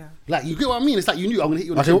chin. Yeah. Like you get what I mean? It's like you knew I'm gonna hit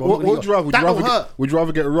you on the Okay, chin. bro. I'm what gonna would hit you rather? Would That you rather don't hurt. would you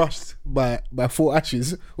rather get rushed by 4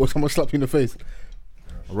 ashes or someone slap you in the face?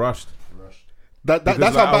 rushed. That's Because,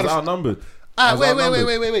 how like, I bad. was outnumbered. Ah, I was wait.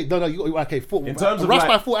 outnumbered. No, you okay? In terms of, rushed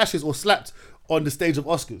like- by 4 ashes or slapped on the stage of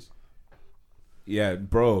Oscars. Yeah,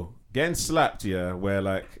 bro, getting slapped. Yeah, where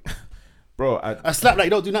like, bro, A slap like you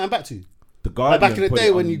don't do nothing back to. the Guardian back in the put day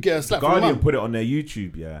it when on- you get a slap the from your Guardian mum. put it on their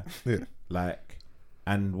YouTube. Yeah, Yeah. like,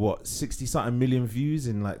 and what 60-something million views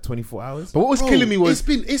in like 24 hours. But what was Bro, killing me was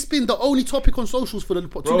it's been the only topic on socials for the 2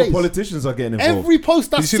 Bro, days. politicians are getting involved. Every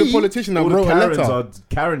post I did you see the politician that All the wrote a Karens letter? are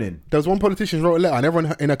Karening. There was one politician wrote a letter, and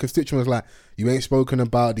everyone in her constituent was like, "You ain't spoken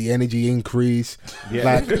about the energy increase." Yeah.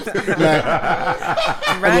 Like,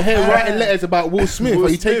 and you're here writing letters about Will Smith. Will Are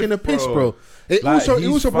you Smith, taking a piss, bro? bro? It Like, also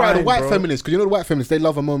he's brought the fine, white bro. feminists, because you know the white feminists, they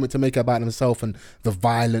love a moment to make it about themselves and the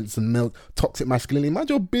violence and toxic masculinity. Mind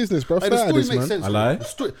your business, bro. Hey, Stay the out of story this, makes man. sense. I bro. lie. The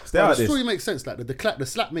story, Stay bro, out the of this. story makes sense. Like the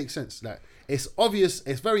slap makes sense. Like it's obvious.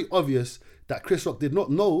 It's very obvious that Chris Rock did not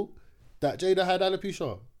know that Jada had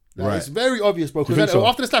alopecia. Like, Right. It's very obvious, bro. Do you Because think so?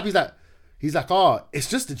 after the slap, he's like, oh, it's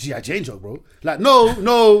just a G.I. Jane joke, bro. Like, no,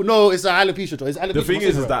 it's an alopecia joke. It's alopecia. The thing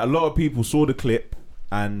What's is it, that a lot of people saw the clip,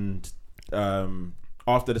 and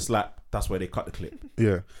after the slap, that's where they cut the clip.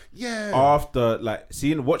 Yeah. yeah. After like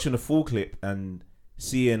watching the full clip and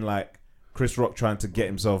seeing like Chris Rock trying to get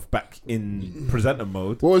himself back in presenter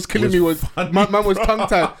mode. What was killing me was funny, man was bro. tongue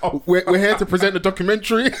tied. We're here to present the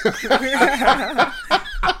documentary.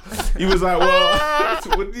 He was like, well,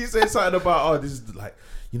 when did he say something about, this is like,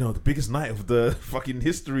 the biggest night of the fucking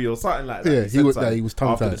history or something like that? Yeah, said was- something he was after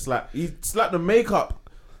tongue-tied. the slap. He slapped the makeup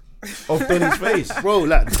off Donny's face. Bro,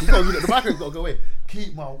 like the microphone's gotta go away.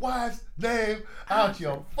 Keep my wife's name out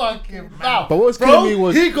your fucking mouth. But what was Bro, killing me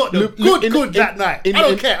was he got the good that night. I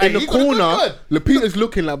don't care. In Hey, the he got the corner, good. Lupita's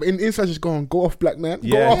looking like, but inside she's going, "Go off, black man, go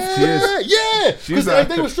Yeah. off." She is. Yeah. She's Because like-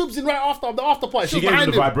 they were shroobsing right after the after party. She gave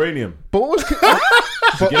him the vibranium. But what was, gave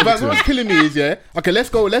it to what's him. killing me is okay, let's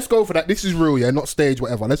go for that. This is real, not stage,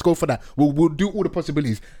 whatever. Let's go for that. We'll do all the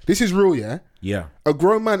possibilities. This is real, Yeah. A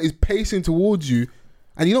grown man is pacing towards you,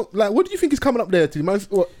 and what do you think is coming up there to the man?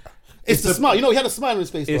 What? It's the smile. He had a smile on his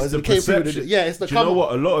face. It's bro, as the he came through with perception. Yeah, it's the Do you know come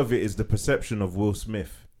what? A lot of it is the perception of Will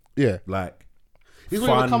Smith. Yeah, Like, He's really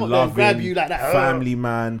gonna fun, come up there and loving, grab you like that. family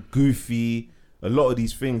man, goofy. A lot of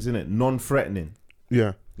these things, innit? Non-threatening.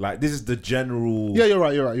 yeah, Like, this is the general. yeah. You're right.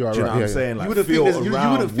 Do you know Yeah, what I'm yeah. saying? Like, You wouldn't feel think there's- you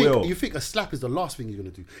around wouldn't think Will. you think a slap is the last thing he's gonna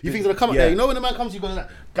do. You think he's gonna come up Yeah. there? You know when the man comes, you're gonna like,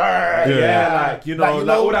 Yeah, like,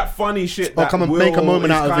 Like, all that funny shit. Or that come and Will make a moment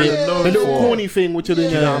is out of kinda it. known The little for. corny thing, which are doing.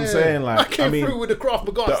 You know what I'm saying? I Like, came I mean, through with the Krav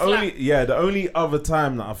Maga the slap. only other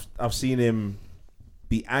time that I've seen him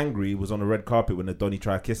be angry was on the red carpet when the Donny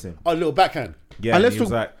tried kissing. A little backhand. Yeah, And and let's he was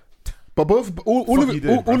talk- like, But all Fuck of you it,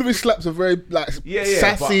 doing, all bro? of his slaps are very like yeah,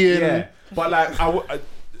 sassy but like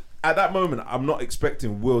at that moment, I'm not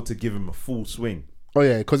expecting Will to give him a full swing. Oh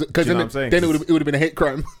yeah, because you know what I'm saying? then it would have been a hate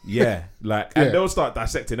crime. Yeah, like, Yeah. and they'll start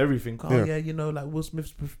dissecting everything. Oh Yeah. yeah, you know, like Will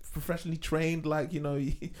Smith's professionally trained. Like, you know,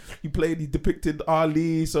 he depicted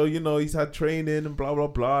Ali, so you know he's had training and blah blah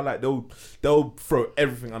blah. Like they'll throw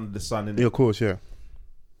everything under the sun. Yeah, of course, yeah.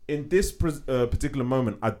 In this particular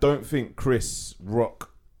moment, I don't think Chris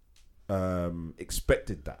Rock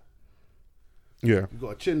expected that. Yeah. You got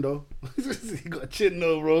a chin though. You got a chin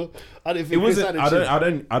though, bro. I didn't It think Chris wasn't. had a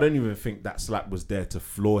chin. I don't even think that slap was there to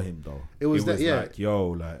floor him though. It was that, yeah. like, yo,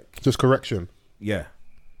 like, Just correction. yeah.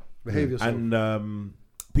 Behave yourself. And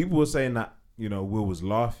people were saying that, you know, Will was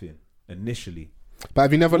laughing initially. But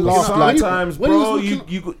have you never laughed like? Sometimes, when he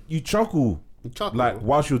bro, was you chuckle. Chuckle, Like bro.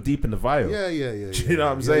 whilst you're deep in the vial. Yeah. Do you know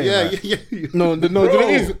what I'm saying? Yeah, Like, yeah. No,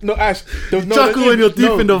 it is no Ash. You chuckle when you're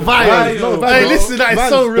deep in the vial. vial, Hey, bro. listen, that is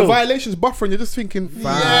so real. The violation's buffering. You're just thinking,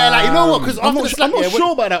 Yeah, like you know what? Because I'm not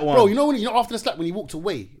sure about that one. Bro, you know after the slap when he walked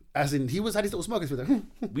away, as in he had his little smokers with him.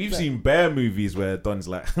 We've seen bear movies where Don's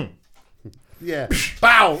like, Yeah,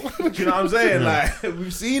 bow. do you know what I'm saying? Like,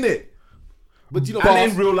 we've seen it. But you know,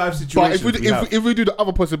 And in real life But situations, if we do the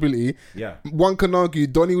other possibility, yeah. one can argue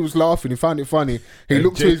Donnie was laughing. He found it funny. He And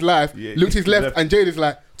looked to Jay- his left, yeah, looked to his left, left. and Jade is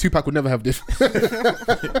like, Tupac would never have this.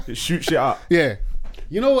 Shoot shit up. Yeah,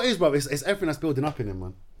 you know what it is, bro? It's everything that's building up in him,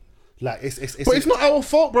 man. Like it's but it's not our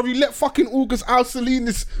fault, bro. You let fucking August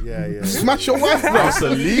Alsalinas Yeah. smash your wife, bro.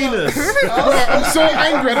 Salinas. I'm so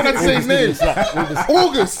angry. I don't have to say his name.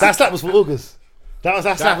 August. That slap was for August.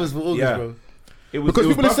 That slap was for August, yeah. bro. It was, Because it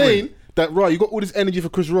was people are buffering. saying that, right, you got all this energy for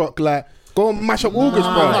Chris Rock, like, go and mash up August,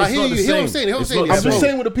 bro. I it's hear not you. the Hear what I'm same. saying? Hear what I'm It's saying? not the I'm just same.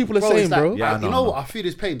 saying what the people are Bro, saying, it's like, bro. Yeah, I you know, know I what? I feel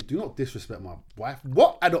his pain. Do not disrespect my wife.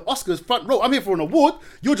 What? At the Oscars front row. I'm here for an award.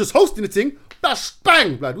 You're just hosting the thing. That's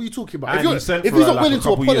bang, blood. What are you talking about? And he sent If for he's her, not like, willing a to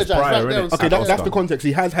couple years apologize prior, right there innit? on Okay, At that's Oscar. the context.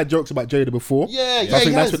 He has had jokes about Jada before. Yeah, So I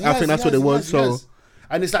think that's what it was. So,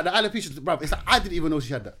 and it's like the alopecia, bruv. It's like I didn't even know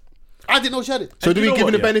she had that. I didn't know she had it. so do you we know give him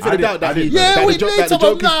what, the yeah? benefit I of the did- doubt that I did- he- Yeah, that we the joke later, that the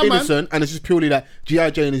joke but nah, is man. innocent and it's just purely that G.I.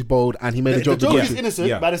 Jane is bold and he made a The joke joke against is it. innocent,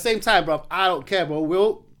 Yeah. but at the same time, bro, I don't care,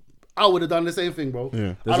 bro. I would have done the same thing, bro. Yeah.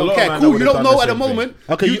 There's I a don't lot of care. man that Cool, you would've don't done know the at the same thing. moment.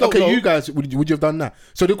 Okay, don't know. you guys, would you have done that?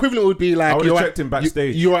 So the equivalent would be like I would've you're checked him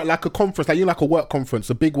backstage. You're at like a conference, like you're like a work conference,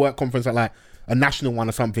 a big work conference, like a national one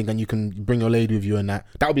or something, and you can bring your lady with you and that.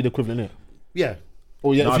 That would be the equivalent, innit? Yeah.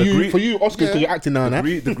 Oh yeah, Nah, for you, Oscars, because Yeah. you're acting now, and that.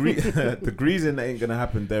 The greasing ain't gonna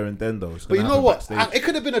happen there and then though. It's But you gonna know happen what? backstage. It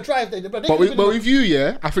could have been a drive there. But But with you,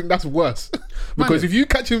 yeah, I think that's worse because if you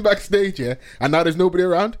catch him backstage, yeah, and now there's nobody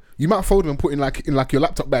around, you might fold him and put in like your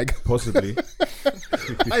laptop bag. Possibly.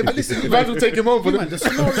 Hey, but listen, You might as well take him home for man, the. the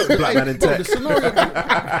scenario. Black man in bro, tech. the scenario.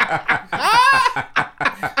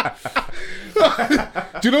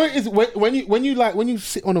 Do you know what it is when you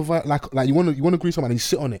sit on a like you want to grease someone and you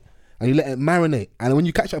sit on it and you let it marinate and when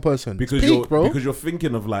you catch that person Because it's peak, you're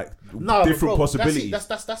thinking of like No, different bro, possibilities.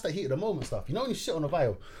 That's the heat of the moment stuff. You know when you shit on a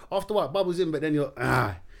vial, after what bubbles in, but then you're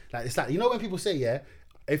like it's like you know when people say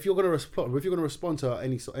if you're gonna respond to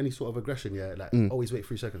any sort of aggression, always wait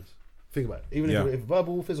 3 seconds. Think about it. Even if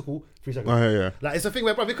verbal, physical, 3 seconds. Oh, yeah. Like it's a thing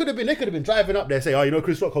where, bro, they could have been driving up there, say, oh, you know,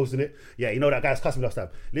 Chris Rock hosting it. Yeah, you know that guy's cussed me last time.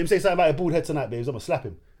 Let him say something about a bald head tonight, babes. I'm gonna slap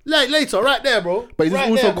him. Later, right there, bro. But is this right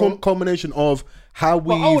also there, a bro. culmination of how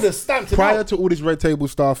But I we would've stamped him prior out. to all this red table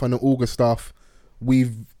stuff and the August stuff,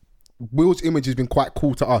 Will's image has been quite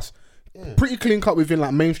cool to us. Pretty clean cut within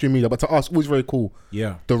like mainstream media, but to us, always very cool.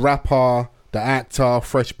 Yeah. The rapper, the actor,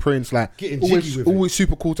 Fresh Prince, like Getting always, jiggy with it. always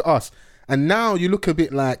super cool to us. And now you look a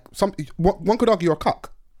bit like one could argue you're a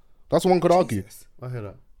cuck. That's what one could argue. I hear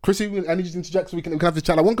that. Chrissy, I need you to interject so we can have the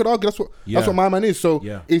chat. Like one could argue that's Yeah. what my man is. So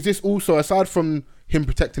Yeah. is this also, aside from him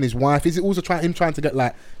protecting his wife, is it also him trying to get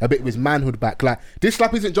like a bit of his manhood back? Like this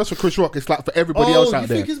slap isn't just for Chris Rock, it's like for everybody else out you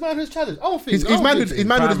there. think his manhood's challenged? I don't think His manhood has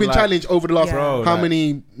Fam, been like- challenged over the last Bro, how like-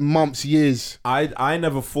 many months, years. I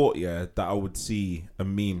never thought that I would see a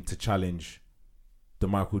meme to challenge the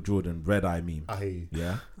Michael Jordan red eye meme. I hear you.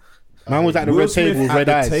 Yeah. Man was at the Will red Smith table with at red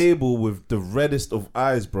the eyes. table with the reddest of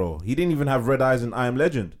eyes, bro. He didn't even have red eyes in I Am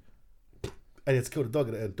Legend. And he had to kill the dog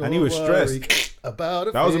at the end. And he was Don't stressed. worry about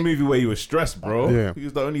it. That was a movie where he was stressed, bro. Yeah. He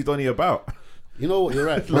was the only Donny about. You know what? You're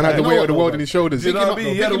right. Man had the You know weight what, of the though, world man? on his shoulders. You know what I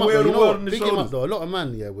mean? He had the weight of the world on his Big him up, shoulders. though. A lot of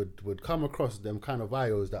man, would come across them kind of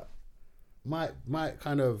bios that might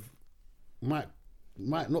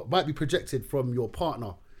be projected from your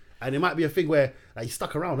partner. And it might be a thing where like, you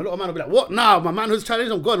stuck around. A lot of men will be like, what now? My manhood's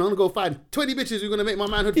challenged. I'm gone. I'm going to go find 20 bitches who are going to make my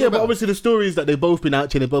manhood Yeah, feel but better. obviously the stories that they've both been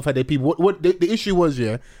out here, they both had their people. What the issue was,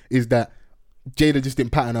 is that Jada just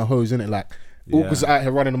didn't pattern her hose, innit? Like, August out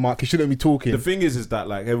here running the market, shouldn't be talking. The thing is that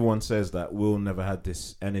like everyone says that Will never had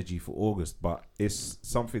this energy for August, but it's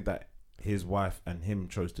something that his wife and him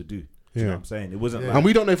chose to do. You know what I'm saying? It wasn't like, And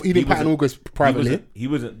we don't know if he didn't pattern wasn't- August privately. He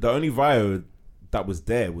wasn't the only Vio that was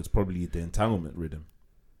there was probably the entanglement rhythm.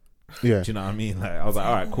 Yeah. Do you know what I mean? Like I was like,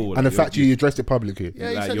 all right, cool. And the Like, fact you addressed it publicly. Yeah,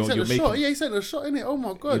 he Like, sent, you're he sent a making- shot. Yeah, he sent a shot in it. Oh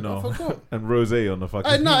my god, you know, I forgot. and Rose on the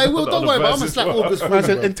fucking. No, I will. Don't on the worry, but I'm gonna verses, slap bro. August for I him.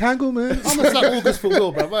 said bro. entanglement. I'm gonna slap August for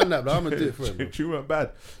Will, bro. I'm gonna do it for him. bro. She went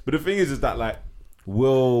bad. But the thing is that like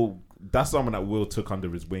Will, that's someone that Will took under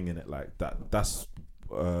his wing in it. Like that's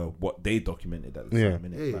what they documented at the Yeah. time.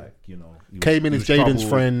 Innit? Yeah. Like you know, he Came in he as was Jaden's troubled.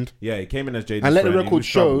 friend. Yeah, he came in as Jaden's And let the friend. He record was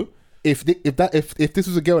show troubled. if this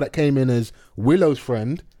was a girl that came in as Willow's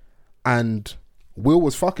friend and Will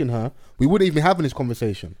was fucking her, we wouldn't even be having this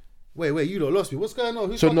conversation. Wait, you lot lost me. What's going on?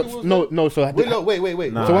 Who's So fucking Will's no. So Wait, no,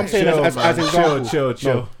 wait. Nah, So I'm saying chill, as man. example.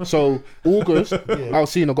 Chill. No. So August,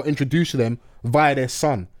 Alcina got introduced to them via their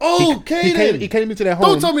son. Okay, he then. came into their home.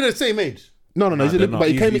 Don't tell me they're the same age. No. He's a they're little, not. but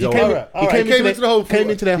he came He's into older. the home. He came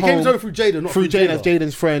into their home through Jaden, not through through Jaden Jada. as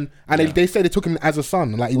Jaden's friend, and they said they took him as a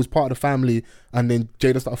son, like he was part of the family, and then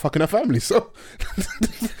Jada started fucking her family. So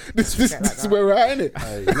this is where we're at, innit?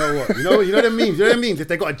 Hey, you know what? You know the memes. You know the memes. If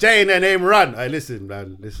they got a J in their name, run. Hey, listen,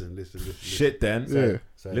 man. Listen. Shit, then. Yeah.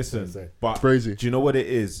 Listen, Say. but Crazy. do you know what it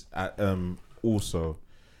is? Also,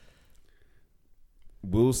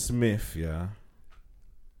 Will Smith, yeah,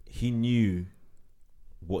 he knew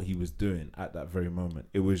what he was doing at that very moment.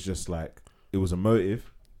 It was just like it was a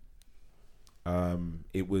motive.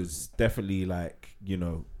 It was definitely like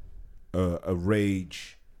a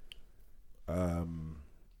rage.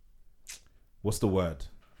 What's the word?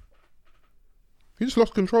 He just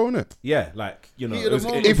lost control, innit? Yeah, like Heat of it the was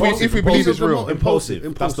moment. If we believe it's real. impulsive.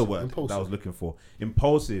 That's the Impulsive. word Impulsive. that I was looking for.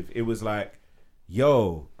 Impulsive. It was like,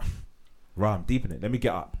 yo, I'm deep in it. Let me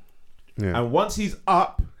get up. Yeah. And once he's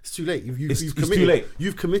up, It's too late. You've It's committed. too late.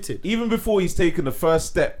 You've committed. even before he's taken the first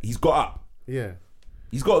step, he's got up. Yeah.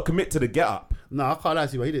 He's got to commit to the get up. No, I can't lie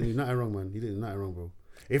to you, but he didn't do nothing wrong, man. He didn't do nothing wrong, bro.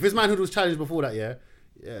 If his manhood was challenged before that, yeah,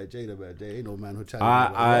 Jada, man, there ain't no manhood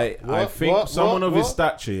challenge. I think someone of his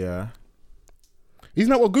stature, yeah. Isn't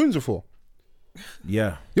that what goons are for?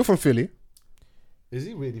 Yeah. You're from Philly. Is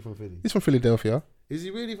he really from Philly? He's from Philadelphia, Is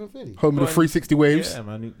he really from Philly? home of the 360 waves. Yeah,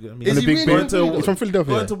 man. I mean, Is and the he big really Ben. from Philly? He's from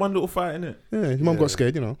Philadelphia. got into one little fight, innit? Yeah, his mum got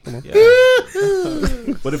scared, Come on. Yeah.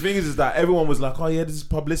 But the thing is that everyone was like, oh yeah, this is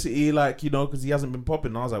publicity, like, because he hasn't been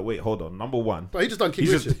popping. And I was like, wait, hold on. Number one, But he just done King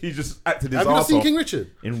Richard. he just acted his Have you not ass seen off King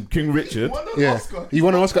Richard? in King Richard. Yeah, he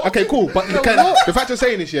won an Oscar. Okay, cool. But the fact you're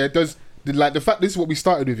saying this, yeah, the fact this is what we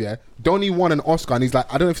started with, yeah. Donnie won an Oscar, and he's like,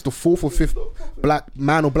 I don't know if it's the 4th or 5th black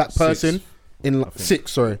man or black person in like,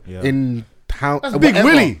 6. Sorry, Yeah. in how That's Big whatever.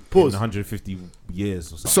 Willie. In Pause. 150 years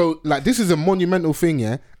or something. So like, this is a monumental thing,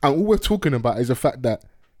 yeah. And all we're talking about is the fact that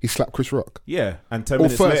he slapped Chris Rock. Yeah, and 10 Or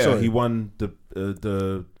minutes first, later, sorry. he won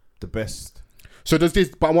the best. So does this?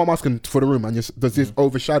 But what I'm asking for the room, and does this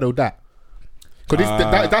overshadow that? Because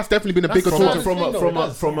that's definitely been a bigger from-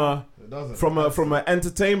 talking. From an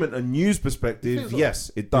entertainment and news perspective,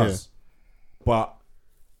 yes, it does. But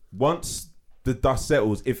once the dust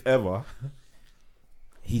settles, if ever,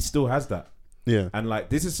 he still has that. Yeah, And like,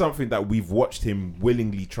 this is something that we've watched him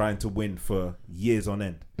willingly trying to win for years on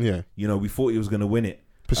end. yeah. We thought he was going to win it.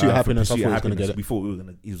 Pursuit of for Happiness, I Pursuit thought of he was gonna Happiness. get it. We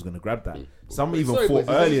thought he was gonna grab that. Some even Sorry, thought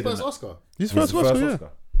boys, earlier is than his first that. Oscar. His It was first the Oscar,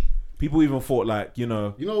 yeah. People even thought like, You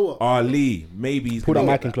know what? Ali, maybe he's Pull that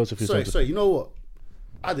gonna mic get in closer for Sorry, yourself. you know what?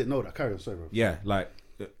 I didn't know that. Carry on, sorry, bro. Yeah, like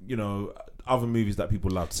other movies that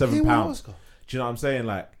people loved. He £7. won an Oscar. Do you know what I'm saying?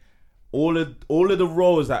 Like all of the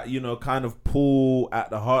roles that kind of pull at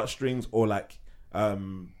the heartstrings or like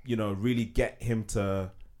really get him to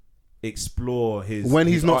explore his When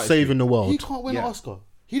his he's not artistry. saving the He world. can't win an Yeah. Oscar.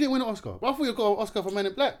 He didn't win an Oscar. But I thought you got an Oscar for Men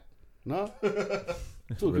in Black. No?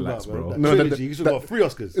 Talking Relax, about, bro. That No, trilogy, you should have got 3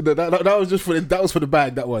 Oscars. That was just that was for the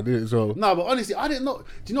bag. That one. Didn't it? So No, but honestly, I didn't know.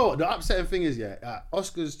 Do you know what? The upsetting thing is,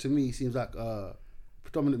 Oscars to me seems like a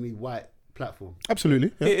predominantly white platform.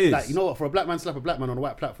 absolutely. Yeah. It is. Like, you know what? For a black man to slap a black man on a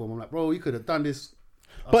white platform, I'm like, bro, you could have done this.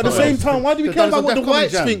 But at the same time, why do we They've care done about what some the Def Comedy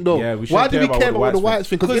whites Jam. think, though? Yeah, we Why shouldn't do we care care about about what the whites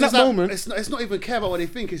think? Because in that it's like, moment, it's not even care about what they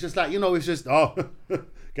think. It's just like, it's just,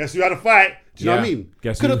 guess you had a fight. Do you know what I mean?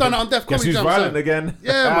 Could have done it on Def Guess Comedy who's Jam. violent son. again?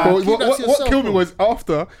 Yeah, man. But Keep what, that what, to what yourself, killed me bro. was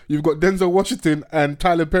after you've got Denzel Washington and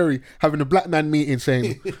Tyler Perry having a black man meeting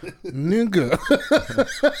saying, "Nigga."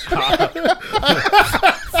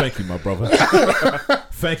 Thank you, my brother.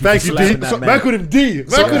 Thank you. Thank for you, slapping D. that So, man. man called him D. Man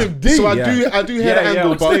So, called him D. so I do hear the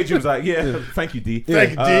angle, on but stage he was like, thank you, D. Thank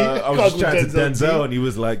you, D. I was just Can't chatting to go Denzel, Denzel, and he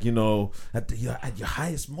was like, you know, at your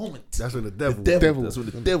highest moment. That's when the devil. devil. That's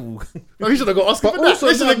what the devil. No, he should have got Oscar But for that. also,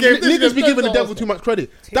 They should have gave- they should niggas have be giving the Denzel devil Oscar. too much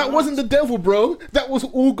credit. That wasn't the devil, bro. That was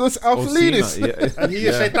August Alphalidis. Yeah. And he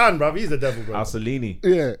is Shaitan, bro. He's the devil, bro. Alcellini.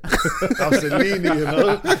 Yeah. Alcellini, you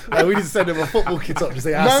know. Like, we need to send him a football kit up to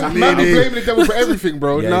say Man be blaming Alcellini. the devil for everything,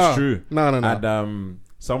 bro. Yeah, nah. it's true. No. And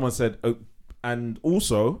someone said, and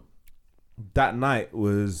also that night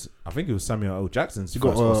was, I think it was Samuel L. Jackson's first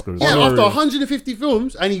got, Oscar. as Yeah, well. after 150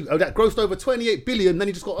 films, and he that grossed over 28 billion, then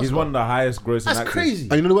he just got Oscar. He's one of the highest grossing That's actors. crazy.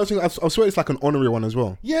 And you know the worst thing? I swear it's like an honorary one as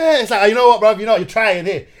well. Yeah, it's like, you know what, bro? You know what, you're trying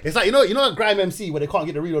here. It's like, you know like Grime MC where they can't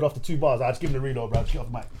get the reload after 2 bars. I just give him the reload, bro. Just get off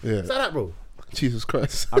the mic. Yeah. It's like that, bro. Jesus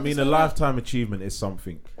Christ. I mean, a lifetime achievement is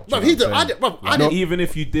something. Do Bro, you know he what did. I'm I saying? did. Bro, I Like, did. even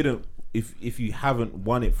if you didn't, if you haven't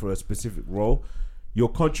won it for a specific role, your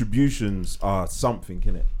contributions are something,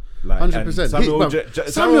 innit? Like 100%. Samuel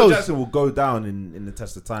Samuel's- Samuel Jackson will go down in the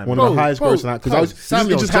test of time. One of the Bro, highest bro, grossing actors. It's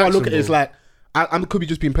Samuel just how I look at it. Jackson, It's like I could be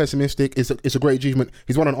just being pessimistic. It's a great achievement.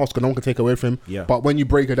 He's won an Oscar. No one can take away from him. Yeah. But when you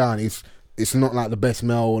break it down, it's not like the best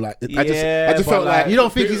male. Like I just but felt like You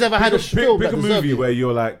don't think he's ever had a film pick that a deserved movie it? where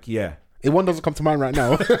you're like, yeah. one doesn't come to mind right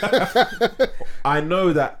now. I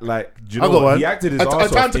know that, like, do you I know got what? one. He acted his A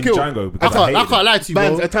ass Time off to in Kill. Django I because I can't hated lie it. to you,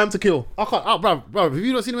 Man's bro. A Time to Kill. I can't, bro. Have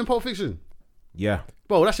you not seen him in Pulp Fiction? Yeah,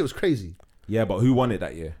 Bro, that shit was crazy. yeah, but who won it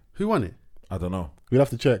that year? Who won it? I don't know. We'll have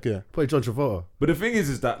to check. Yeah. Probably John Travolta. But the thing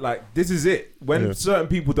is that, like, this is it. When Yeah. certain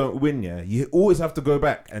people don't win, yeah, you always have to go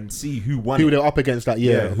back and see who won. Who it. they're up against that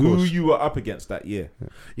year. Of who course. you were up against that year.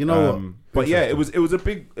 You know what? But yeah, it was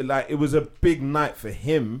a big night for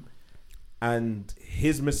him, and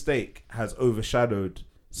his mistake has overshadowed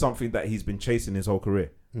something that he's been chasing his whole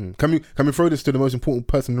career. Can we throw this to the most important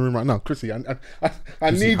person in the room right now, Chrissy? I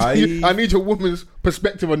Chrissy, I need your woman's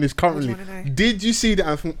perspective on this currently. What do you wanna know? Did you see that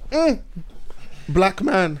anthem? Black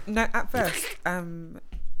man No, at first,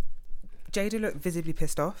 Jada looked visibly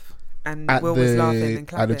pissed off, and at Will was laughing the and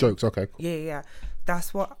clapping. at the jokes. Okay, cool. Yeah.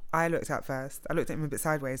 That's what I looked at first. I looked at him a bit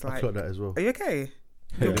sideways, I like, clocked that as well. "Are you okay? Hey,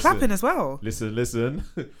 You're listen. clapping as well." Listen.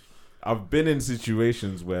 I've been in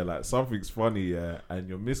situations where, like, something's funny, yeah, and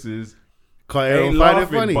your missus Can't ain't even find it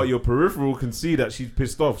laughing, funny. but your peripheral can see that she's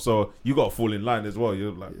pissed off, so you got to fall in line as well.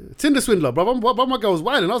 You're like, Tinder swindler, bro. My girl was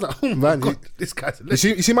whining. I was like, oh my Man, god, this guy's a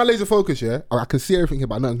You see my laser focus, yeah? I can see everything here,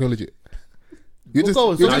 but I don't acknowledge it. You're Well, just, go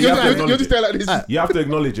on, you're so just, you you're have to just, you're acknowledge just there like this. you have to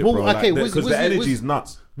acknowledge it, Well, bro. okay, Because was the he- energy is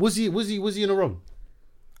nuts. Was he in the wrong?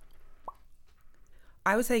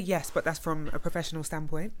 I would say yes, but that's from a professional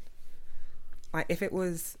standpoint. Like,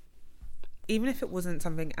 even if it wasn't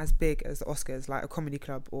something as big as the Oscars, like a comedy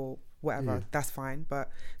club or whatever, that's fine. But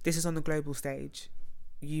this is on the global stage.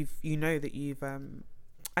 You know that you've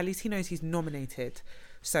at least he knows he's nominated,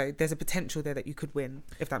 so there's a potential there that you could win,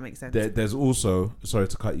 if that makes sense. There's also, sorry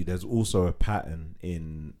to cut you, there's also a pattern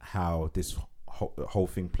in how this whole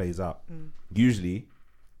thing plays out. Usually,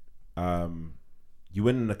 you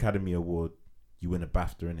win an Academy Award, you win a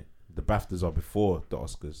BAFTA, innit? The BAFTAs are before the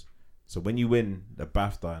Oscars. So when you win the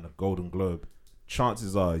BAFTA and a Golden Globe,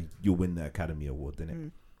 chances are you'll win the Academy Award,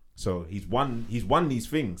 innit? So he's won these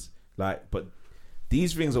things, like, but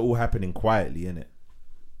these things are all happening quietly, innit?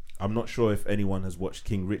 I'm not sure if anyone has watched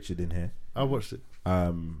King Richard in here. I watched it.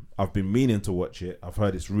 I've been meaning to watch it. I've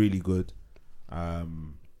heard it's really good,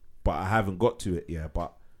 but I haven't got to it yet.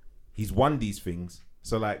 But he's won these things,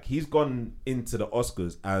 so like he's gone into the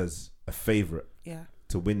Oscars as a favorite Yeah.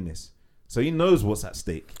 to win this. So he knows what's at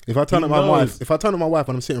stake. If I turn He up my knows- wife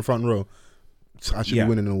when I'm sitting front row, I should be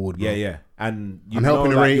winning an award, bro. Yeah. And you I'm know,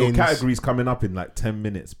 helping the like, your ratings. category's coming up in like 10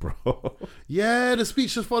 minutes, bro. Yeah, the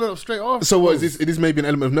speech just followed up straight off. So what is this? It is maybe an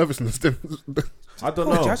element of nervousness. I don't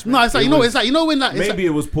Poor know. judgment. No, it's like, It you know, was- it's like, you know when that it's Maybe like, it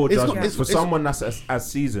was poor it's not- judgment it's- for it's- someone that's as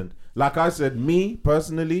seasoned. Like I said, me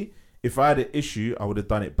personally, if I had an issue, I would have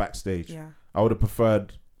done it backstage. Yeah. I would have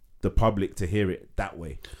preferred the public to hear it that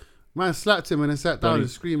way. man slapped him and then sat down Donny- and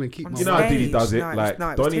screamed and keep On my You know how stage. Diddy does it, No, it was- like no,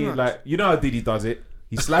 it was too Donny, much. like you know how Diddy does it.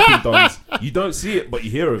 He's slapping dons. You don't see it, but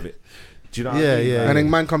you hear of it. Do you know? What Yeah, I mean? yeah. Like, And then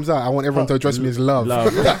man comes out. I want everyone to address me as love.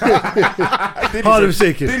 love. Harlem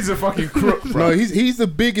shaking. Diddy's a fucking crook, bro. No, he's the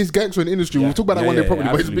biggest gangster in the industry. Yeah. We'll talk about that Yeah, one day yeah, probably,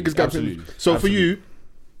 yeah, but he's the absolutely, biggest gangster. absolutely, So absolutely. for you,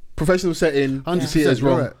 professional setting, you 100%, see it as you're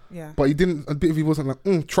wrong. right. Yeah. But he didn't. A bit of he wasn't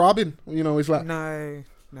like Trabin. You know, it's like No.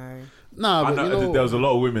 Nah, I but know, you know, there was a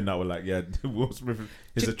lot of women that were like, yeah, Will Smith,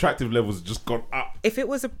 his attractive levels have just gone up. If it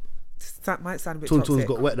was that might sound a bit Toon Toon's toxic,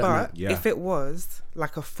 got wet that but night. Yeah. if it was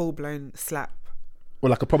like a full blown slap, or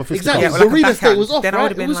like a proper fist. exactly. Yeah, the or like a real estate backhand. was off, Then I right?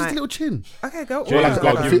 would've It been was just a like- little chin. okay, go. James like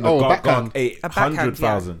got a given backhand. the Backhand.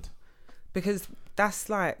 800,000. Because That's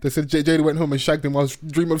like, They said Jada went home and shagged him while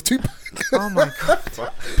dreaming of Tupac. oh my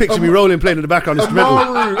god. Picture me rolling, playing in the background.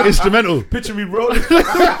 Instrumental. Picture me rolling.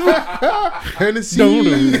 Hennessy.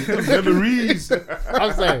 Memories.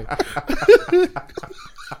 I'm saying.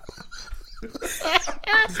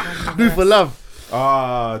 Do for love.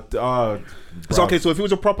 So okay, so if it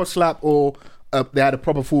was a proper slap or they had a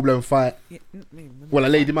proper full blown fight, Yeah, well, I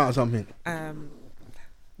laid him out or something.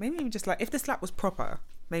 maybe even just like if the slap was proper,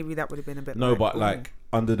 maybe that would have been a bit. No, like, but ooh. like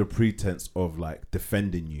under the pretense of like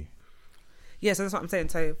defending you. Yeah, so that's what I'm saying.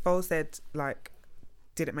 So Foles said like,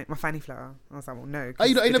 did it make my fanny flutter? I was like, well, no. Are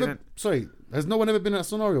you 'cause it never? didn't. Sorry, has no one ever been in that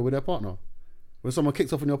scenario with their partner, where someone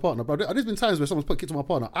kicks off on your partner? Bro, there's been times where someone's put kicks on my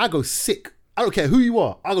partner. I go sick. I don't care who you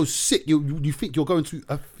are. I go sick. You think you're going to?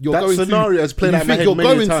 That scenario has played out in my head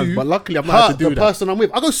many times, but luckily I'm not hurt had to do the that. person I'm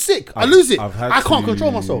with. I go sick. I lose it. I've had I can't to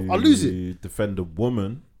control myself. I lose it. Defend a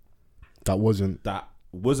woman That wasn't. that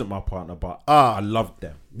wasn't my partner, but Ah. I loved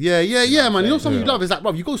them. Yeah, man. You know something Yeah. you love is that,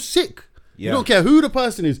 bro. You go sick. Yeah. You don't care who the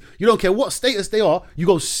person is. You don't care what status they are. You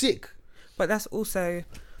go sick. But that's also,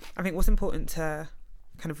 I think, what's important to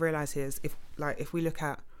kind of realize here is if we look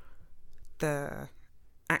at the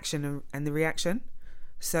action and the reaction.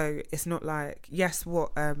 So it's not like, yes,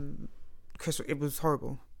 what Chris, it was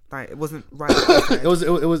horrible. Like it wasn't right. It was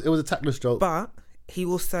a tactless joke. But he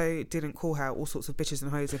also didn't call her all sorts of bitches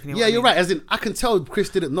and hoes. If you know Yeah, what I you're mean. right. As in, I can tell Chris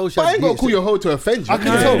didn't know she But I had ain't got to call DHD. your hoe to offend you. I can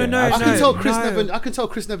No, tell. no, I can tell no, Chris no. never. I can tell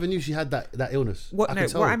Chris never knew she had that illness. What I can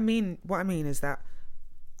tell. what I mean is that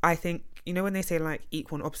I think, you know, when they say like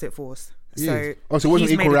equal and opposite force. Yeah. So Oh, so it wasn't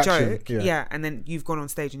he's equal made a reaction. joke, Yeah. yeah, and then you've gone on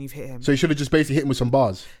stage and you've hit him. So you should have just basically hit him with some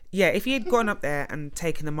bars. Yeah, if he had gone up there and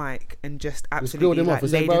taken the mic and just grilled absolutely him off like and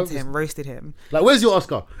said, laid "Bro, into him, roasted him. Like, where's your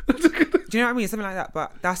Oscar? Do you know what I mean? Something like that.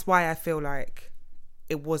 But that's why I feel like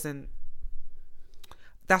it wasn't.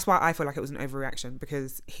 That's why I feel like it was an overreaction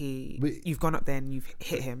because you've gone up there and you've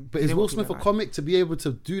hit him. But You is know Will what Smith a people are like. comic to be able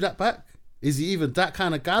to do that back? Is he even that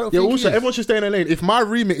kind of guy? I don't Yeah, think also, he is. everyone should stay in their lane. If my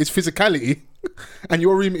remit is physicality and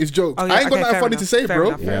your remit is jokes, Oh, yeah, I ain't got okay, nothing fair funny enough, to say, fair bro.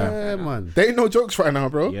 enough, fair enough, Yeah, fair enough. man. There ain't no jokes right now,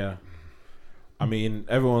 bro. Yeah. I mean,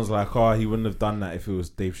 everyone's like, oh, he wouldn't have done that if it was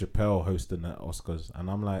Dave Chappelle hosting the Oscars. And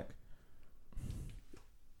I'm like,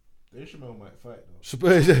 Dave Chappelle might fight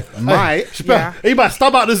though. Might. Yeah. He might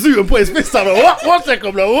stab out the zoo and put his fist out. What? 1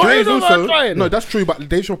 second, bro. What? Dave You know also, I'm trying? no, that's true, but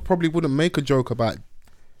Dave probably wouldn't make a joke about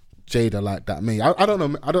Jada like that. Me, I don't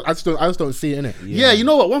know. I just don't see it in it. Yeah, you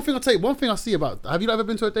know what? One thing I see about. Have you ever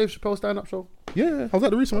been to a Dave Chappelle stand-up show? Yeah, I was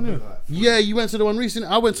at the recent one. Yeah. Yeah, you went to the one recently.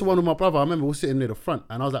 I went to one with my brother. I remember we were sitting near the front,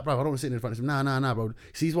 and I was like, "Bro, I don't want to sit near the front." He said, "Nah, bro."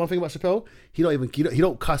 See, one thing about Chappelle, he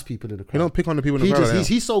don't cuss people in the crowd. He don't pick on the people in He the crowd. just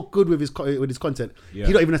yeah. he's so good with his content. Yeah.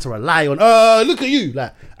 He don't even have to rely on. Look at you,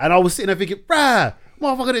 like. And I was sitting there thinking, "Bruh,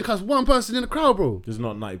 motherfucker didn't cuss one person in the crowd, bro." there's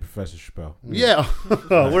not Nutty Professor Chappelle. Yeah,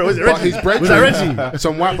 where was it? But Reggie? his brethren, Was that Reggie?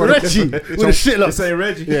 some white brother. Reggie with a shit look. This ain't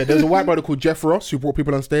Reggie. Yeah, there's a white brother called Jeff Ross who brought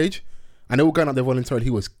people on stage, and they were going up there voluntarily. He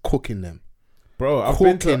was cooking them. Bro, I've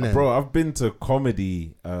Cooking been to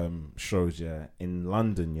comedy shows, yeah, in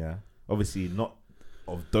London, yeah. Obviously not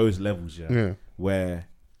of those levels, Yeah. where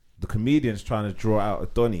the comedian's trying to draw out a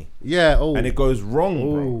Donny Yeah. Oh. and it goes wrong,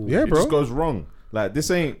 bro. Oh. Yeah, it bro. just goes wrong. Like this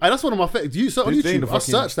ain't. And that's one of my favorites. You saw on This ain't YouTube. the I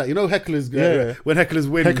fucking- searched that. You know, hecklers. Yeah. When hecklers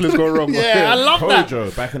win. Hecklers go wrong. Yeah, I love that.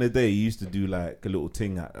 Kojo, back in the day, he used to do like a little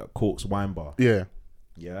thing at Cork's Wine Bar. Yeah.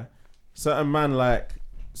 Yeah, certain man like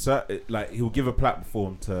he'll give a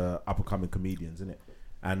platform to up and coming comedians, innit?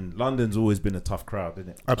 And London's always been a tough crowd,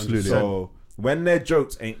 innit? Absolutely. So when their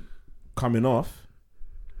jokes ain't coming off,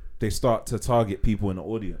 they start to target people in the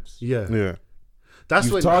audience. Yeah. Yeah. That's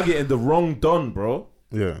You've when. targeted the wrong Don, bro.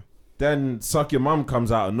 Yeah. Then Suck Your Mum comes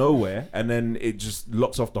out of nowhere, and then it just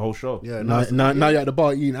locks off the whole show. Yeah. Now you're at the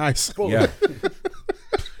bar eating ice. Yeah.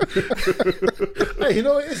 Hey, you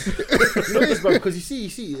know what it is? You know what it is, bro? Because you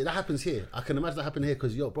see, that happens here. I can imagine that happening here.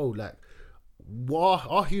 Because bro, like,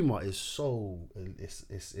 our humor is so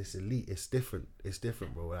it's elite. It's different. It's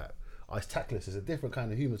different, bro. Like, it's tactless. It's a different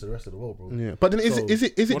kind of humor to the rest of the world, bro. Yeah. But then is So-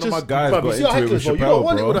 it One of my just guys Bro, got you see our into it with hecklers, bro. You Chappelle, don't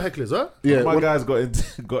want it bro. with the hecklers, huh? yeah? One of my One, guys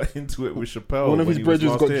got into it with Chappelle. one of when his he was brethren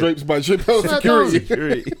last got here. draped by Chappelle Sit security.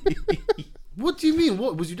 Security. What do you mean?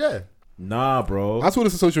 What was you there? Nah, bro. I saw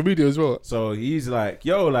this on social media as well. So he's like,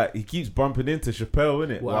 yo, like he keeps bumping into Chappelle,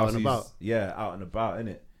 innit? What, out Whilst and he's- about? Yeah, out and about,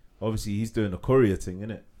 innit? Obviously, he's doing the courier thing,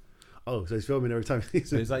 innit? Oh, so he's filming every time.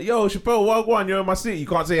 So he's like, yo, Chappelle, what one? You're in my seat. You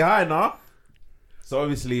can't say hi, nah. So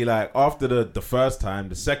obviously, like after the first time,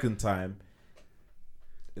 the second time,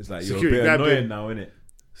 it's like you're a Security bit grabbed annoying him. now, innit?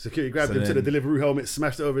 Security grabbed So him to the then- Deliveroo helmet,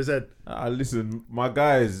 smashed it over his head. Listen, my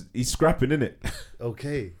guy he's scrapping, innit?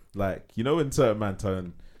 Okay. Like, you know when certain man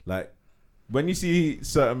turn, like, when you see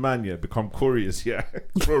certain man, become curious,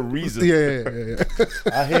 for a reason. Yeah.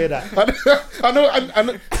 I hear that. I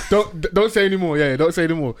know. Don't say anymore. Yeah, don't say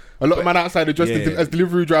anymore. A lot of man outside are dressed as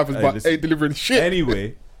delivery drivers, but listen. ain't delivering shit.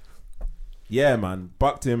 Anyway, yeah, man,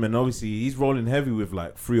 bucked him, and obviously he's rolling heavy with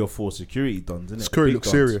like 3 or 4 security dons, isn't it? Security Big looks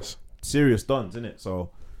dons. serious. Serious dons, isn't it? So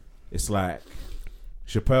it's like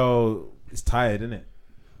Chappelle is tired, isn't it?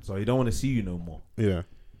 So he don't want to see you no more. Yeah.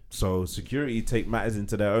 So security take matters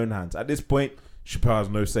into their own hands. At this point, Chappelle has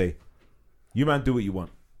no say. You man do what you want.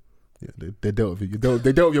 Yeah, they dealt with you.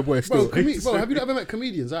 They dealt with your boy still. Bro, have you ever met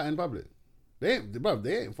comedians out in public? They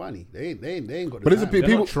ain't funny. They ain't got the But there's a time. bit- They're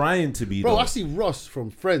people- not trying to be. Bro, though. I see Ross from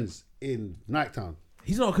Friends in Nighttown.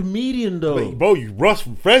 He's not a comedian though. Bro, you Ross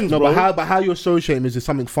from Friends, No, bro. but how you associate him is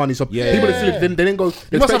something funny. So Yeah. people that they didn't go.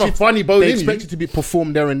 You must have a funny bone They in expect you. it to be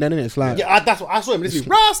performed there and then, and it's like. Yeah, that's what I saw him. This is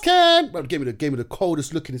Ross Can. Bro, gave me the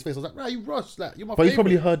coldest look in his face. I was like, right, you Ross, like you're my. But he's favorite.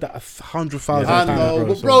 probably heard that 100,000 I times. know,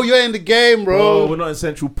 but so- bro, you're in the game, Bro, bro. we're not in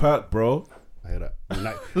Central Perk, bro. I hear that.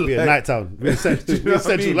 We're in Nighttown. We're in Central, Do you know what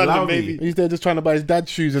I mean? London, Allow me. baby. He's there just trying to buy his dad's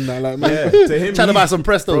shoes and that. Like, man. Yeah, to him, Trying to buy he's- some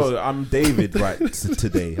Prestos. Bro, I'm David right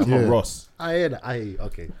today. I'm Yeah. not Ross. I hear that.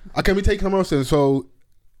 Okay. Okay, we take him else then. So,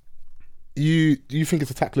 you think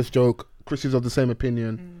it's a tactless joke? Chris is of the same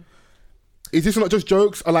opinion. Is this not just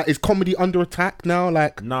jokes? Or like, is comedy under attack now?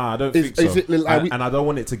 Like, Nah, I don't Is- think so. is it like and I don't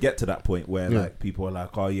want it to get to that point where Yeah. like people are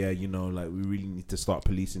like, oh yeah, you know, like we really need to start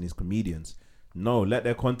policing these comedians. No, let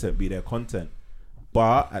their content be their content.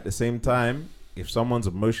 But at the same time, if someone's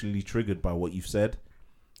emotionally triggered by what you've said,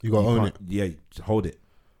 you got to own can't- it. Yeah, hold it.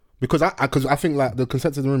 Because I think like the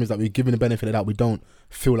consensus in the room is that we're giving the benefit of that. We don't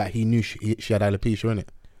feel like he knew she had alopecia in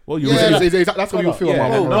it. Well, you're Yeah, really- That's what you feel. yeah, on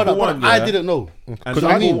my no, mind. number but one, I yeah. didn't know. and Because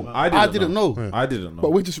number I mean, one, I didn't know. I didn't know.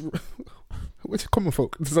 But we're just common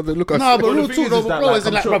folk. This doesn't look us. Nah, but Well, real the thing talk, is though, that, bro, like, is it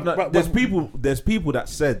I'm like, sure bro, that there's people that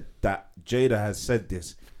said that Jada has said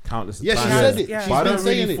this countless Yeah, times. she said it. Yeah. She's But I been don't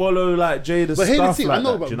saying really it. follow like Jada's But here's the stuff thing, like I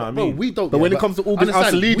know, that. but Do you know what I bro, mean? we don't. But when yeah, it comes to all these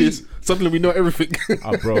understand, Alcides, suddenly we know everything.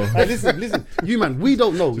 Bro. Hey, listen, you man, we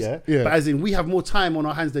don't know, yeah? Yeah. But as in, we have more time on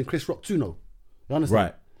our hands than Chris Rock to know. You understand?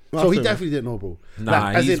 Right. So he fair definitely didn't know, bro. Nah,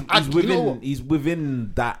 Like, as he's, in, he's you within know what? he's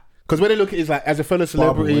within that. Because when they look at it, it's like as a fellow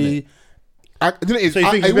Bubble, celebrity. So you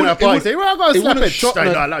think he's been at a party say, well, I got to slap it. shock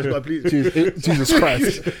Jesus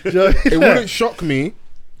Christ. It wouldn't shock me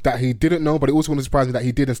that he didn't know, but it also wouldn't surprise me that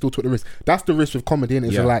he did and still took the risk. That's the risk with comedy,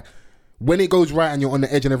 innit? Yeah. So like, when it goes right and you're on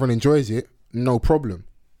the edge and everyone enjoys it, no problem.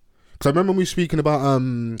 Because I remember when we were speaking about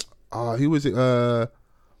who was it?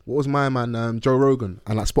 What was my man? Joe Rogan,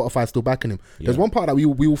 and like Spotify still backing him. There's one part that we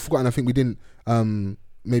all forgot, and I think we didn't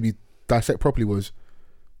maybe dissect properly. Was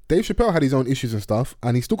Dave Chappelle had his own issues and stuff,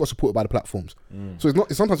 and he still got supported by the platforms. So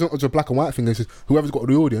it's sometimes not just a black and white thing. It's just whoever's got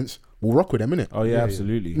the audience will rock with them, innit? Oh yeah,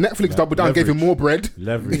 absolutely. Netflix doubled down, gave him more bread.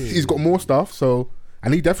 Leverage. He's got more stuff, so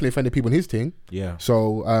and he definitely offended people in his thing. Yeah.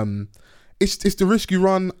 So it's the risk you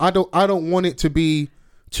run. I don't want it to be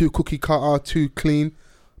too cookie cutter, too clean.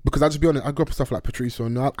 Because I'll just be honest, I grew up with stuff like Patrice,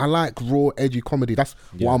 and I like raw, edgy comedy. That's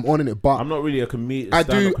what I'm on in it. But I'm not really a comedian. I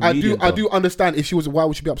do understand if she was. Why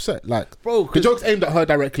would she be upset? Like, Bro, the joke's aimed at her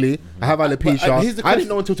directly. I have alopecia. here's the I question. didn't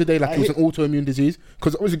know until today like it was an autoimmune disease.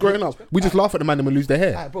 Because obviously growing up, we just laugh at the man and we lose their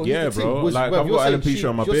hair. Bro, Yeah, here's the bro. thing, was- Like, bro, I've you're got saying alopecia she-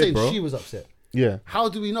 on my you're beard, saying bro. she was upset. Yeah. How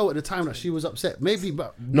do we know at the time that she was upset? Maybe,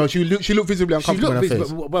 but No, she looked visibly she uncomfortable looked in her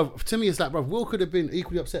busy. face. But to me, it's like, bro, Will could have been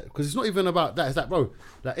equally upset because it's not even about that. It's like, bro,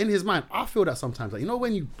 like in his mind, I feel that sometimes. Like, you know,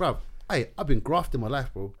 when you, bro, hey, I've been grafting my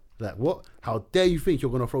life, bro. Like, what? How dare you think you're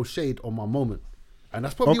gonna throw shade on my moment? And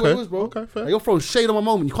that's probably what Okay, it was, bro. okay, fair. Like, you're throwing shade on my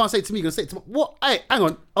moment. You can't say it to me. You're gonna say it to my, what? Hey, hang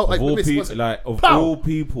on. Oh, Of all miss, people, what's it? like of Pow! all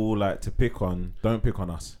people, like to pick on, don't pick on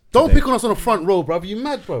us. Don't today. pick on us on the front row, bro. You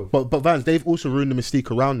mad, bro? But Vance, they've also ruined the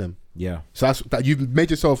mystique around them. Yeah. So that's that you've made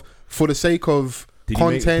yourself for the sake of Did you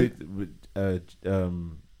make- content.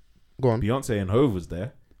 Go on. Beyonce and Hove was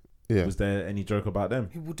there. Yeah. Was there any joke about them?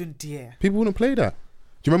 He wouldn't dare. People wouldn't play that.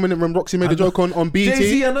 Do you remember when Roxy made a joke on BT?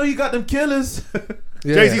 Jay-Z, I know you got them killers.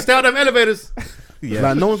 Yeah. Jay-Z, stay out them elevators. Yeah.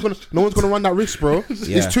 Like no one's gonna run that risk, bro.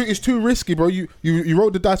 Yeah. It's too risky, bro. You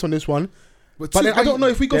rolled the dice on this one. But then I don't know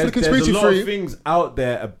if we go for the There's conspiracy a lot of theory. things out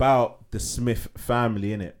there about the Smith family,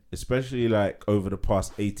 innit? Especially like over the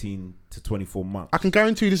past 18 to 24 months. I can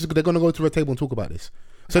guarantee you they're gonna go to a table and talk about this.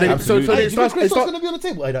 So then, Absolutely. so then Hey, it do you know starts. Chris Rock's gonna be on the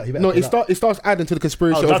table? Hey, he better No, pull that. it starts adding to the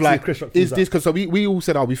conspiracy Oh, of that's like, Chris Rock is does this because so we all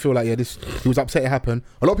said, we feel like this he was upset it happened.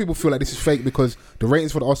 A lot of people feel like this is fake because the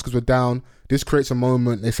ratings for the Oscars were down. This creates a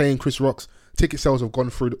moment. They're saying Chris Rock's ticket sales have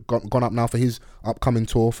gone up now for his upcoming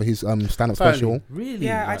tour for his stand up special. Really?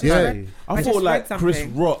 Yeah, I Like, just Yeah. read. I I thought just like read Chris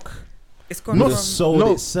something. Rock It's gone Not from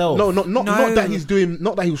sold itself. Not that he's doing,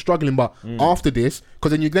 not that he was struggling, but after this,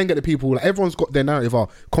 because then you then get the people, like everyone's got their narrative of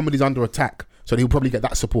comedy's under attack, so he'll probably get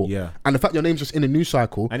that support. Yeah. And the fact your name's just in the news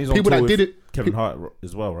cycle, And he's people on tour that with didn't, Kevin Hart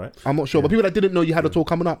as well, right? I'm not sure, but people that didn't know you had a tour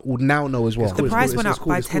coming up would now know as well. the price went up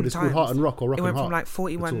by 10 It's times. called Heart and Rock or Rock It and went from Heart. like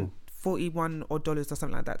 $41 odd dollars or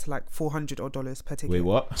something like that to like $400 odd per ticket. Wait,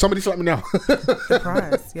 what? Somebody slap me now. The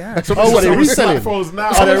price, yeah. Oh, what, they're reselling? Smartphones now.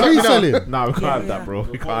 Are they reselling? No, we can't have Yeah. that, bro.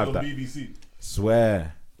 We The can't have on that. BBC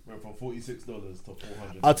Swear. went from $46 to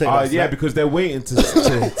 $400. I'll take that. Yeah, because they're waiting to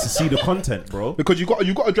see the content, bro. Because you got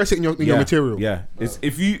to address it in your material. Yeah, it's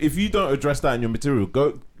if you don't address that in your material,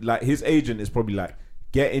 go like his agent is probably like,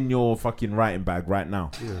 get in your fucking writing bag right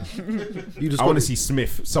now. You just I want got to see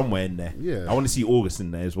Smith somewhere in there. Yeah. I want to see August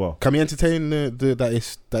in there as well. Can we entertain that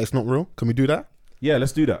it's not real? Can we do that? Yeah,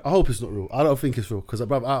 let's do that. I hope it's not real. I don't think it's real because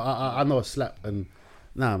I know a slap and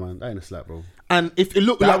nah, man, that ain't a slap, bro. And if it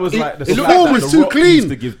looked That like was like the The slap form that was The too Rock used to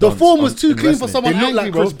clean. give The Dons form was on- too in clean for wrestling. someone it looked angry,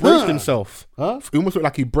 like bro. Chris braced Huh? himself. Huh? It almost looked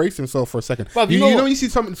like he braced himself for a second. Bruv, you you know know what? you see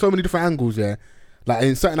so many different angles, yeah. Like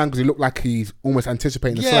in certain angles, it looked like he's almost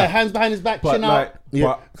anticipating the Yeah, slap. hands behind his back, But chin like, out.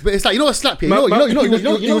 Yeah. But it's like, you know what slap here? Man, You know,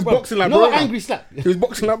 he was bro. boxing like you know bro. what angry slap? He was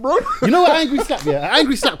boxing like bro. You know what angry slap? Yeah, an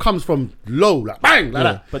angry slap comes from low, like bang, like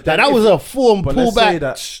that. But But then that was if- a form But let's say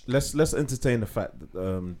pullback. that let's entertain the fact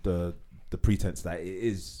that the pretense that it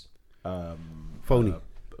is Phony.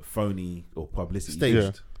 phony or publicity. Staged.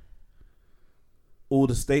 Yeah. All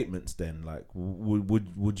the statements then, like,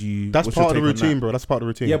 would you? That's what's your part of the take on routine, that? bro. That's part of the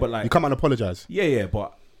routine. Yeah, but like- you come out and apologize. Yeah,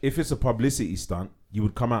 but if it's a publicity stunt, you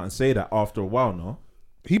would come out and say that after a while, no?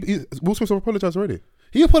 Will Smith apologized already.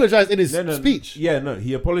 He apologized in his No, speech. Yeah, no,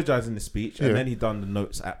 he apologized in the speech, Yeah. and then he done the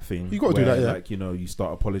notes app thing. You gotta do where, that, yeah. Like, you know, you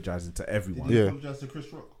start apologizing to everyone. Yeah. Apologize to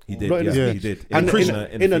Chris Rock. He did. Not in Yeah, the speech. he did. And in, Chris- in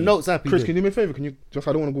the feed. notes app, he Chris, did. can you do me a favor? Can you just?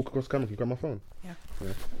 I don't want to go across the camera. Can you grab my phone? Yeah.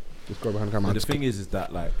 Just go behind the camera. But the thing is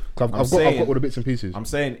that like, I've I'm got all the bits and pieces. I'm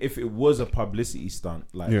saying if it was a publicity stunt,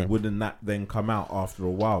 like, Yeah. wouldn't that then come out after a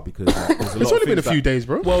while? Because like, there's a lot It's of only been a things few that- days,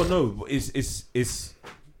 bro. Well, no, it's.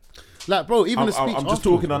 Like, bro, even the speech. I'm just afterwards,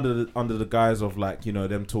 talking bro. under the guise of like, you know,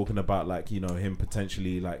 them talking about like, you know, him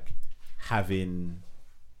potentially like having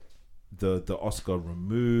the Oscar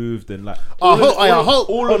removed and like. I hope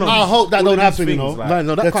that all don't of these happen. You things, know, like-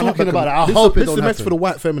 No, that they're can't talking happen. about it. I This hope is it don't the message happen. for the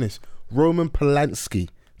white feminists. Roman Polanski.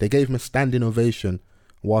 They gave him a standing ovation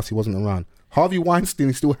whilst he wasn't around. Harvey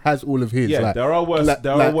Weinstein still has all of his. Yeah, like, there are worse. like-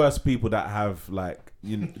 there are like- worse people that have like,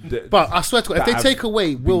 you know. But I swear to God, if that they have take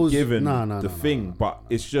away been Will's, given no, the thing, but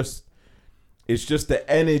it's just the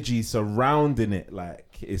energy surrounding it.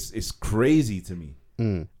 Like it's crazy to me.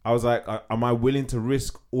 I was like, am I willing to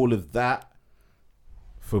risk all of that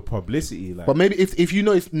for publicity? Like, But maybe if you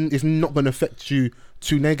know it's not going to affect you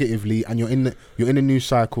too negatively, and you're in the news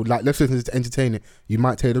cycle, like let's listen to entertain it, you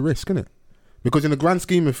might take the risk, innit? Because in the grand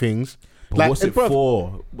scheme of things, but like what's it bruv,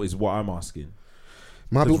 for? Is what I'm asking.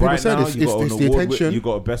 Might be what Because people right said. now It's you got the an award. attention. You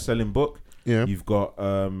got a best-selling book. Yeah. You've got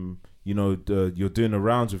you know, you're doing the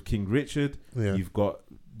rounds with King Richard. Yeah.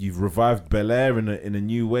 You've revived Bel Air in a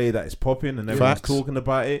new way that is popping and everyone's Facts. talking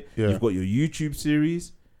about it. Yeah. You've got your YouTube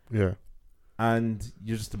series Yeah. and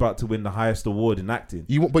you're just about to win the highest award in acting.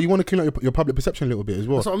 But you want to clean up your public perception a little bit as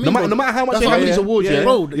well. That's what I mean, no, matter, bro. no matter how much That's they what I have mean. these awards, Yeah, yeah.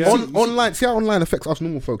 bro, yeah. Online, see how online affects us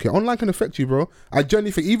normal folk. Yeah, online can affect you, bro. I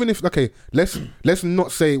genuinely think, even if let's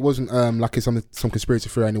not say it wasn't like it's some conspiracy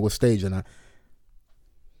theory and it was staged and that.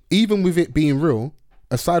 Even with it being real,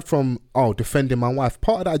 aside from defending my wife,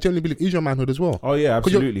 part of that I genuinely believe is your manhood as well. Oh yeah,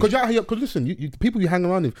 absolutely. Because listen, you, the people you hang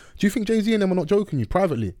around with, do you think Jay-Z and them are not joking you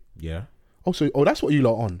privately? Yeah. Also, that's what you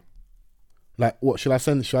lot on. Like, what should I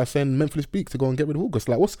send? Should I send Memphis Bleak to go and get rid of August?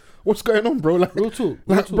 Like, what's going on, bro? Like, Real talk.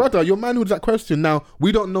 like, brother, your manhood's that question. Now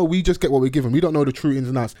we don't know. We just get what we're given. We don't know the true ins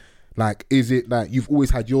and outs. Like, is it like you've always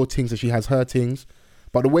had your things and she has her things?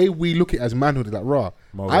 But the way we look at it as manhood is like, raw.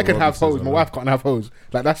 Margot I can have Robbie says hoes, that, my man. wife can't have hoes.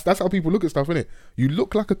 Like that's how people look at stuff, innit? You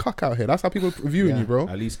look like a cuck out here. That's how people are viewing you, bro.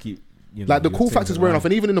 At least keep, you know, Like the your cool things factors in wearing line. off,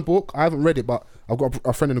 and even in the book, I haven't read it, but I've got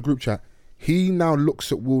a friend in the group chat. He now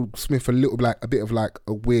looks at Will Smith a little like a bit of like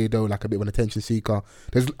a weirdo, like a bit of an attention seeker.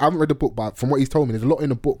 I haven't read the book, but from what he's told me, there's a lot in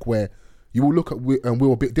the book where you will look at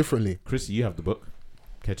Will a bit differently. Chrissy, you have the book.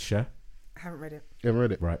 Care to share? I haven't read it. You haven't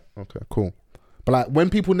read it, Right. Okay, cool. But like when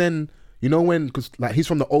people then, you know, because like he's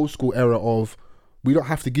from the old school era of we don't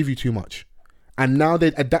have to give you too much, and now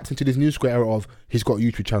they're adapting to this new school era of he's got a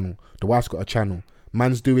YouTube channel, the wife's got a channel,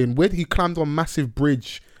 man's doing where he climbed on massive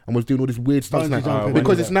bridge and was doing all this weird stuff Bungee jumping.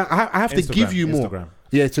 because When it's now I have to give you more. Instagram.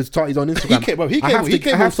 Yeah, to start his own Instagram. He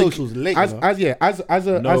came on socials late, as you know. as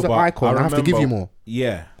an icon. I have to give you more.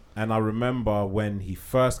 Yeah, And I remember when he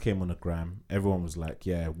first came on the gram, everyone was like,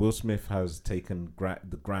 "Yeah, Will Smith has taken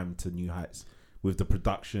the gram to new heights with the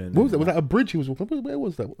production." What was that? Was that a bridge he was walking? Where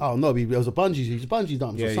was that? Oh no, it was a bungee. He was bungee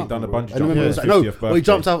jump. Yeah, or he something, done a bro. bungee I remember jump it was for like, his 50th or he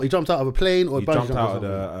jumped birthday. out. He jumped out of a plane or He bungee jumped jump out or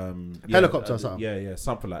of something. the Helicopter or something. Yeah,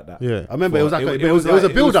 something like that. Yeah. I remember it was like it was a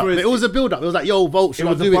build up. It was a build up. It was like, yo, vote. It Should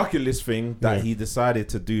I was a do it? bucket list thing that he decided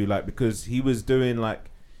to do, like, because he was doing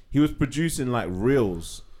like he was producing like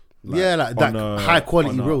reels, Yeah, like that on high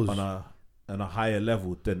quality reels reels. on a higher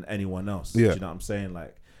level than anyone else. Yeah. Do you know what I'm saying?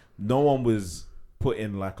 Like, no one was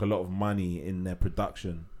putting like a lot of money in their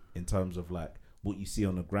production in terms of like what you see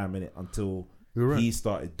on the gram in it until You're right. he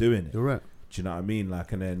started doing it. You're right. Do you know what I mean?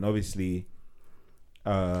 Like, and then obviously,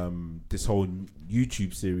 this whole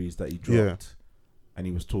YouTube series that he dropped, and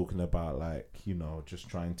he was talking about like, you know, just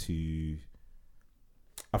trying to.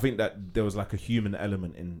 I think that there was like a human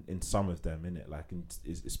element in some of them, in it, like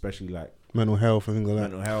especially like Mental health and things like that.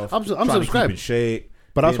 mental health. I'm trying to subscribed. keep in shape.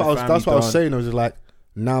 But that's being what a I was family saying. I was just like,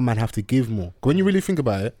 now man have to give more. When you really think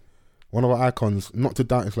about it, one of our icons, not to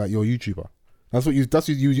doubt, it's like you're a YouTuber. That's what you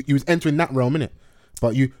was entering that realm, innit?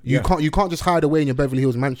 But you can't just hide away in your Beverly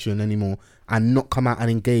Hills mansion anymore and not come out and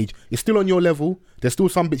engage. It's still on your level. There's still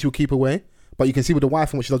some bits you'll keep away, but you can see with the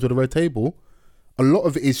wife and what she does with the red table, a lot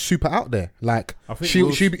of it is super out there. Like I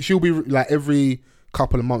think she'll be like every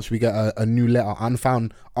couple of months we get a new letter,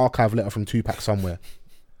 unfound archive letter from Tupac somewhere.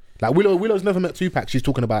 Like Willow's never met Tupac. She's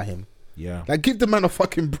talking about him. Yeah. Like, give the man a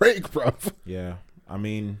fucking break, bruv. Yeah. I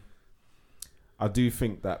mean, I do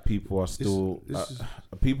think that people are still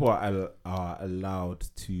people are allowed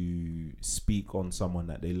to speak on someone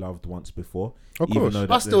that they loved once before. Of course. Though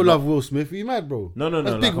that I still they're love Will Smith. Are you mad, bro? No.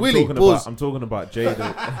 That's Like, Big Willie. I'm talking about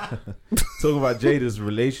Jada. Talking about Jada's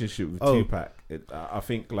relationship with Tupac. I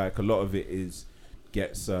think like a lot of it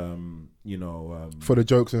gets For the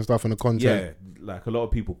jokes and stuff and the content. yeah, like a lot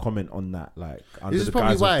of people comment on that like under This is the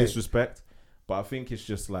probably guise why- of disrespect. But I think it's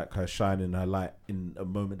just like her shining her light in a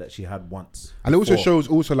moment that she had once. And it also before. shows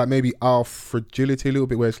also like maybe our fragility a little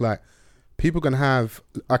bit, where it's like people can have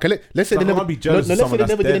okay. Let's say Like, they I never can't be jealous of let's say someone they that's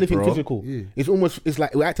never did dead, anything bro. physical. Yeah. It's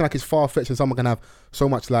like we're acting like it's far fetched and someone can have so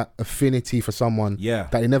much like affinity for someone Yeah.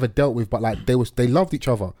 that they never dealt with, but like they loved each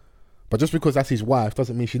other. But just because that's his wife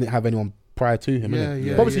doesn't mean she didn't have anyone prior to him. Yeah, innit?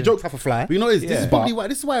 yeah, Obviously, yeah. jokes have to fly. But you know, this Yeah. is probably why.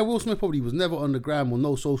 This is why Will Smith probably was never on the gram or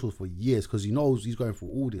no socials for years, because he knows he's going through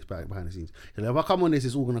all this behind the scenes. And if I come on this,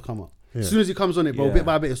 it's all gonna come up. As soon as he comes on it, bro, Yeah. bit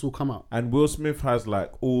by bit, it's all come out. And Will Smith has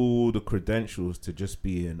like all the credentials to just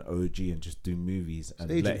be an OG and just do movies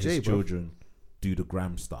and Agent let his J, bro. children do the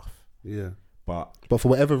gram stuff. Yeah. But But for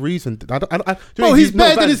whatever reason, do you Bro, know, he's better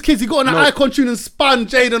than Vans, his kids. He got on an icon tune and spun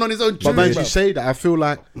Jaden on his own But tune. Vans, bro. you say that, I feel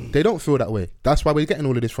like they don't feel that way. That's why we're getting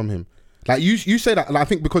all of this from him. Like you say that. Like, I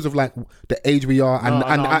think because of like the age we are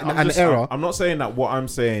and the era. I'm not saying that what I'm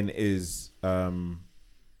saying is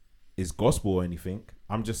gospel or anything.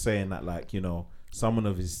 I'm just saying that, like, you know, someone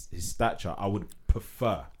of his stature, I would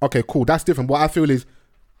prefer. Okay, cool. That's different. What I feel is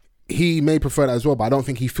he may prefer that as well, but I don't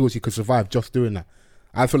think he feels he could survive just doing that.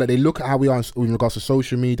 I feel like they look at how we are in regards to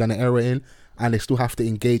social media and the era in, and they still have to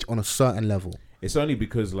engage on a certain level. It's only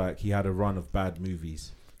because like he had a run of bad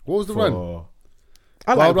movies. What was the run?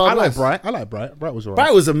 I Wild like West. Bright. I like Bright. Bright was alright.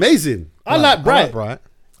 Bright was amazing. I like Bright. Bright.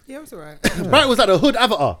 Yeah, it was alright. Bright was like a hood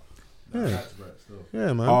avatar.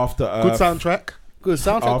 Yeah, man. After Good soundtrack. Good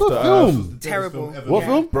soundtrack. After Good film. Terrible. What Yeah.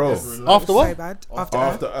 film? Bro, After So what? bad. After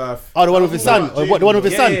After Earth. Earth. Oh, the one with his son. Or what, the one with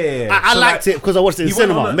his son. Yeah. I So, liked like, it because I watched it in He went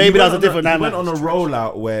cinema. on Maybe he that was a went different He night. went on a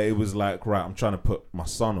rollout where it was like, right, I'm trying to put my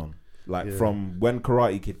son on. Like from when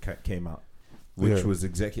Karate Kid came out, which was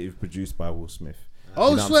executive produced by Will Smith.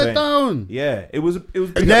 Oh, You know what I'm swear saying? down. Yeah, it was big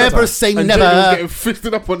at the Never time. say And Jay was never. getting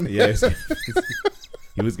fisted up on. Yeah,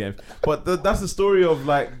 he was getting. But that's the story of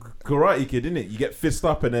like Karate Kid, isn't it? You get fist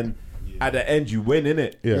up and then at the end you win,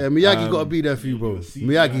 innit? Yeah, Miyagi got to be there for you, bro.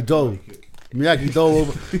 Miyagi Do. Miyagi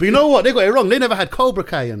Do. But you know what? They got it wrong. They never had Cobra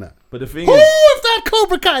Kai in that. But the thing Who is, if they had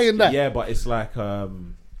Cobra Kai in that? yeah, but it's like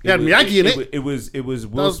Yeah, Miyagi in it. It was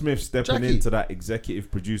Will was Smith stepping Jackie. into that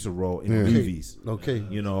executive producer role in movies. Okay.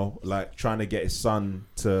 You know, like trying to get his son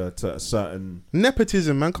to a certain.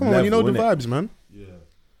 Nepotism, man. Come on, you know Level, the innit? vibes, man.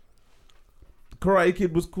 Karate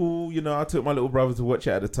Kid was cool. You know, I took my little brother to watch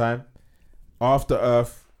it at the time. After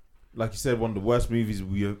Earth, like you said, one of the worst movies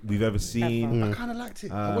we've ever seen. I kind of liked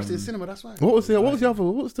it. I watched it in cinema. That's why. What was the other?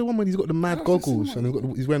 What was the one when he's got the mad goggles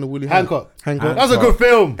and he's wearing the woolly Hancock. Hancock. That was a good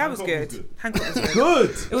film. That was good. Hancock was good. Good.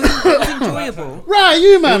 It was enjoyable. Right,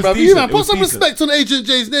 you man, was bro. You decent. man, It put was some decent. respect on Agent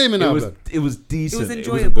J's name in It that. was blood. it was It decent. was wasn't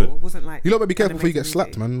enjoyable. good. It wasn't like. You lot better be careful an before you get amazing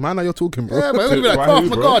slapped, movie. man. Man, how you're talking, bro. Yeah, man. We'll be like, Why oh who,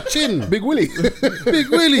 my bro? god, chin, Big Willie. Big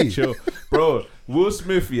Willie. Chill. Bro, Will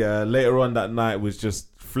Smith, yeah, later on that night was just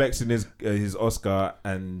flexing his Oscar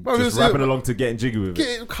and Bro, just you're rapping saying- along to Getting Jiggy with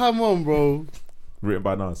it. Come on, bro. Written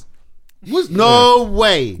by Nas. No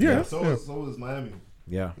way. Yeah. So was Miami.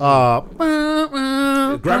 Yeah. Grammy.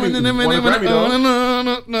 won a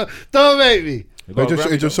Grammy, Don't make me. It got a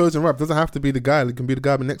Grammy, It just though. shows in rap. Doesn't have to be the guy. It can be the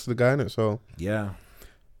guy next to the guy, innit? So, Yeah.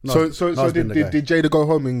 so Nas been the guy. did Jada go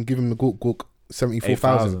home and give him the Gook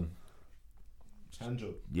 74,000? 8,000.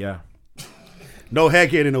 Handjob. Yeah. No hair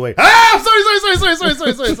getting in the way. Ah, sorry.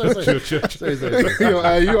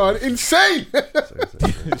 You are insane.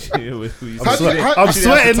 I'm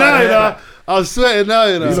sweating now, you know. I'm sweating now,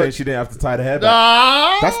 you You know. saying she didn't have to tie the hair back?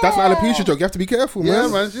 Ah! That's an alopecia joke. You have to be careful, Yeah,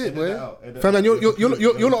 man. man, shit, boy. Fam, man,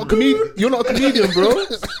 you're not a comedian. You're not a comedian, bro.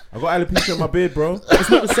 I got alopecia on my beard, bro. It's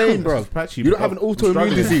not the same, bro. Patchy, You don't bro. have an I'm autoimmune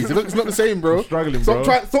struggling. disease. It's not the same, bro. I'm struggling, bro.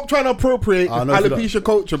 Stop trying to appropriate I know if you alopecia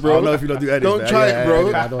culture, bro. I don't know if you don't do anything. Don't try it,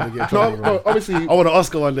 bro. I don't want to get in No, trouble, bro. no, obviously, I want an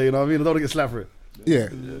Oscar one day, you know what I mean? I don't want to get slapped for it. yeah.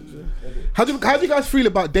 How do you guys feel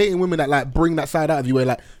about dating women that like bring that side out of you, where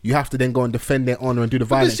like you have to then go and defend their honor and do the But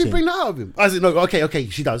violence did she thing? bring that out of him? As in, no, okay,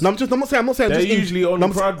 she does. No, I'm not saying. They're just usually on no,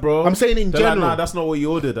 the crowd, bro. I'm saying in They're like, general. nah, that's not what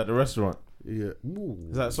you ordered at the restaurant. Yeah. Ooh.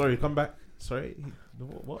 Is that sorry? Come back. Sorry.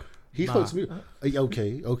 What? He spoke to me. Okay.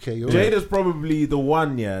 You're right. Jada's probably the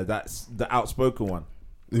one, yeah. That's the outspoken one.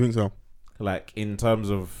 You think so? Like in terms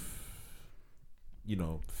of,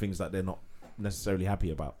 things that they're not necessarily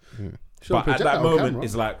happy about. She'll But at project that on moment, camera.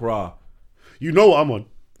 it's like, rah. You know what I'm on.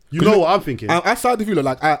 You know what I'm thinking. I side with you,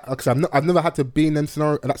 like, because I've never had to be in that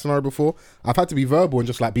scenario before. I've had to be verbal and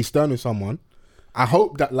just like be stern with someone. I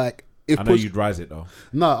hope that like if I know push, you'd rise it though.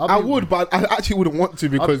 No, I would, but I actually wouldn't want to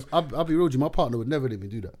because I'll be real with you. My partner would never let me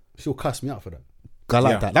do that. She'll cuss me out for that. I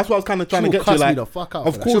like Yeah. that. That's what I was kind of trying She'll to get cuss to. Like, me the fuck out.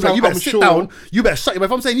 of for that. course, She'll be like, you better I'm sit sure. down. You better shut your mouth.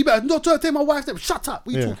 If I'm saying you better not tell my wife, shut up.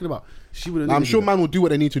 What are you Yeah. talking about? She wouldn't. I'm sure man will do what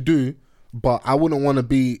they need to do, but I wouldn't want to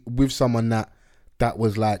be with someone that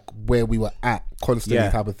was like where we were at constantly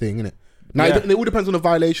Yeah. type of thing, innit? Now Yeah. it all depends on the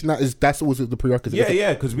violation. That's always the prerequisite.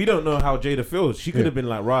 Yeah, because we don't know how Jada feels. She could have been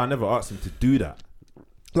like, rah, I never asked him to do that.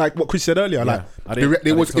 Like what Chris said earlier, like I didn't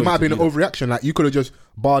it might tell have you been to an do that. overreaction. Like you could have just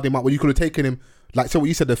barred him up, or you could have taken him. Like so, what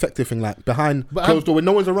you said, the effective thing, like behind But closed door when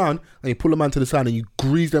no one's around, and you pull a man to the side and you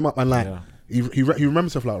grease them up, and like Yeah. he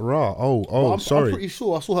remembers himself like raw. Oh, I'm sorry. pretty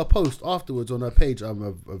sure I saw her post afterwards on her page. A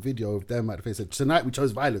video of them at the face. Said, tonight we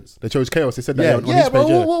chose violence. They chose chaos. They said that Yeah, on his bro. page.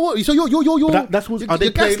 Yeah. What? So you're That's what are they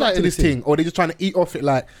you're playing gaslighting into this thing, or they just trying to eat off it?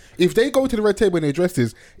 Like if they go to the red table and they address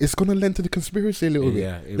this, it's gonna lend to the conspiracy a little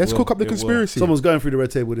Yeah, bit. it Let's will, cook up the it will. conspiracy. Someone's going through the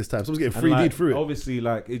red table this time. Someone's getting And, 3D'd like, through it. Obviously,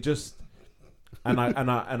 like it just, and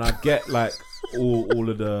I get like all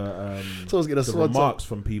of the Someone's getting a the swat remarks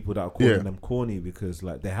from people that are calling Yeah. them corny because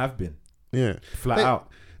like they have been Yeah. flat They- out.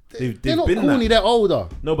 They've They're not been corny. that. They're older.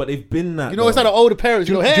 No, but they've been that. You know, it's like the older parents.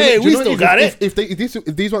 You know, Do you hey, know- we do you know still if- got it. If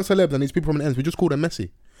these weren't celebs and these people prominent ends, we just call them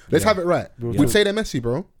messy. Let's Yeah. have it right. Yeah. We'd say they're messy,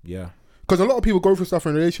 bro. Because a lot of people go through stuff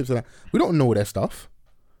in relationships and like, we don't know their stuff.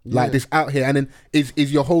 Like this out here, and then is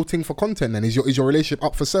your whole thing for content? Then is your relationship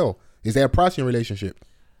up for sale? Is there a price in your relationship?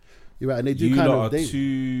 You're right, and they do You kind lot of. are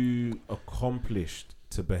too accomplished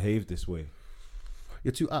to behave this way.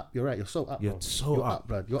 You're too up. You're right. You're so up. You're bro. so You're up.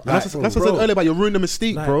 blood. You're And that's up, what I bro. said earlier about you're ruining the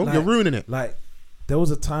mystique, Like- bro. like- You're ruining it. Like there was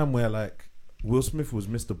a time where like Will Smith was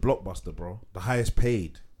Mr. Blockbuster, bro, the highest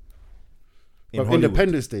paid in But Hollywood.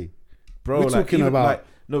 Independence Day. Bro. We're Like, talking even, about- like,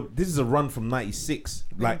 no, this is a run from '96,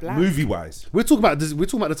 like Black. movie wise. We're talking about this. We're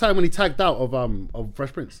talking about the time when he tagged out of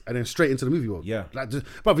Fresh Prince and then straight into the movie world. Yeah. like,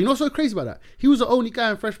 but you know what's so crazy about that? He was the only guy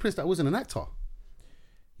in Fresh Prince that wasn't an actor.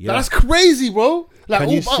 Yeah, That's crazy, bro. Like, Can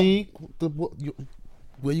you all- see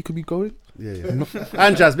where you could be going? Yeah.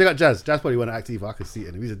 And Jazz, big up Jazz. Jazz probably want to act either. I can see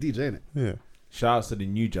it. He's a DJ, innit? Yeah. shout outs to the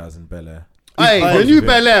new Jazz in Bel Air. Hey, the new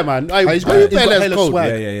Bel Air, man. Hey, He's new got Bel Air's hella cold.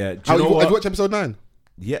 swag. Yeah. Do How you know you what? watch episode 9?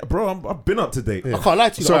 Yeah, bro, I've been up to date. I can't lie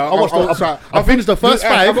to you. Sorry, I watched. I binged the first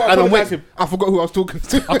five, and I'm waiting. I forgot who I was talking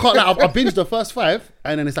to. I can't lie. I binged the first 5,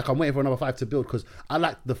 and then it's like I'm waiting for another 5 to build because I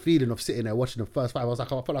like the feeling of sitting there watching the first 5. I was like,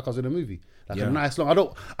 I felt like I was in a movie, like Yeah. a nice long.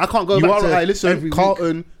 I can't go You back are to right. Listen, every week.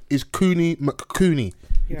 Carlton is Cooney McCooney.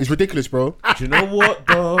 Yeah. It's ridiculous, bro. Do you know what,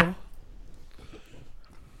 though?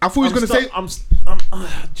 I thought he was going to say.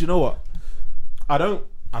 do you know what?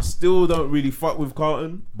 I still don't really fuck with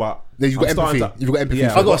Carlton, but Yeah, you've got I'm starting empathy. You've got empathy.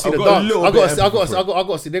 Yeah, I got to see I've the got a dance. little I bit got of to empathy see. for it. I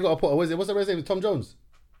got to see. They got to put. What's the name? Tom Jones.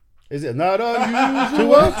 Is it? No, You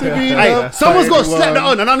want to be Hey, loved someone's by got to slap that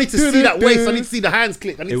everyone. on, and I need to see that waist. I need to see the hands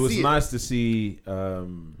click. I need It to was see nice to see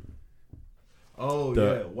Oh The-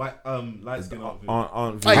 yeah, white light skin outfit.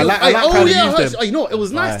 Aunt Hey, I like hey, how oh they yeah, use her- them. you know, it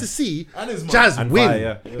was nice Fire. to see And his mum. Jazz And win.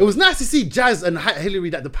 Fire, yeah. It was nice to see Jazz and Hillary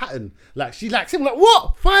that the pattern. Like she likes him. Like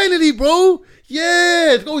what? Finally, bro.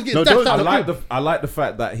 Yeah, always get No, dashed don't- out. I of like crib. I like the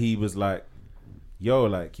fact that he was like, yo,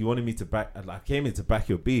 like you wanted me to back, like I came in to back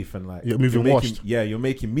your beef, and like You're moving washed. Yeah, you're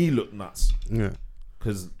making me look nuts Yeah.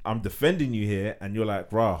 because I'm defending you here, and you're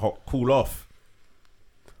like, rah, cool off.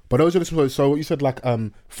 But those are the so what you said, like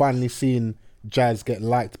finally seeing Jazz get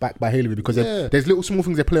liked back by Hillary, because there's little small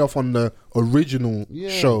things they play off on the original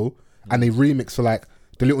show, and they remix so like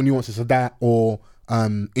the little nuances of that, or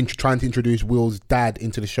trying to introduce Will's dad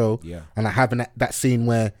into the show, and like having that scene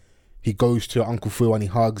where he goes to Uncle Phil and he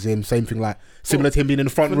hugs him. Same thing, like similar to him being in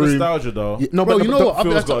the front room. Nostalgia though. Yeah, no, Bro, but you know what?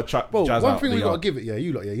 Phil's got to Jazz one out thing the we got to yard. give it,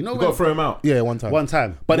 you lot, you know You when, got to throw him out. yeah, one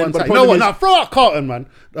time. But then, but the you know problem what? is- Now throw out Carlton, man.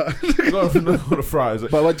 You got to throw the fries. But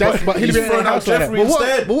Hillary he's ain't throwing out house like that. Jeffrey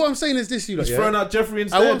instead. But what I'm saying is this, you lot. He's throwing out Jeffrey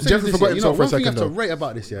What I'm instead. saying Jeffrey is this, forgot you know, himself for a one thing you have second, to though. rate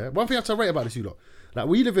about this, one thing you have to rate about this, you lot. Like,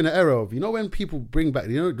 we live in an era of, you know, when people bring back,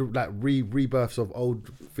 you know, like rebirths of old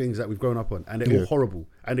things that we've grown up on, and they're all horrible,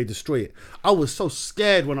 and they destroy it. I was so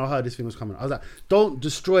scared when I heard this thing was coming. I was like, don't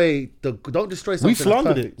destroy something. We that's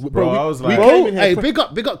slandered perfect. it, Bro, I was like- we came in here. Hey, big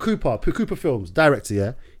up Cooper Films, director,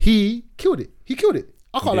 yeah? He killed it.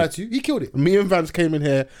 I can't lie to you. He killed it. Me and Vance came in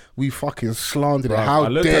here, we fucking slandered it. How I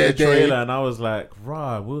looked dare at the they? trailer and I was like,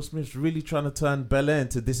 rah, Will Smith's really trying to turn Bel Air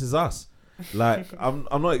into This Is Us. Like, I'm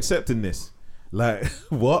not accepting this. Like,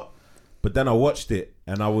 what? But then I watched it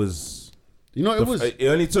and I was... You know what It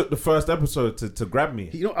only took the first episode to grab me.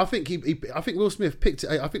 You know, I think I think Will Smith picked it.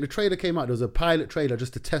 I think the trailer came out. There was a pilot trailer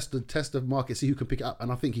just to test the market, see who can pick it up,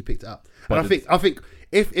 and I think he picked it up. But And I think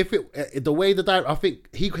if it the way I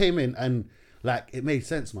think he came in and like it made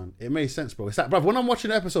sense, man. It made sense, bro. It's like, bro, when I'm watching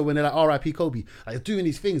the episode when they're like R.I.P. Kobe, like you're doing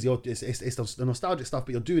these things. It's the nostalgic stuff,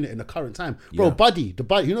 but you're doing it in the current time, bro. Yeah. Buddy,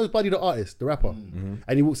 you know Buddy the artist, the rapper, and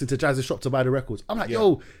he walks into Jazz's shop to buy the records. I'm like,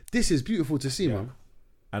 yo, this is beautiful to see, man.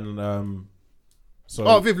 And so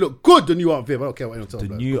Aunt Viv look good. The new Aunt Viv. I don't care what anyone tells the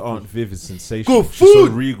me. new Aunt Viv is sensational. Good She's so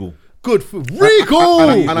food. regal. Good food. Regal.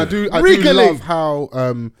 And I do Regally. love how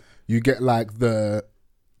you get like the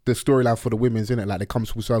storyline for the women's, innit? Like they come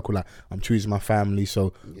full circle. Like I'm choosing my family,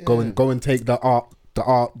 so go and take the art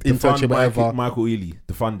internship, whatever. Michael Ealy,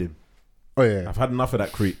 defund him. Oh yeah, I've had enough of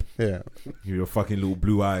that creep. yeah, Your fucking little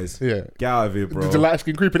blue eyes. yeah. Get out of here, bro. The light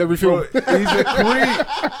skin creep in every film. Bro, he's a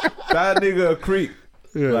creep. That nigga a creep.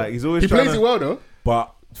 Yeah. Like he's always He trying plays to, it well though.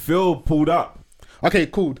 But Phil pulled up. Okay,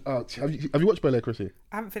 cool. Have you watched Bel Air, Chrissy?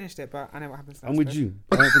 I haven't finished it, but I know what happens. I'm with next. you.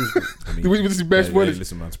 I don't think- I mean, This is best spoilers.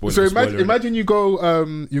 listen, man. Spoiler, So spoiler. imagine you go,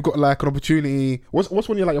 you've got like an opportunity. What's one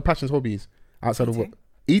of your like your passions, hobbies outside of what?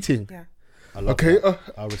 Eating. Yeah. I love Okay, that.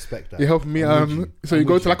 I respect that. You're helping me. I'm with you. So I'm you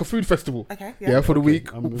go with to like a food festival. Okay. Yeah, for the Okay,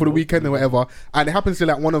 week, I'm for the weekend or whatever, and it happens to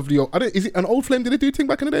like one of the. Is it an Old Flame? Did they do thing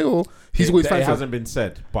back in the day, or he's always It fancy? hasn't been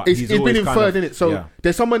said, but It's he's been always inferred kind in it. So yeah.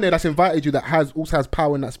 there's someone there that's invited you that also has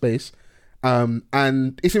power in that space,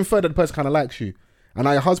 and it's inferred that the person kind of likes you, and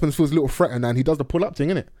now your husband feels a little threatened, and he does the pull up thing,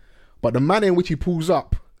 innit? But the manner in which he pulls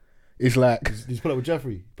up is like Did you pull up with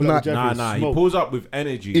Jeffrey? Nah. He pulls up with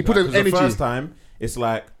energy. He pulls up with 'cause energy. The first time, it's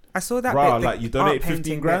like, I saw that. rah, bit, the like you art donate painting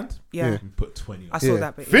 15 bit. grand. Yeah. You put 20. I saw Yeah.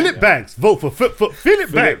 that bit. Philip Banks. Vote for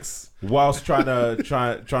Philip Banks. Whilst trying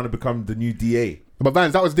to become the new DA. But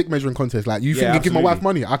Vans, that was dick measuring contest. Like you think Yeah, you give my wife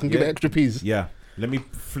absolutely. money, I can give Yeah. her extra peas. Yeah. Let me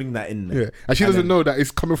fling that in there. Yeah, and she doesn't know that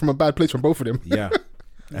it's coming from a bad place from both of them. Yeah.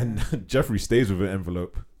 And Jeffrey stays with an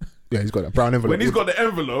envelope. Yeah, he's got that brown envelope. When he's got the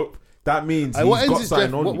envelope, that means he's What got ends is something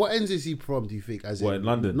Jeff, on what, you. what ends is he from? Do you think? As What, in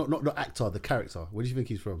London? Not the actor, the character. Where do you think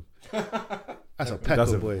he's from? That's a That's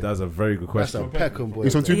Peckham boy. that's a very good That's a question. Peckham boy.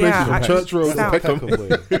 He's from two Yeah, places, from I- Church Road South. and Peckham. Peckham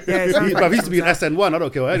boy. Yeah, it sounds He, like bruv, he used to be in something. SN1. I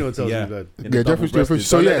don't care what anyone tells Yeah. me, blood. In the Yeah, Jeffrey's doing double-breasted.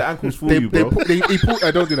 so Don't let yeah, the ankles fool you,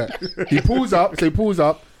 bro. don't do that. He pulls up. So he pulls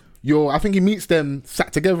up. I think he meets them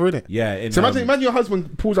sat together, innit? Yeah. In, So imagine your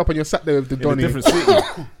husband pulls up and you're sat there with the in a Donny, different city.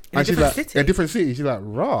 and she's different like, city? in a different city. She's like,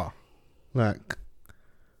 rah, like,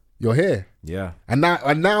 you're here. Yeah. And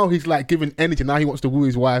now he's like giving energy. Now he wants to woo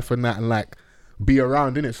his wife and that, and like be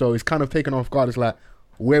around, innit? So it's kind of taken off guard. It's like,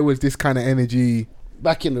 where was this kind of energy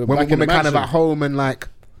Back in the when back in we're the kind of mansion. at home and like,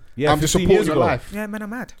 Yeah. I'm just 15 supporting years your ago. life. Yeah, men are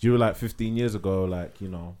mad. You were like 15 years ago, like, you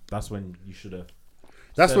know, that's when you should have.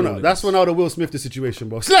 That's said all when of that's this. when I would have Will Smith the situation,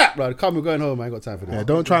 bro. Slap, bro. Come, we're going home. I ain't got time for this. Yeah,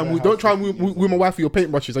 don't try and woo my wife with your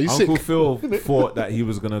paintbrushes. Are you Uncle sick? Phil thought that he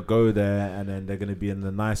was gonna go there and then they're gonna be in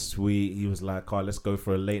the nice suite. He was like, "Oh, let's go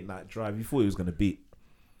for a late night drive." You thought he was gonna beat.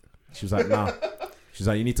 She was like, "Nah." She's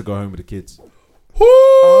like, "You need to go home with the kids.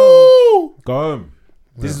 Go home.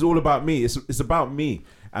 This is all about me. It's about me."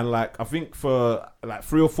 And like, I think for like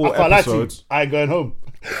 3 or 4 I can't lie to you. episodes, I ain't going home.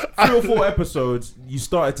 3 or 4 episodes, you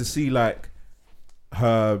started to see like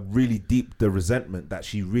her really deep the resentment that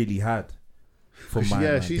she really had for my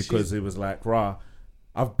man, because it was like, rah,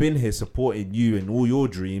 I've been here supporting you in all your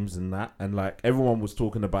dreams and that, and like everyone was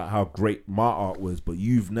talking about how great my art was, but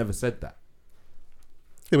you've never said that.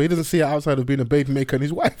 Yeah, but he doesn't see it outside of being a baby maker and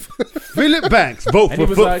his wife. Philip Banks, vote And for he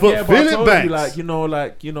was like, yeah, but I Philip told Banks. you,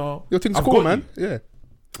 you know, Your thing's I've cool, got man. you. Yeah.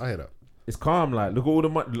 I hear that. It's calm. Like, look at all the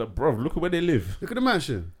money, like, bro. Look at where they live. Look at the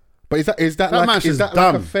mansion. But is that That like mansion's like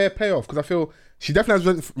dumb. a fair payoff? Because I feel she definitely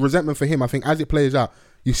has resentment for him. I think as it plays out,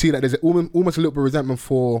 you see that there's almost a little bit of resentment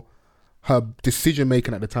for her decision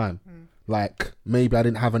making at the time. Like maybe I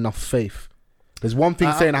didn't have enough faith. There's one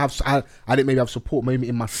thing saying I didn't maybe have support maybe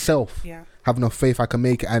in myself. Yeah. Have enough faith I can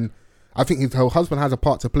make it, and I think her husband has a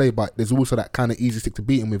part to play, but there's also that kind of easy stick to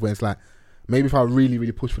beat him with, where it's like maybe if I really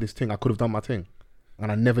really pushed for this thing, I could have done my thing,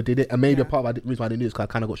 and I never did it, and maybe a part of the reason why I didn't do it is because I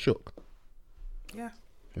kind of got shook. Yeah.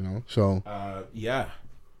 You know, so Yeah.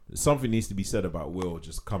 Something needs to be said about Will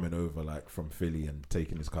just coming over like from Philly and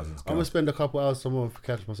taking his cousin's I'm girl. gonna spend a couple hours somewhere to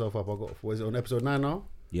catch myself up. I got. Was it on episode 9 now?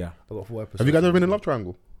 Yeah. I got 4 episodes. have you guys ever been in a love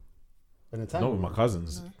triangle? In a time? Not with my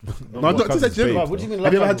cousins. No, not to say general. What do you mean?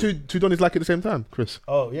 Have you ever love had two Donnies like at the same time, Chris?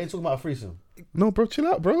 Oh, you ain't talking about a threesome. No, bro, chill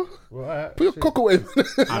out, bro. Right. Put your cock away.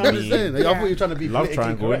 I'm just saying. I thought you were trying to be Love politically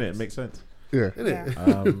triangle, correct. innit? It makes sense. Yeah.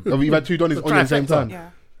 Innit? Yeah. Have you had two Donnies on at the same time? Yeah.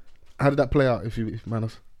 How did that play out? If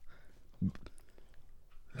Manos?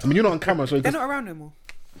 I mean, you're not on camera, so They're not around no more.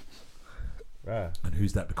 Right. And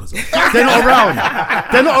who's that because of? They're not around.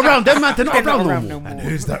 They're not around. They're not They're not around around no no more. more.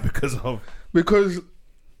 Who's that because of? because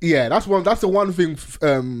that's the one thing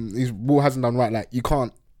his Will hasn't done right. Like you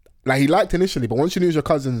can't, like he liked initially, but once you knew it was your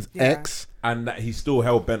cousin's ex, And that he's still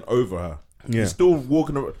hell bent over her. Yeah. He's still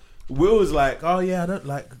walking around. Will is like, oh yeah, I don't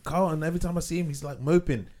like Carlton. Every time I see him, he's like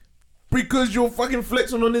moping. Because you're fucking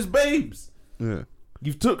flexing on his babes. yeah.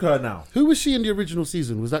 You've took her now. Who was she in the original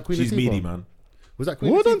season? Was that Queen She's Latifah? meaty, man. Was that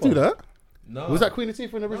Queen Well, Latifah? don't do that. No. Was that Queen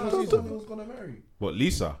Latifah in the original season? was gonna marry. What,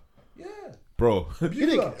 Lisa? Yeah. Bro, You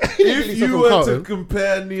think, if Lisa you from were Carlton? to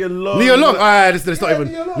compare Nia Long... Nia Long. Let's not even.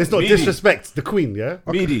 Nia Long. Let's not Meaty. disrespect the Queen. Yeah.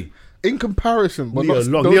 Meaty. In comparison, but Nia not,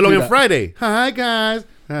 Long. don't Nia do Long that. on Friday. Hi guys.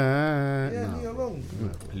 Hi. Yeah, No. Nia Long.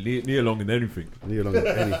 Nia Long in anything. Nia Long in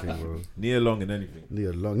anything, bro. Nia Long in anything.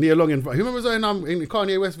 Nia Long in. Who remembers in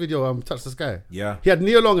Kanye West video? Touch the Sky. Yeah. He had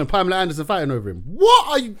Nia Long and Pamela Anderson fighting over him. What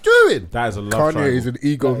are you doing? That is a love Kanye triangle. is an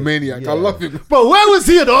egomaniac. Yeah. I love him. Bro, where was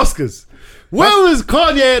he at the Oscars? Where was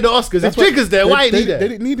Kanye at the Oscars? If Jigga's there, why ain't he there? They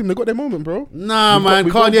didn't need him. They got their moment, bro. Nah, We've got- man,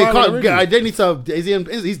 we've got Kanye Viral can't already. get. They need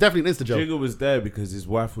to. He's definitely in Insta jail. Jigga was there because his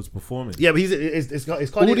wife was performing. Yeah, but it's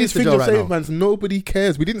Kanye All in these Insta things jail of right save now. mans, nobody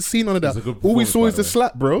cares. We didn't see none of It was that. a good All we performance, saw is by the the way.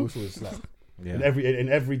 slap, bro. Yeah. In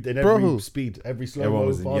every Bro. speed, every slow Everyone mo,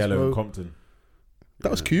 was in fast yellow in mo. Compton.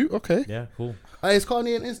 That was cute. Okay. Yeah, cool. Hey, it's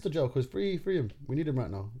Kanye in Insta jail because free him. We need him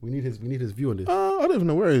right now. We need his view on this. I don't even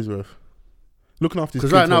know where he's with. Looking after his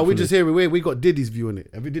Because kids. right now we hopefully. just hear we got Diddy's view on it.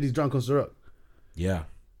 And Diddy's drunk on Ciroc. Yeah.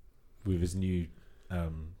 With his new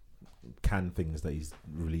can things that he's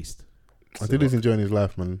released. I think he's enjoying his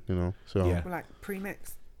life, man. You know. So Yeah. Like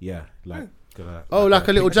pre-mix. Yeah, like... Like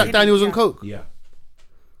a little Jack Daniels and Coke. Yeah.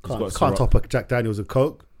 He's Can't got Ciroc top a Jack Daniels and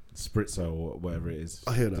Coke. Spritzer or whatever it is.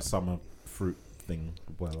 I hear The that. summer fruit thing.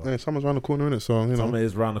 Well, yeah, summer's around the corner, innit? So you know. summer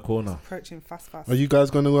is round the corner. Approaching fast. Are you guys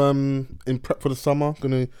gonna in prep for the summer?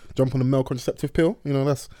 Gonna jump on the male contraceptive pill? You know,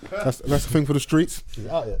 that's the thing for the streets. Is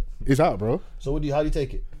it out yet? It's out, bro. So how do you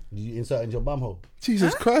take it? Do you insert it in your bum hole?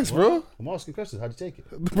 Jesus Christ, bro, I'm asking questions. How do you take it?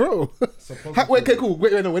 bro. Wait, okay, cool.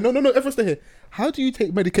 Wait, no. Everyone stay here. How do you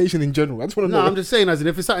take medication in general? I just want to No, know. I'm just saying, as in,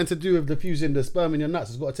 if it's something to do with diffusing the sperm in your nuts,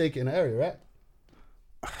 it's got to take it in an area, right?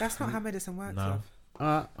 That's not how medicine works. No.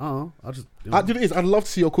 love. I just. Do you know what it is? I'd love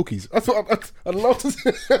to see your cookies. That's what I'd love to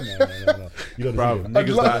see. No. You don't Bro, need it.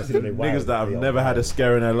 niggas that have never had a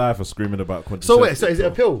scare in their life are screaming about contraceptives. So wait, so is it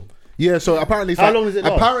a pill? Yeah, so apparently, it's How like- long does it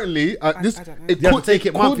last? Apparently, this I don't know. it You have could to take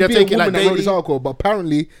it could monthly, you have be to take a it like woman that wrote daily? this article, but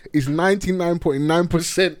apparently it's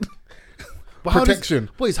 99.9% But how does- protection.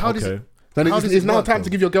 Boys, how does Okay. it? Then how it's, does it's it now work, time though? to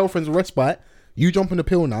give your girlfriends a respite. You jump on the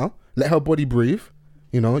pill now. Let her body breathe.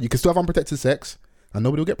 You know, you can still have unprotected sex, and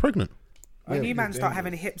nobody will get pregnant. When you man start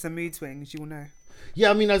having hips and mood swings, you'll know. Yeah,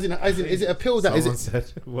 I mean, as in, is it a pill that is Someone it?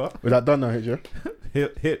 said, what? Was that done now, Hitcher?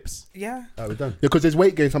 Hips. Yeah. Oh, we're done. Yeah, because there's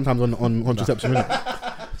weight gain sometimes on contraception.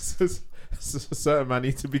 Innit? Certain man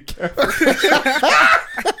need to be careful.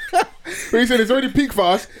 But he said it's already peak for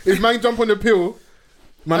us. If man jump on the pill,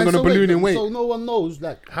 man And gonna so balloon wait, in weight. So no one knows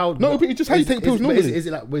like how. No, but it's just how you take pills but normally. Is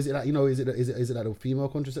it like you know? Is it like a female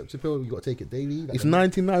contraceptive pill? You got to take it daily. Like It's a-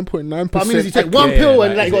 99.9%. But I mean, if you take one Yeah, pill yeah,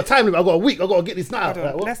 and like is you got it- time limit, I got a week. I got to get this now. Hold on,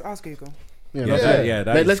 Like, what? let's ask Google. Yeah, Yeah, that's-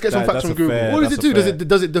 yeah. Let's get some facts from Google. What does it do?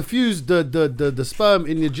 Does it diffuse the sperm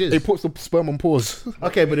in your jizz? It puts the sperm on pause.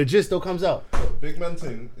 Okay, but the jizz still comes out. Big man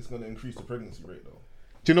thing is going to increase the pregnancy rate though.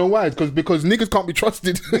 Do you know why? Because niggas can't be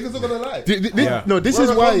trusted. Niggas are gonna lie. No, this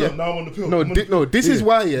is why. Yeah. Now I'm on the pill. No, this is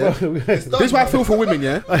why. Yeah, this is why I feel for women.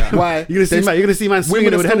 Yeah, why You're gonna see man swinging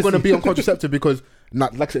women with are still going to Hennessy. be on contraceptive because,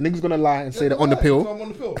 like I said, niggas gonna lie and say they're on the So pill. I'm on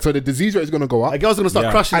the pill. So the disease rate is gonna go up. A girl's gonna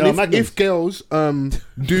start crushing And her if magnums. girls don't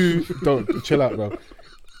chill out, bro.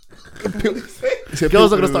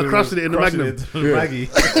 Girls are gonna start crushing it in the magnum. Maggie.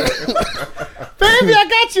 Baby, I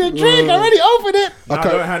got you a drink. I already opened it. Nah,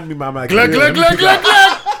 don't hand me my Maggie. Glug glug glug glug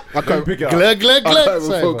glug. I can't Pick it up. Glug glug I glug. can't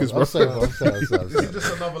even focus, bro. This is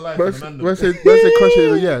just another lie for the man. When I say crush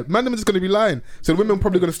it, yeah, man, them is going to be lying. So the women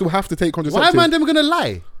probably going to still have to take Why contraceptives. am I them gonna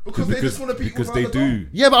lie? Because they just want to be Because they do.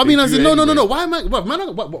 Yeah, but I mean, They as do in, no. anyway. Why am I?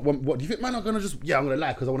 What do you think? Man, are gonna just? Yeah, I'm gonna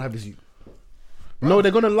lie because I want to have this. No,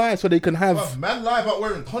 they're going to lie so they can have Bruv, man lie about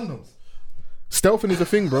wearing condoms. stealthing is a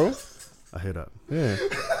thing, bro. I hear that. Yeah.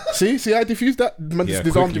 see, I diffused that. Man, Yeah, just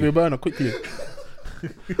disarmed quickly. you with a burner quickly.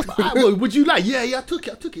 Well, would you lie? Yeah, I took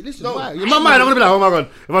it. Listen, why? In my mind, I'm gonna be like, oh my god,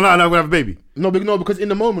 if I'm not, I'm gonna have a baby. No, because in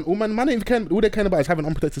the moment, all man ain't care. All they care about is having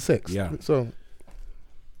unprotected sex. Yeah. So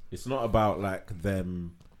It's not about like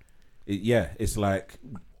them. It's like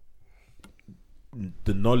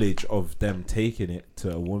the knowledge of them taking it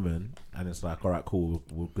to a woman, and it's like, all right, cool,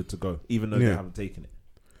 we're good to go, even though they Yeah. haven't taken it.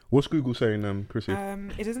 what's Google saying, Chrissy?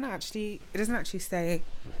 It doesn't actually say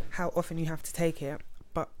how often you have to take it,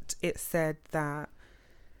 but it said that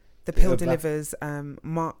the pill delivers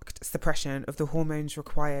marked suppression of the hormones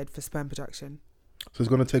required for sperm production. So it's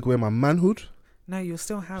going to take away my manhood. No, you'll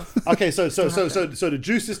still have. Okay, so the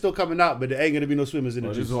juice is still coming out, but there ain't gonna be no swimmers in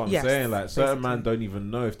Well, the this juice. is what I'm Yes, saying. Like certain basically. men don't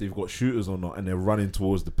even know if they've got shooters or not, and they're running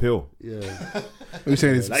towards the pill. Yeah, What you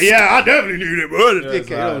saying is like, yeah, I definitely need it, bro. it's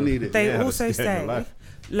You like- don't need it. They Yeah, also that's the end of say life.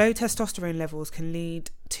 low testosterone levels can lead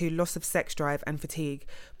to loss of sex drive and fatigue,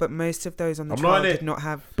 but most of those on the I'm trial not in did it. not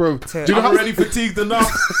have. Bro, to- do you know I'm how, already fatigued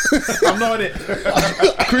enough. I'm not on it.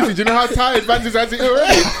 Chrissy, do you know how tired Vance is already?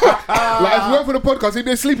 Like, if you went for the podcast, he'd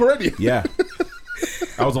be asleep already. Yeah,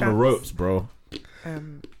 I was on the ropes, bro.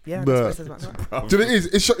 Yeah, But- that's what it says about that. Do you know what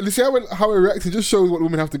it is? See how it reacts? It just shows what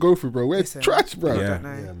women have to go through, bro. We're Listen, trash, bro. I Yeah. don't know.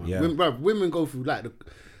 Yeah, man. Yeah. Women go through like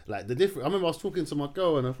the different. I remember I was talking to my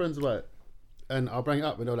girl and her friends about it, and I'll bring it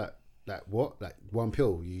up, and they're like what? Like one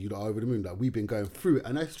pill, you're not over the moon. Like we've been going through it,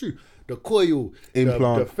 and that's true. The coil,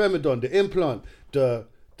 Implant. the Femidon, the implant, the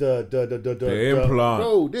implant.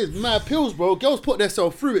 Bro, there's mad pills, bro. Girls put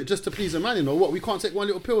themselves through it just to please a man. You know what? We can't take one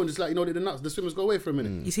little pill and just like the nuts. The swimmers go away for a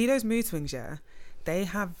minute. You see those mood swings, yeah? They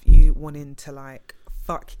have you wanting to like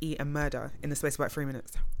fuck, eat, and murder in the space of about 3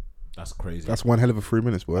 minutes. That's crazy. That's one hell of a 3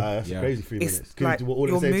 minutes, boy. That's Yeah. crazy. 3 It's minutes. Can like you do it all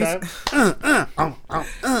at the your same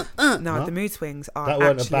time? No, the mood swings are That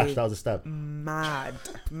wasn't a bash. actually That was a stab. mad.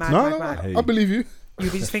 No, Hey. I believe you.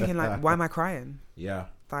 You'll be just thinking like, why am I crying? Yeah.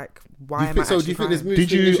 Like, why am Do I you think actually there's crying? mood Did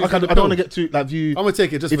swing you? issues I with the don't want to pill? get too like. Have you? I'm gonna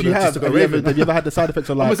take it just If for you the, have, just to go have you ever raving. ever had the side effects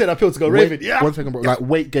of I'm like? gonna say that pill to go weight- raving. Yeah. One second, bro. Like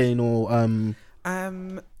weight gain or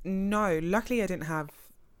No, luckily I didn't have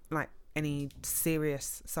like any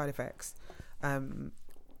serious side effects.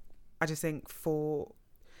 I just think for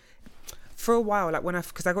a while, like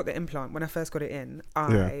because I got the implant when I first got it in,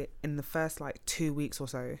 in the first like 2 weeks or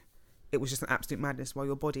so, it was just an absolute madness while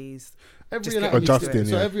your body's just getting used to it. Adjusting,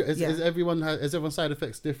 So yeah. is everyone's side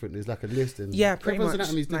effects different? There's like a list and Yeah, pretty everyone's much.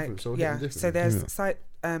 anatomy is different. Like, So yeah, different. so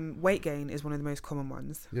there's weight gain is one of the most common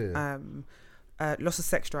ones. Yeah. Loss of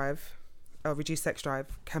sex drive, reduced sex drive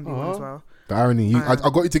can be one as well. the irony. I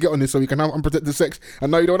got you to get on this so we can have unprotected sex,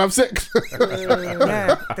 and now you don't have sex.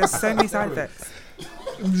 Yeah, there's so many side effects.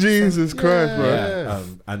 Jesus Christ, bro. Yeah.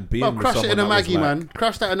 And being Bro, with crush it someone in a that was Maggie, like- man.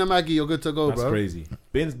 Crush that in a Maggie, you're good to go, That's bro. crazy.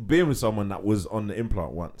 Being with someone that was on the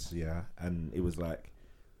implant once, yeah, and it was like,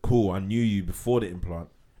 cool. I knew you before the implant,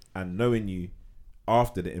 and knowing you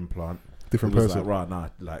after the implant, Different it was person. Like, right, nah,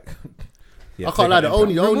 like. Yeah, I can't lie. The Remote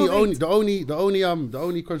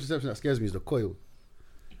only contraception that scares me is the coil.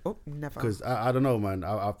 Oh, never. Because I don't know, man.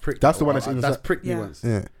 I've pricked. That's the one that's that's inside- pricked me Yeah. once.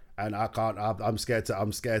 Yeah. And I can't. I'm scared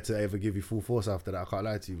to ever give you full force after that. I can't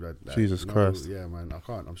lie to you, bro. Like, Jesus Christ. Yeah, man. I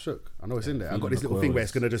can't. I'm shook. I know it's in there. I feeling got this the little thing coil where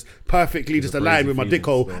it's is- gonna just perfectly it's just a align crazy with my dick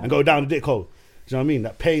feeling hole still. and go down the dick hole. Do you know what I mean?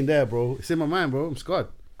 That pain there, bro. It's in my mind, bro. I'm scarred.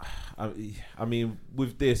 I mean,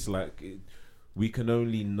 with this, like, we can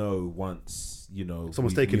only know once, you know,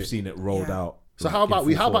 Someone's taken we've it. seen it rolled Yeah. out. So like, how in about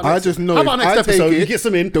we? full How about force. I just know How if about I next take episode? it, You get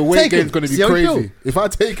some in. the weight take gain's it. going to be See how we feel. crazy. If I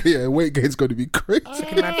take it, yeah, weight gain's going to be crazy.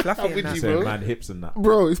 Looking mad fluffy I'm in with that. you, Saying bro. man hips and that.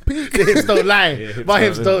 Bro, it's peak. The hips don't lie. Yeah, My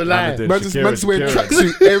hips don't lie. Man, Man just wearing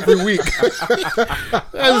tracksuit every week.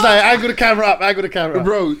 I was like, I got the camera up. I got the camera up.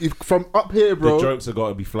 Bro, if from up here, The bro, jokes have got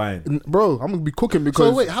to be flying. bro, I'm going to be cooking because...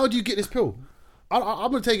 So wait, how do you get this pill? I'm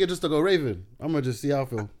gonna take it just to go raving. I'm gonna just see how I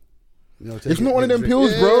feel. You know, It's not one of them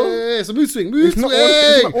pills, bro. Yeah, it's a mood swing. It's not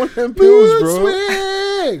one of them pills,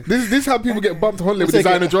 bro. This is how people get bumped holiday with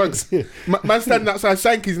designer drugs. Man standing outside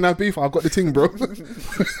Sankey's and that beef. I got the ting, bro.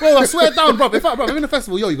 Bro, I swear down, bro. In fact, bro, I'm in a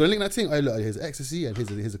festival. Yo, you gonna link that thing? Hey, look, here's ecstasy and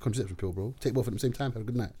here's a contraception pill, bro. Take both at the same time. Have a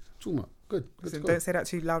good night. Talk about good. Listen, don't say that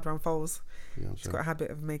too loud around Foles. Yeah, He's got a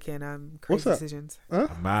habit of making What's crazy that? decisions. Huh?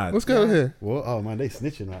 Mad. What's going on here? What? Oh man, they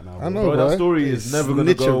snitching right now. Bro. I know, Bro, bro. that story is never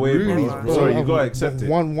gonna go away, bro. Snitcheroonies, Sorry, you gotta accept it.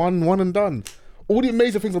 One and done. All the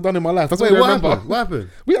amazing things I've done in my life. That's Wait, what I what remember. happened? What happened?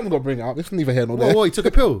 We haven't got to bring it up. It's neither here nor there. Whoa, he took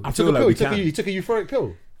a pill. I He took feel a like pill. we He took can. he took a euphoric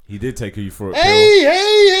pill. He did take a euphoric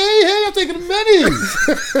Hey, I'm taking many.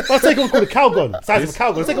 I'll take one called a Calgon. Size of a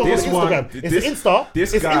Calgon. Let's take one on this one- Instagram. It's this- an Insta.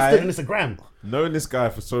 this it's guy- Insta and it's a gram. pill. Knowing this guy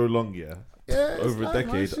for so long, Yeah, over a it's like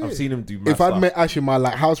my decade, shit. I've seen him do mad If stuff. I'd met Ash in my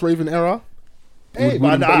like house raving era, Hey,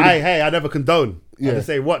 but I never condone. Yeah. I just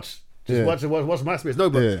say watch. Just watch my experience. No,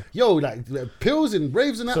 but Yeah. yo, like pills and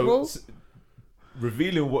raves and that, so, bro.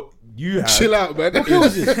 revealing what you had. chill out, man. What pill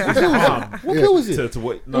was it? What pill was it? To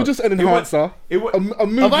what? It was just an enhancer, It was, a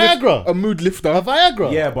mood A Viagra? a mood lifter, A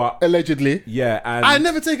Viagra. yeah, but allegedly. yeah, and I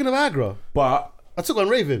never taken a Viagra. but I took on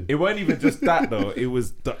raving. it weren't even just that though. It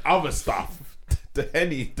was the other stuff, the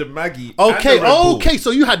Henny, the Maggie. Okay, and the Red Bull. okay.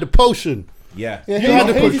 So you had the potion. Yeah, Yeah, You had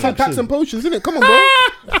the Hades had potion. packs and potions, innit? Come on,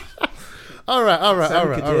 bro. All right.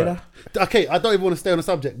 Kadira. Okay, I don't even want to stay on the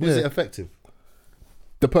subject. Was it effective?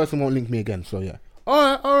 The person won't link me again, so yeah.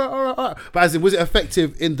 All right. But as in, was it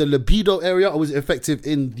effective in the libido area, or was it effective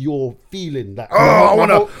in your feeling that? I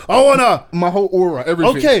wanna. My whole aura,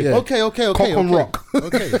 everything. Okay, yeah. okay. Cock on rock.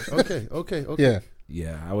 Okay. Yeah.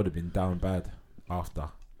 yeah. I would have been down bad after.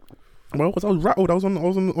 Well, I was rattled. I was on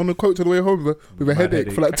the coach on the way home with a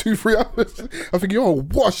headache for like 2-3 hours. I think you're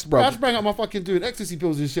washed, bro. I just bang out my fucking doing ecstasy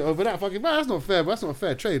pills and shit over that fucking man. That's not fair. But that's not a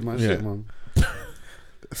fair trade, man. Yeah. Shit, man.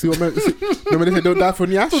 See what man? Remember they say don't die for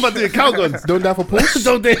Nyash. What about doing Calgons? Don't die for push.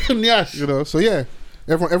 Don't date him, Nyash. You know. So yeah,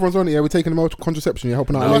 everyone's on it. Yeah, we're taking them out contraception. You're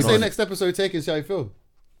helping out. I want ladies. to say next episode, take and see how you feel.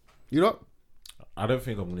 You know? I don't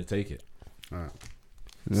think I'm gonna take it.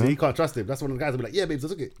 See, you can't trust him. That's one of the guys will be like, yeah, babes, I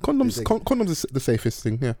took it. Condoms. Condoms is the safest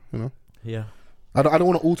thing. Yeah, you know. Yeah, I don't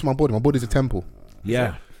want to alter my body. My body's a temple.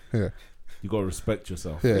 yeah. Yeah. You gotta respect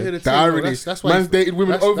yourself. Yeah, Yeah, the the thing, irony. bro, that's why Man's dated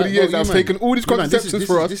women that's- over the that- years bro, that you have man- taken all these you man, this contraceptions is-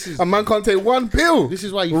 for this us, is- this is- and man can't take one pill. This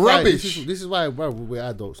is why you Rubbish. Find, this is why, bro, we're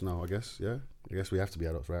adults now, I guess. Yeah, I guess we have to be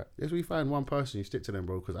adults, right? Yes, we find one person, you stick to them,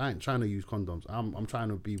 bro. Because I ain't trying to use condoms. I'm trying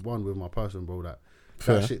to be one with my person, bro. That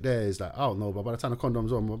shit there is like, I don't know, but by the time the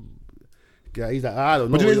condoms on, yeah, he's like, I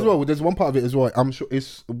don't know. But you know as well, there's one part of it as well. I'm sure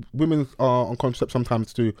it's women are on contraception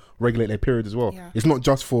sometimes to regulate their period as well. Yeah. It's not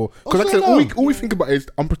just for because like I Also, said, no. all we think about is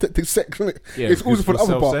unprotected sex, isn't it? Yeah, it's also because for the we're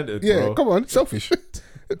other part. self-centered, Yeah, bro. come on, selfish.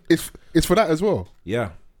 it's for that as well. Yeah.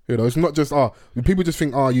 You know, it's not just people just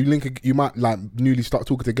think you might like newly start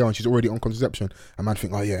talking to a girl and she's already on contraception, and man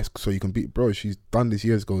think so you can beat bro. She's done this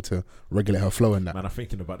years ago to regulate her flow and that. Man, I'm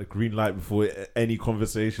thinking about the green light before any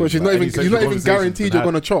conversation. But she's like, not any even sexual conversation's guaranteed been you're had.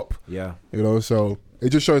 gonna chop. Yeah. You know, so it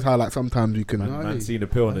just shows how like sometimes you can Man seen a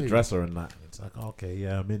pill on the dresser and that. It's like, okay,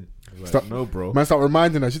 yeah, I'm in. Like, Stop. no, bro. man start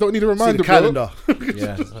reminding her. She don't need a See reminder, the bro. calendar.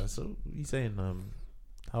 Yeah. It's like, so you saying,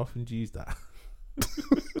 how often do you use that?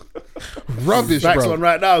 Rubbish, Back bro. on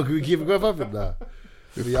right now. Can we keep it going up with that?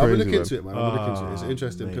 Yeah, I'll be crazy, looking man. into it, man. I'll be looking into it. It's an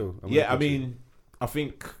interesting mate. pill. Yeah, I mean, I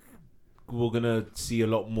think we're gonna see a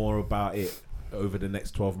lot more about it over the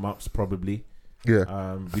next 12 months, probably.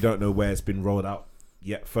 Yeah. We don't know where it's been rolled out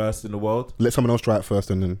yet first in the world. Let someone else try it first,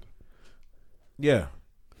 and then Yeah.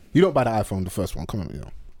 you don't buy the iPhone, the first one. Come on, you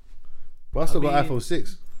know. But I still got mean- iPhone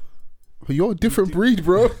 6. But you're a different breed,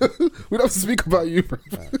 bro. We don't have to speak about you, bro.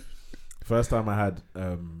 First time I had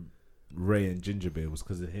Ray and Ginger Beer was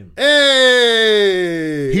because of him.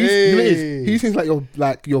 Hey! You know what it is? He seems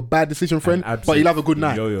like your bad decision friend, And but he'll have a good and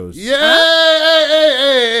night. Yo-yos. Yeah!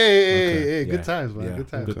 Hey! Yeah. Good times, man. Yeah. Good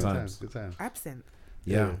times. Good Good times. times. Good times. Absent.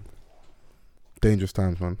 Yeah. Dangerous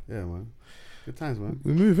times, man. Yeah, man. Good times, man.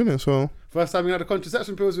 We move in it, so First time you had the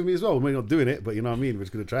contraception pills with me as well. We're not doing it, but you know what I mean? We're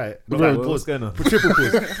just going to try it. Not Bro, like what's pause, going on? triple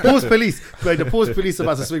pause. Pause police. Like the pause police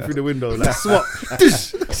about to swing through the window. Like SWAT.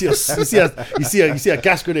 Dish. You see a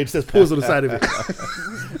gas grenade. It says pause on the side of it.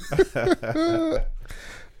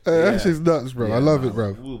 that shit's nuts, bro. Yeah, I love man. it,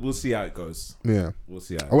 bro. We'll see how it goes. Yeah. We'll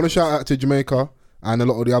see how it I want to goes. shout out to Jamaica and a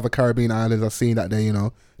lot of the other Caribbean islands. I've seen that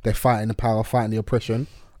they're fighting the power, fighting the oppression.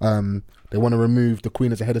 They want to remove the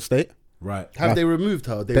Queen as a head of state. Right. Have they removed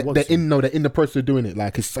her? They They're want to. in the process of doing it.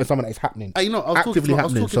 Like it's something that is happening. Hey, you know, I was Actively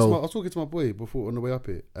happening, I so- was talking to my boy before on the way up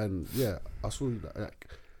here, and yeah, I saw that. Like,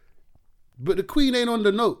 but the Queen ain't on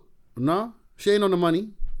the note, nah. She ain't on the money.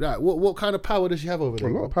 Right, what kind of power does she have over there?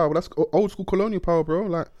 A lot of power. That's old school colonial power, bro.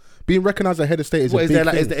 Like being recognised as head of state is What a is big there?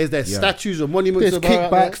 Like, thing. is there statues or monuments? There's of her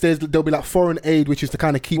out kickbacks. there? There'll be like foreign aid, which is to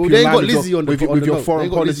kind of keep Well, you they ain't got aligned Lizzie on the with your note. They foreign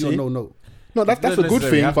ain't got Lizzie policy. on no note. No, that's Don't a good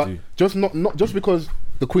necessarily thing, have but to. just not just because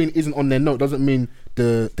the Queen isn't on their note doesn't mean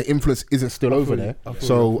the influence isn't still over there.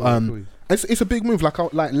 So it's a big move. Like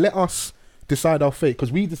let us decide our fate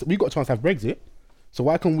because we got a chance to have Brexit. So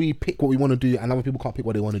why can we pick what we want to do and other people can't pick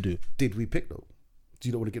what they want to do? Did we pick though? Do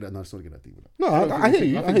you not want to get that? No, I just want to get that deep. No, I hear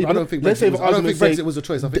you. I hear you. I don't think Let's say Brexit was, Brexit was a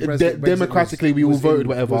choice. I think Brexit democratically we all voted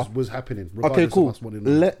whatever. was happening. Okay, cool. Of us wanting to-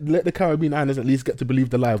 Let the Caribbean islands at least get to believe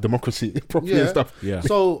the lie of democracy properly and stuff. Yeah.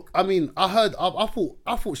 So I mean, I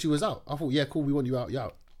thought she was out. I thought, yeah, cool, we want you out. Yeah.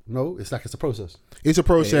 No, it's like it's a process. It's a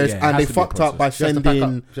process, Yeah, it and has they to be a fucked up by process. She has to pack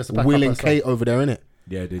sending up. She has to pack Will up and herself. Kate over there, innit?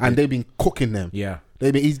 Yeah, they And did. they've been cooking them. Yeah.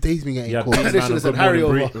 He's been getting Yeah, cooked. Beanie They Man should on have sent Good Harry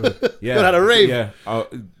Morning over. Britain. Yeah, They had a rave. Yeah,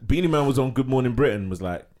 Beanie Man was on Good Morning Britain. Was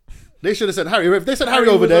like They should have sent Harry. If they sent Harry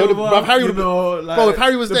over there, bruv, Harry would have. Bro, if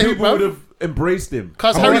Harry was the there, people bruv, would have embraced him.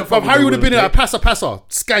 Because I Harry wouldn't fuck with would the have been Will a and passer,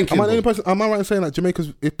 skanking. Am I right in saying that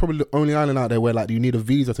Jamaica's is probably the only island out there where like you need a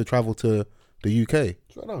visa to travel to the UK,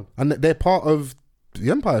 and they're part of the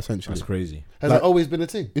empire essentially. That's crazy. Has like- it always been a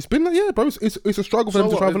thing? It's been like, yeah, bro. It's a struggle for So them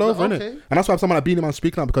to what, travel over, okay. innit? And that's why someone like Beanie Man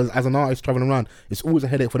speaking out because as an artist traveling around, it's always a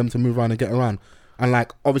headache for them to move around and get around. And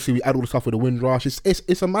like obviously we add all the stuff with the Windrush. It's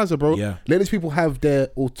a mazza, bro. Yeah. Let these people have their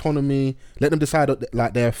autonomy. Let them decide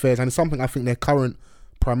like their affairs. And it's something I think their current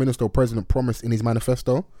prime minister or president promised in his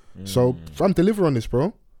manifesto. So I'm delivering on this,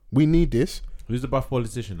 bro. We need this. Who's the buff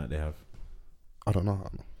politician that they have? I don't know.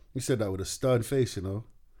 You said that with a stern face, you know.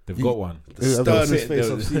 They've got one. The sternest face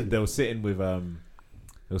I've They seen.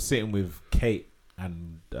 were sitting with Kate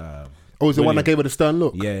and. Oh, is the one that William. gave her the stern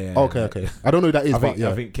look? Yeah. Okay. I don't know who that is, I but think, yeah.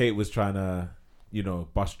 I think Kate was trying to,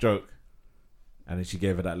 bust joke, and then she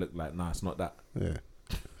gave her that look like, nah, it's not that. Yeah.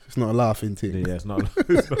 It's not a laughing thing. Yeah, it's not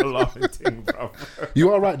a laughing thing, bro.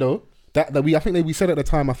 You are right though. I think we said at the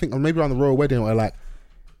time, I think maybe around the royal wedding, where like,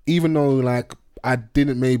 even though like I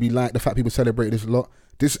didn't maybe like the fact people celebrated this a lot,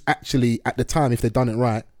 this actually at the time, if they'd done it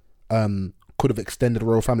right, could have extended the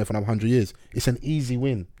royal family for another 100 years. It's an easy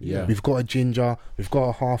win. Yeah. We've got a ginger, we've got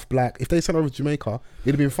a half black. If they sent over to Jamaica,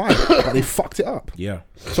 it'd have been fine. But they fucked it up. Yeah.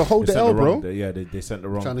 So hold They the sent L, the wrong- bro. they sent the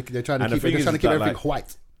wrong. They're trying to And the keep thing is everything that, like,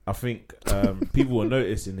 white. I think people were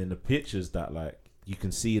noticing in the pictures that like you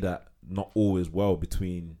can see that not all is well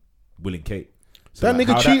between Will and Kate. So, That like,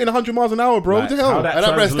 nigga how cheating 100 miles an hour, bro. like, What the how hell? that And that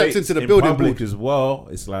man steps translates into the in building public board. as well.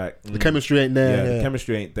 It's like The chemistry ain't there. the Yeah.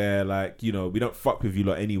 chemistry ain't there. Like we don't fuck with you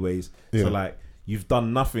lot anyways. Yeah. So like you've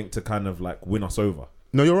done nothing to kind of like win us over.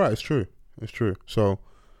 No, you're right. It's true. It's true. So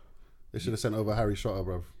They should have sent over Harry Shotter,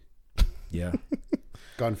 bruv. Yeah,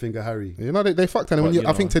 Gunfinger Harry. they fucked. And when But,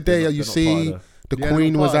 I think today they're you not see part of the Yeah, they're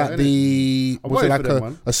Queen not was part of at it, the I'm was it worried like for them,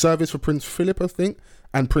 man. a service for Prince Philip, I think,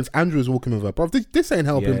 and Prince Andrew was walking with her, bro. This ain't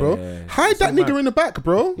helping, Yeah, bro. yeah, yeah. Hide It's that so nigga mad. in the back,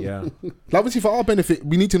 bro. yeah. Like, obviously for our benefit,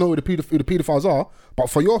 we need to know who the pedophiles are. But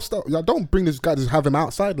for your stuff, like, don't bring this guy to have him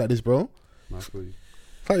outside like this, bro. It's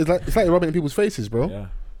like you're rubbing in people's faces, bro. Yeah.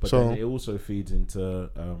 But So- then it also feeds into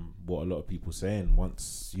what a lot of people saying.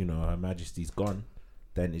 Once Her Majesty's gone,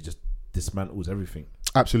 then it just dismantles everything.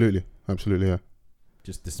 Absolutely, yeah.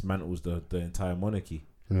 Just dismantles the entire monarchy.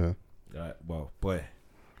 Yeah. Well, boy.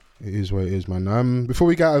 It is what it is, man. Before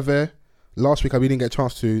we get out of there, last week we didn't get a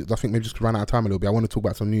chance to. I think maybe just ran out of time a little bit. I want to talk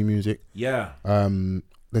about some new music. Yeah.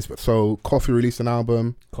 So Coffee released an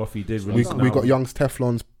album. Coffee did We release got an album Young's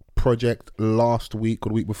Teflon's project last week or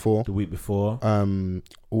the week before. the week before.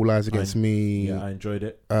 All Eyes Against Me. Yeah, I enjoyed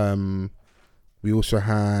it. We also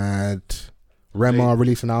had Rema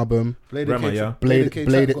release an album, Rema, yeah. Blade and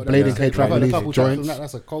K-Trap released Joints,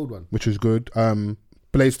 That's a cold one. which was good.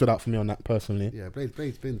 Blade stood out for me on that personally. Yeah,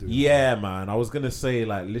 Blade's been doing. Yeah, man. I was gonna say,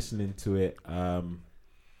 like, listening to it,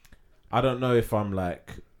 I don't know if I'm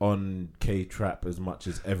like on K-Trap as much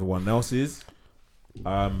as everyone else is.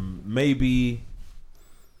 Maybe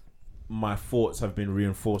my thoughts have been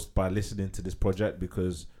reinforced by listening to this project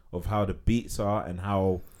because of how the beats are and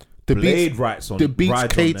how The Blade beats, writes on the beats rides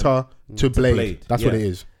on them. cater to Blade. Blade, That's what yeah. it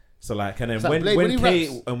is. So like, and then It's like when Blade, when when he K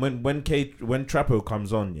raps. and when Trappo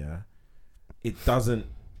comes on, yeah, it doesn't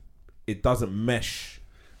mesh.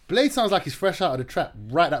 Blade sounds like he's fresh out of the trap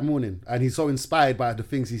right that morning, and he's so inspired by the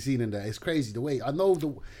things he's seen in there. It's crazy the way I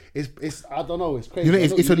know it's I don't know. It's crazy. You know, I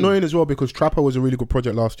it's what you mean. annoying as well because Trapper was a really good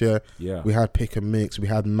project last year. Yeah. We had Pick and Mix, we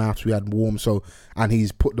had Maths, we had Warm. So, and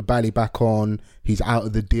he's put the belly back on. He's out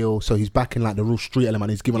of the deal, so he's back in like the real street element.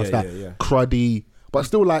 He's giving us that cruddy, but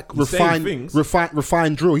still like He's saying things.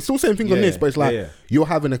 refined drill. He's still saying things on Yeah, this, but it's like yeah. you're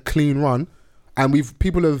having a clean run, and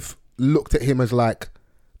people have looked at him as like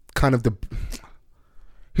kind of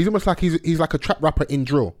he's almost like he's like a trap rapper in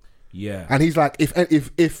drill. Yeah. And he's like,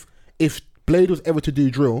 if Blade was ever to do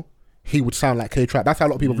drill, he would sound like K-Trap. That's how a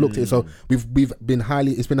lot of people have looked at it. So it's been a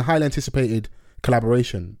highly anticipated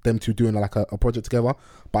collaboration, them two doing like a project together.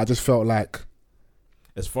 But I just felt like,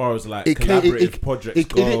 as far as like collaborative projects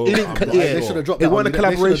go, they should have dropped. It wasn't a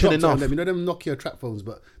collaboration enough. You know them Nokia trap phones,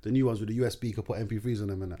 but the new ones with the USB, you could put MP3s on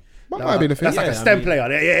them and that. Might have been a thing. That's like a stem player.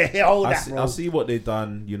 Yeah, hold that, bro. I see what they've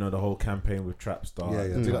done. You know, the whole campaign with Trapstar.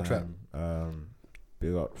 Yeah, big up Trap.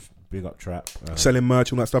 Big up Trap. Selling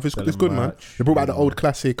merch and all that stuff. It's good, man. They brought back the old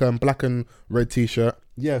classic black and red T-shirt.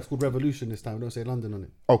 Yeah, it's called Revolution this time. Don't say London on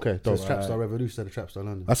it. Okay, so it's Trapstar Revolution, the Trapstar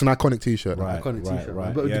London. That's an iconic T-shirt. Iconic T-shirt.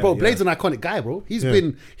 Right. But bro, Blade's an iconic guy, bro. He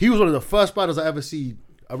was one of the first brothers I ever see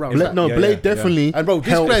around. Blade definitely. And bro,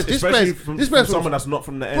 this place from someone that's not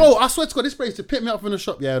from the end. Bro, I swear to God, this place to pick me up from the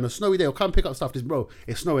shop, on a snowy day, he'll come pick up stuff. This bro,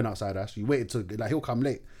 it's snowing outside. Actually, waited to like he'll come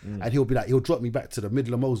late, and he'll be like, he'll drop me back to the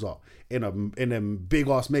middle of Mozart in them big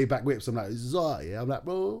ass Maybach whips. I'm like, Zah, I'm like,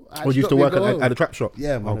 bro. You used to work at the trap shop.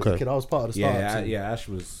 Yeah, man. As a kid, I was part of the start. Ash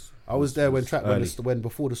was. I was there when Trap when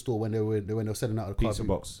before the store when they were selling out the pizza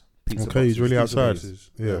box. Okay, he's really outside.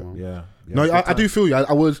 Yeah. No, I do feel you.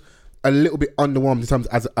 I was a little bit underwhelmed in terms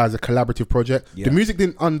as a collaborative project. Yeah. The music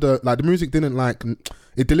didn't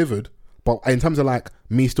it delivered, but in terms of like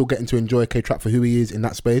me still getting to enjoy K-Trap for who he is in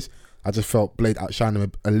that space, I just felt Blade outshined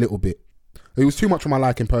him a little bit. It was too much for my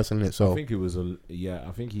liking personally. So I think it was I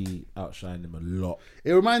think he outshined him a lot.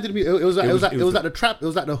 It reminded me. It was like the trap. It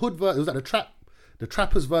was like the hood. It was like the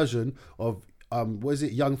trapper's version of what is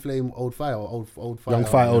it? Young Flame, Old Fire, or Old Fire. Young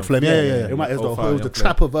Fire, Old Flame. Yeah. It was the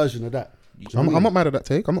trapper version of that. I'm not mad at that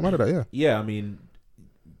take. I'm not mad at that. Yeah. Yeah, I mean,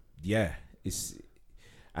 it's,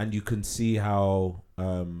 and you can see how,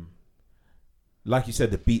 like you said,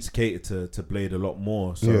 the beats cater to Blade a lot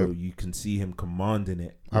more, so you can see him commanding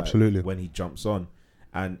it. Absolutely. When he jumps on,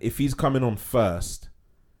 and if he's coming on first,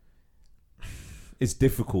 it's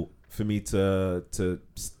difficult for me to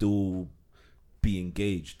still be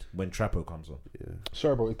engaged when Trapper comes on. Yeah.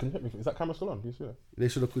 Sorry, bro. Can you hit me? Is that camera still on? Can you see that? They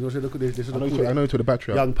should have. I know to the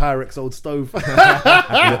battery. Young Pyrex old stove.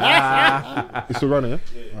 It's still running, yeah?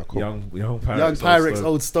 Yeah. Cool. Young Pyrex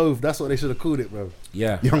old stove. That's what they should have called it, bro.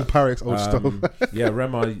 Yeah. Young Pyrex old stove. Yeah,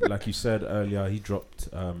 Rema, like you said earlier, he dropped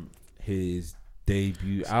his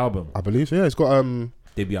debut album. I believe so. Yeah, it's got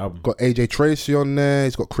debut album. Got AJ Tracy on there.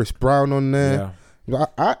 It's got Chris Brown on there. Yeah.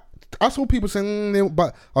 I saw people saying,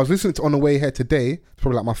 but I was listening to On the Way Here today. It's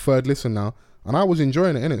probably like my third listen now, and I was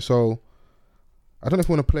enjoying it, innit? So I don't know if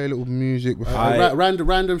you want to play a little music.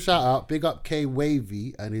 Random shout out, big up K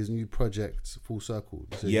Wavy and his new project Full Circle.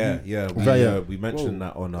 So we mentioned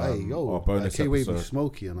that on our bonus K Wavy episode.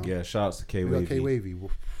 Smoky, you know? Yeah, shouts to K Wavy. K Wavy,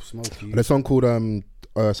 Smoky. There's a song called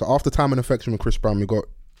so After Time and Affection with Chris Brown. We got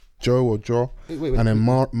Joe, and then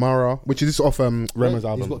Mara, which is this off Rema's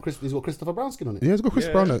album. He's got Christopher Brown skin on it. Yeah, it's got Chris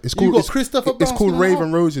Brown on it. It's called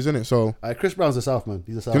Raven Roses, isn't it? So Chris Brown's a South man.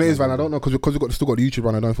 He's a South. You know, man. I don't know because we've still got the YouTube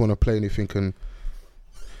run. I don't want to play anything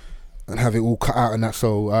and have it all cut out and that.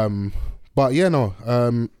 So, but yeah,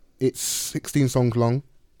 no. It's 16 songs long.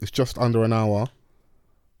 It's just under an hour,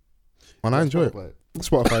 and I enjoy it.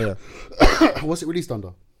 Spotify, yeah. What's it released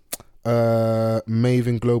under?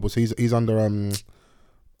 Maven Global. So he's under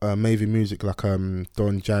Maven Music, like Don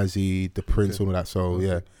Jazzy, The Prince, all of that. So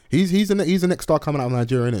yeah, he's the next star coming out of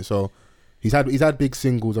Nigeria, innit? So he's had big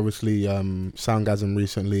singles, obviously. Soundgasm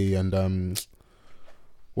recently, and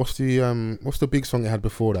what's the big song he had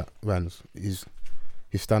before that? Vans, his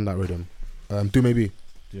standout rhythm. Do maybe.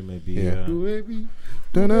 Yeah.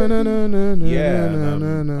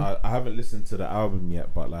 I haven't listened to the album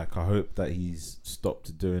yet, but like I hope that he's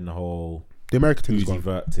stopped doing the whole American thing, Uzi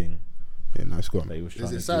Vert thing. Yeah, nice gone.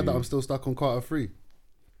 Is it sad that I'm still stuck on Carter 3?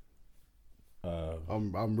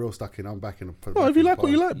 I'm real stuck in. I'm back in. If you like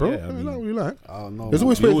what you like, bro. If you like what you like. No, there's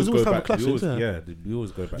always time for classics. We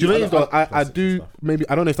always go back. Do you know? I do. Maybe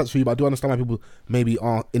I don't know if that's for you, but I do understand why people maybe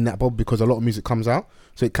aren't in that bubble because a lot of music comes out,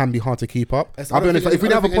 so it can be hard to keep up. I'll be honest. If we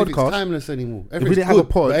didn't have a podcast, timeless anymore. If we didn't have a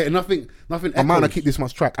pod, nothing. I might not keep this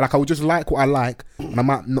much track. Like I would just like what I like, and I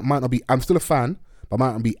might not be. I'm still a fan, but I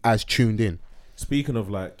might not be as tuned in. Speaking of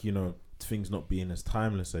like things not being as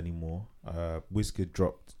timeless anymore, Wizkid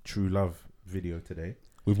dropped True Love video today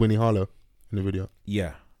with Winnie Harlow in the video.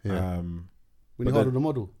 Yeah. Winnie Harlow the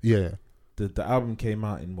model. Yeah. The album came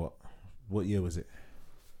out in what year was it?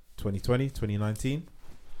 2020, 2019?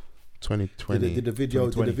 2020. Did the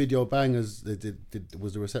video bang as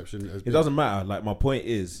was the reception as it doesn't matter. Like my point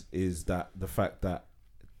is that the fact that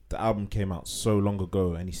the album came out so long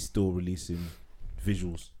ago and he's still releasing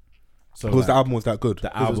visuals So Because the like, album was that good. the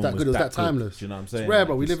it was album that good, it was that good. timeless. Do you know what I'm saying? It's rare,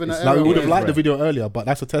 bro. We live in that Like, we era. would have Yeah, liked the right. video earlier, but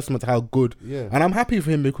that's a testament to how good. Yeah. And I'm happy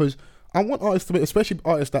for him because I want artists to be, especially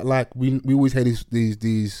artists that like we always hear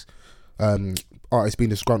these artists being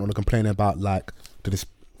disgruntled and complaining about like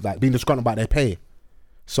being disgruntled about their pay.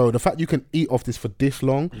 So the fact you can eat off this for this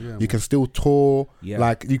long, Yeah, you can still tour. Yeah.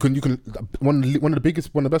 Like you can one of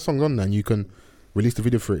the best songs on there, and you can release the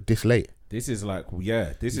video for it this late. This is like,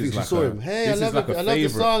 yeah, this You is think like she saw him. Hey, I this is love like it. a I love the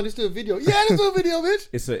favorite. song. Let's do a video. Yeah, let's do a video, bitch.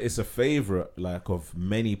 It's a favorite like of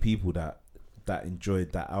many people that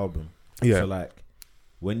enjoyed that album. Yeah. So like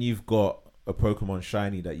when you've got a Pokemon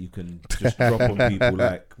Shiny that you can just drop on people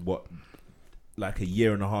like a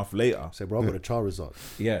year and a half later. Say, bro, I got a Charizard.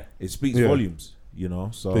 Yeah, it speaks Yeah. volumes, you know.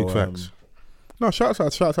 So Big facts. No, shouts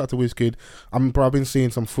out to Wizkid. I've been seeing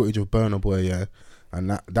some footage of Burna Boy, yeah, and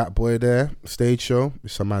that boy there, stage show,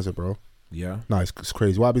 it's a mazza, bro. Yeah, No, it's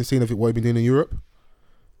crazy. What I've been seeing of it, what he's been doing in Europe,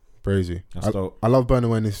 crazy. That's dope. I love Burna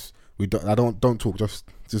when I don't talk, just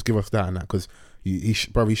give us that and that because he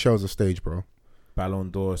shows the stage, bro. Ballon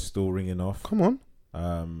d'Or is still ringing off. Come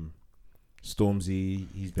on, Stormzy,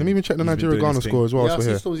 he's been. let me even check the he's been Nigeria doing Ghana his thing. score as well. Yeah, I so see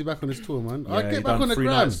here. Stormzy back on his tour, man. Yeah, I he get back done on the 3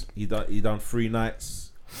 gram. nights. He done 3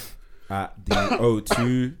 nights at the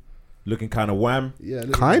O2, looking kind of wham. Yeah,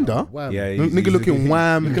 Kinda? Wham. Yeah, Nigga looking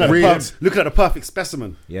wham, Looking at, the ripped. looking at the perfect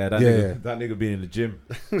specimen. Yeah, that Yeah. nigga being in the gym.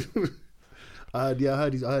 I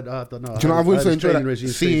heard he's. I don't know. Do you know? I've also enjoyed training that, regime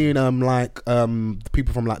seeing the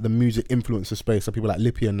people from like the music influencer space, so people like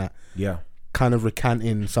Lippy and that, Yeah, kind of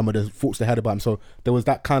recanting some of the thoughts they had about him. So there was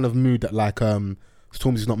that kind of mood that like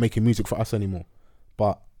Stormzy's not making music for us anymore.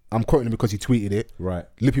 But I'm quoting him because he tweeted it. right.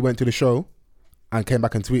 Lippy went to the show and came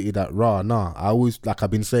back and tweeted that I always, like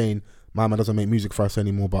I've been saying, my man doesn't make music for us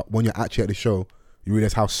anymore, but when you're actually at the show, you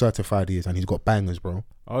realize how certified he is, and he's got bangers, bro.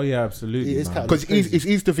 Oh yeah, absolutely. He is man. kind Because it's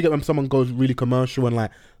easy to forget when someone goes really commercial and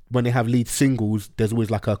like when they have lead singles, there's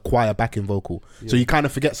always like a choir backing vocal. So you kind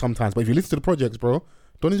of forget sometimes. But if you listen to the projects, bro,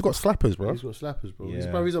 Donny's got slappers, bro. He's got slappers, bro.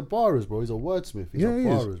 Yeah. He's a barrers, bro. He's a wordsmith. He's Yeah, a he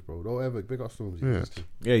is. barers, bro. Don't ever big up Stormzy. Yeah.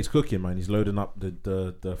 Yeah, he's cooking, man. He's loading up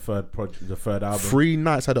the third project, the third album. 3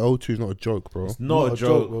 nights at the O2 is not a joke, bro. It's not a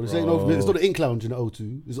joke, bro. This bro. ain't no, it's not the Ink Lounge in the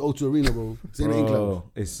O2. It's the O2 Arena, bro. It's in the Ink Lounge.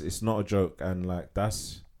 Bro, it's not a joke, and like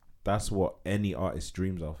that's what any artist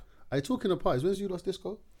dreams of. Are you talking about parties? When's You Lost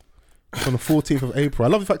Disco? It's on the 14th of April.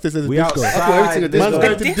 I love the fact that there's a We disco. outside. I call everything a disco. Man's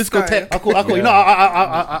going to the Disco. discotheque. I call, Yeah. you know,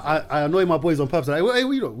 I annoy my boys on purpose. Like, hey,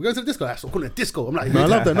 we going to the disco. I'm calling it a disco. I'm like, No, I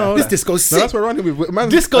love that. No, this that- disco's No, sick. that's what we're running with.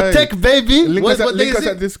 Man's, Discotheque, baby. Link What us day at is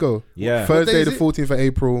it? disco. Yeah, Thursday, day the is it? 14th of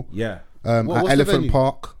April, yeah. at what's the Elephant venue?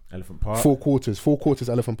 Park. Elephant Park. 4 quarters,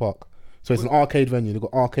 Elephant Park. So it's an arcade venue. They've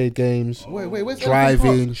got arcade games, Wait, where's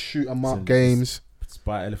driving, shoot 'em up It's- games. It's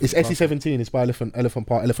by Elephant It's Park. SE17. It's by Elephant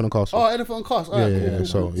Park, Elephant and Castle. Oh, Elephant and Cast. yeah, Alright, yeah, cool, yeah. cool,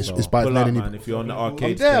 So cool. it's by Pull up, Lenny. man, if you're on the I'm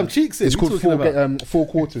arcade. there. I'm thing. cheeks in. It's What called you talking about? 4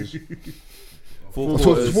 quarters. Four So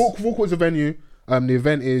quarters. it's 4 quarters of venue. The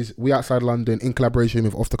event is We Outside London in collaboration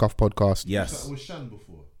with Off the Cuff Podcast. Yes. Was Shan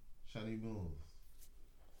before? Shani Mills.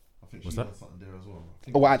 I think What's she that? had something there as well. I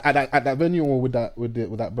think Oh, at that venue or with that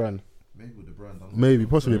brand? maybe with the brand. I'm not Maybe, sure.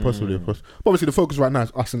 possibly. But obviously, the focus right now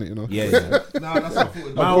is us, innit, you know? Yeah, yeah. Nah, that's what I thought.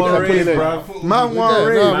 Man, put want it rave, in. bruv. Man, want Yeah,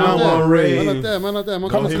 rave, no, man, man, want want rave. rave. Man up there, man up there. Man,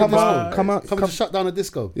 Come out, come to shut down a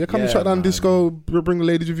disco. Yeah, come Yeah, shut down man. disco. Bring the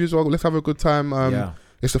ladies with you as well. Let's have a good time. Yeah.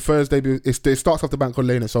 It's the Thursday. It starts off the bank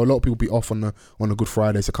holiday, so a lot of people be off on a Good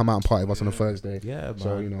Friday. So come out and party with us on a Thursday. Yeah, man.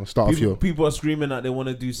 So start off People, your. people are screaming that they want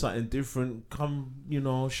to do something different. Come,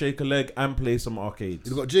 shake a leg and play some arcades.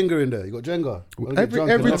 You got Jenga in there. You got Jenga.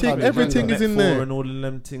 Everything is in there. And all of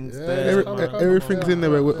them things Yeah, there. come man. on. Everything's in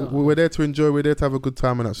there. Yeah. We're there to enjoy. We're there to have a good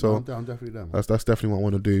time and that. So I'm definitely there. Man. that's definitely what I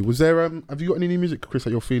want to do. Was there? Have you got any new music, Chris,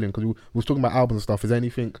 that you're feeling? Because we was talking about albums and stuff. Is there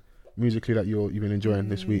anything musically that you've been enjoying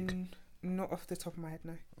this week? Not off the top of my head,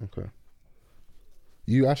 no. Okay.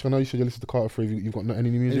 You, Ash, I know you said you listen to Carter 3. You've got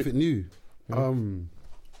any new music? Anything new? Yeah.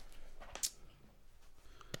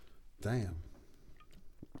 Damn.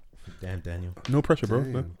 Damn, Daniel. No pressure, bro.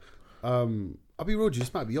 No. Damn. I'll be real,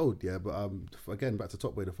 this might be old, yeah, but again, back to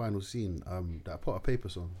Top Boy, the final scene, that Pot of Paper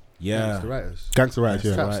song. Yeah. Gangster writers. Gangster Rights,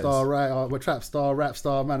 yeah. Trap- Trap star writer, we're trap star, rap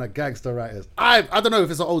star, man, are gangster writers. I don't know if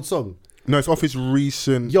it's an old song. No, it's off his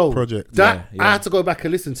recent Yo, project. that Yeah, I yeah. had to go back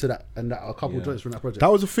and listen to that and a couple Yeah. joints from that project.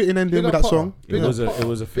 That was a fitting ending Big with up that Potter. song. Big It up was a- Potter. it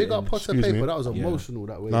was a Big fitting. up Pot of Excuse Paper. me. That was Yeah. emotional.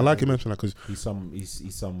 That way. And I like you mentioned that because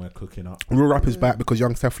He's somewhere cooking up. Real Rap is back because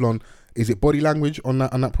Young Teflon. Is it Body Language on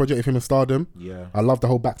that project of him and Stardom? Yeah. I love the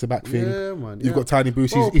whole back-to-back thing. Yeah, man. You've yeah. got Tiny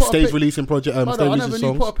Boost. Bro, He Pot of stays Pa- releasing project. Brother, Stays I releasing never knew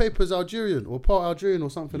songs. Pot of Paper's Algerian or part Algerian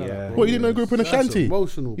or something like Yeah. that. Bro. What, you didn't know he grew up in That's Ashanti?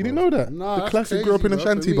 emotional. You didn't bro. know that? Nah, The that's classic grew up in crazy,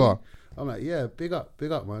 bro. Ashanti For me, bar. I'm like, yeah, big up,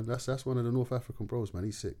 man. That's one of the North African bros, man.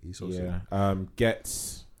 He's sick. He's so sick. Yeah.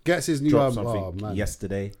 Gets Gets his new dropped album. Oh, something man.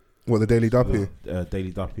 yesterday. What, the Daily Duppy?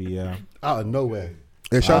 Daily Duppy, yeah. Out of nowhere.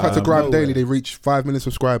 Yeah, shout out to Grime nowhere. Daily. They reached 5 million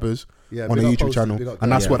subscribers Yeah, on a big up YouTube Posty, channel, big up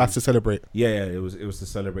and that's Grime. what that's to celebrate. Yeah, it was to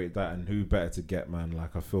celebrate that, and who better to get, man?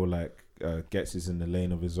 Like, I feel like Gets is in the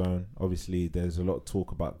lane of his own. Obviously, there's a lot of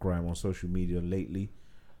talk about Grime on social media lately.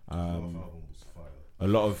 A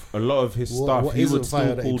lot of his stuff what he isn't would fire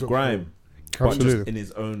still that he call dropped Grime, but Absolutely. just in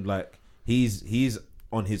his own, like he's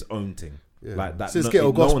on his own thing. Yeah. Like that. Since no, Ghetto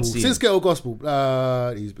no Gospel. one's seeing Since him. Ghetto Gospel.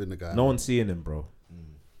 He's been the guy. No one's seeing him, bro.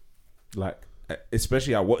 Like,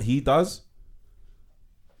 especially at what he does.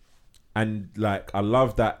 And like, I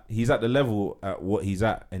love that he's at the level at what he's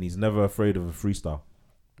at, and he's never afraid of a freestyle.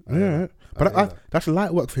 Yeah, but that's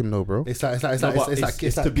light work for him, though, bro. It's like No, but it's like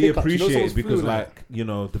to be kick-ups. You know, appreciated someone's because, fluent, like, you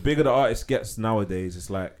know, the bigger the artist gets nowadays, it's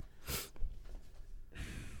like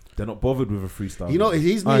they're not bothered with a freestyle. You know,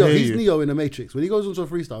 he's I Neo. hear He's you. Neo in the Matrix. When he goes into a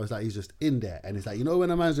freestyle, it's like he's just in there, and it's like, you know,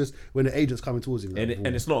 when a man's just when the agent's coming towards him, like, and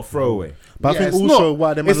it's not a throwaway. But Yeah, I it's think also not.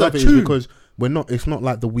 why they It's love a it is tune. because it's not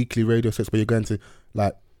like the weekly radio sets where you're going to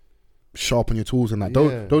like sharpen your tools and that.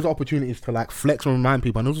 Yeah. Those are opportunities to like flex and remind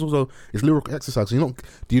people, and also it's lyrical exercise. You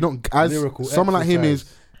don't as Lyrical someone like him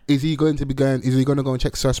exercise. is he going to go and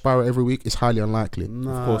check Sir Sparrow every week? It's highly unlikely.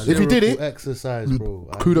 Nah, Of course. If he did lyrical it, exercise, bro.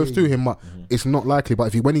 I Kudos agree. to him, but it's not likely.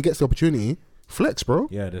 But when he gets the opportunity, flex, bro.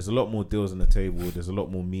 Yeah, there's a lot more deals on the table. There's a lot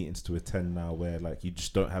more meetings to attend now where like you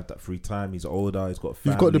just don't have that free time. He's older. He's got a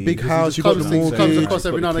family. You've got the big He house. just You've got the comes, he mortgage. comes He's across got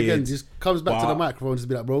every the now and again. kids. Just comes back to the But- microphone, just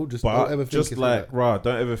be like, bro, just don't But ever think just it's like, that. rah,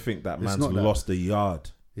 don't ever think that It's man's not that. lost a yard.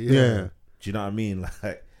 Yeah. Do you know what I mean?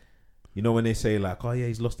 Like, you know when they say like, oh yeah,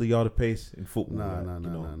 he's lost a yard of pace in football. Nah, like, nah, you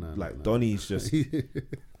know, nah, like nah. Donny's just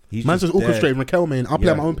he's Man's just there. orchestrating. Raquel, man, I'll play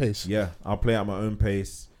Yeah. at my own pace. Yeah, I'll play at my own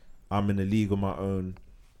pace. I'm in the league on my own,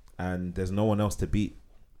 and there's no one else to beat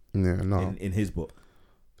Yeah, no. in his book.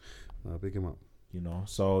 Nah, big him up. You know,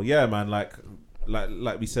 so yeah, man. Like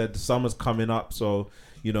we said, the summer's coming up, so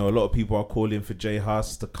you know a lot of people are calling for J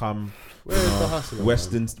Hus to come. Where's the hustler?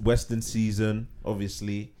 Western season,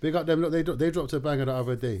 obviously. Big up them. Look, they dropped a banger the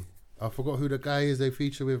other day. I forgot who the guy is they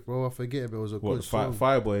feature with, bro. I forget if it was a What good song.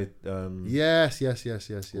 Fireboy? Yes.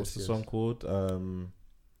 What's the song called?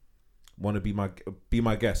 Want to be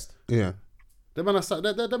my guest? Yeah. Them man are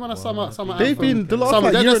summer. They've been the last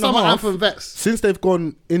like, they're year the and a summer half anthem vets. since they've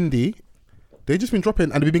gone indie. They've just been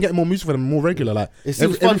dropping, and we've been getting more music for them, more regular. Like It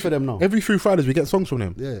seems fun for them now. Every few Fridays, we get songs from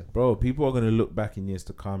them. Yeah. Bro, people are gonna look back in years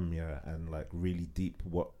to come, yeah, and like really deep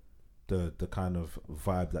what the kind of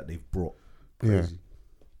vibe that they've brought. Yeah.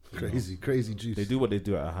 Crazy juice. They do what they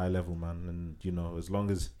do at a high level, man, and you know, as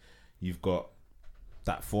long as you've got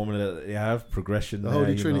that formula that they have, progression, The there,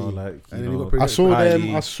 Holy you Trinity. know, like And you then you know, got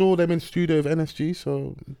I saw them in studio with NSG,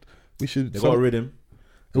 so we should. they got a rhythm.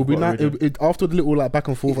 It would be got a nice rhythm. after the little like back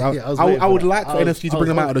and forth. Yeah, I, yeah, I was I waiting would for like that. for I was- NSG to I bring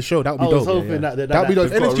them was out of the show. That would I be was dope. hoping that That'd be dope.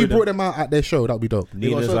 they've got a NSG rhythm. brought them out at their show. That'd be dope.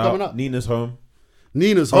 Nina's show coming out. up? Nina's home.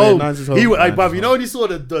 Nina's Oh, yeah, home. Nina's home. He would, like, Nina's bruv, you home. know when you saw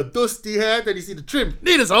the dusty hair, then you see the trim.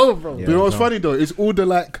 Nina's home, bro. Yeah. But you know what's no. funny though? It's all the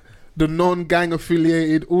like the non-gang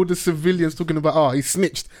affiliated, all the civilians talking about, oh, he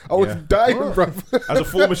snitched. I was Yeah. dying, bro. As a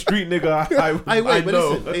former street nigga, I Wait, but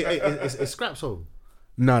know. listen, it's Scraps home.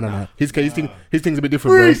 No. His thing's a bit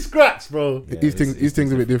different, bro. Free Scraps, bro. Yeah, His it's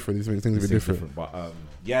thing's a bit different. His thing's a bit different. But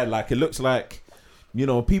yeah, like it looks like, you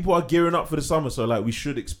know, people are gearing up for the summer, so like we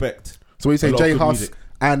should expect. So what you say, a lot of J good Hus music.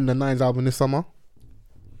 and the Nines album this summer?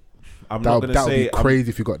 I'm not gonna That would say be crazy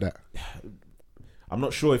if you got that. I'm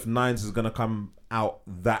not sure if Nines is gonna come out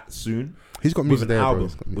that soon. He's got With music an there, bro. album.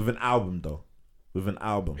 He's got music. With an album though. With an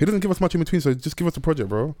album. He doesn't give us much in between, so just give us a project,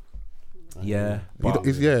 bro. Yeah.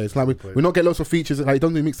 It's like we're not getting lots of features. Like he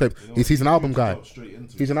doesn't do mixtape. He's an album guy.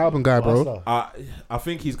 He's an album guy, bro. I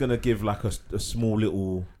think he's gonna give like a small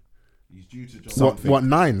little He's due to drop What something.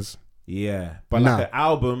 Nines? yeah, but Nah. like an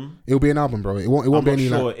album. It'll be an album, bro. It won't I'm be not any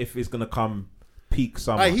sure like. if it's gonna come peak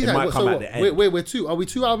summer. Hey, he's it like, might what, come so at what? the end. We're two. Are we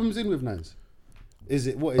 2 albums in with Nines? Is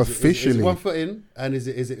it what is It? Is Officially. it 1 foot in, and is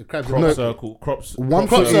it a crab? Crop No. circle, crops. One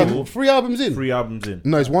crop foot circle, in. Circle. 3 albums in. 3 albums in.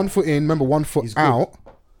 No, it's 1 foot in. Remember, 1 foot He's good. out.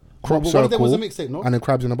 Crop But one of them circle. was a mixtape, no? And then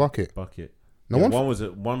crabs in a bucket. Bucket. No, Yeah,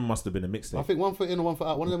 one one must have been a I mixtape. think 1 foot in or 1 foot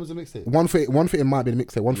out. One of them was a mixtape. 1 foot in might be the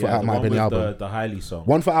mixtape. 1 foot Yeah, out the might one be the with album. the Hailey song.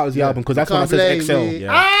 1 foot out is the album because that's when I Can't said blame Excel. me.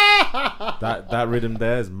 Yeah. That rhythm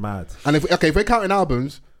there is mad. And if we're counting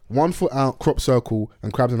albums, 1 foot out, crop circle,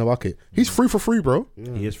 and crabs in the bucket. He's free for free, bro.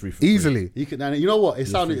 He is free for free. Easily. He could, and you know what? It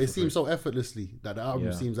free seems so effortlessly that the album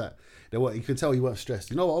Yeah. seems like you can tell he weren't stressed.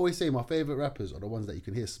 You know what I always say? My favorite rappers are the ones that you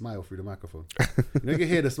can hear smile through the microphone. You can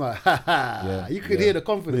hear the smile. You can hear the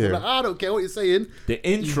confidence. Yeah. Like, I don't care what you're saying. The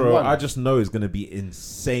intro, I just know is gonna be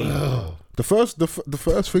insane. The first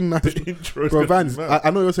thing that, intro is bro, gonna be Vans, mad. I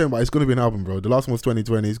know you're saying, but it's gonna be an album, bro. The last one was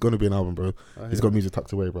 2020. It's gonna be an album, bro. He's got music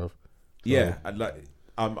tucked away, bro. Yeah,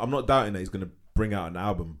 I'm not doubting that he's gonna bring out an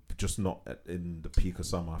album, just not in the peak of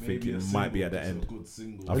summer. I think it might be at the end.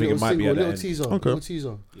 I think it might be at the end. Teaser. Okay. Little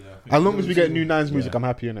teaser. As long as we get new Nines music, I'm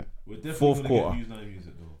happy in it. Fourth quarter.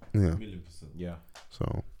 Yeah. Yeah.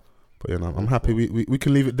 So, but yeah, no, I'm happy. We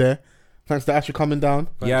can leave it there. Thanks to Ash for coming down.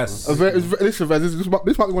 Yes. Listen, Vaz, this might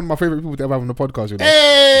be one of my favorite people to ever have on the podcast. You know,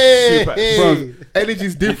 Hey, bro,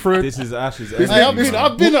 energy's different. This is Ash's. This Hey, nigga-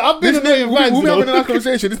 I've been This a nigga, million we'll fans, be you know. having a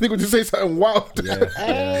conversation. This nigga would just say something wild, Yeah,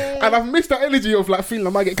 yeah. and I've missed that energy of like feeling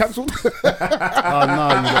I might get cancelled. Oh no,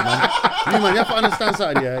 you don't, man. You have to understand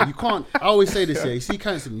something. Yeah, you can't. I always say this. Yeah, you see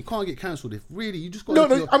cancelling, you can't get cancelled if really you just got. No,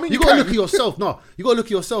 look no, at I mean, you you got to can. look at yourself. No, you got to look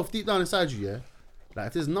at yourself deep down inside you. Yeah, like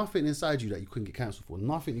if there's nothing inside you that you couldn't get cancelled for,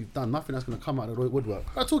 nothing you've done, nothing that's gonna come out of the woodwork.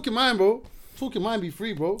 I talk your mind, bro. Talk your mind, be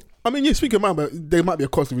free, bro. I mean, yeah, speaking of mine, but there might be a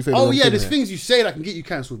cost if we say. Oh the yeah, wrong there's thing. things you say that can get you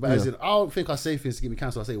cancelled, but as Yeah. in, I don't think I say things to get me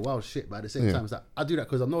cancelled. I say wild shit, but at the same Yeah. time, it's like I do that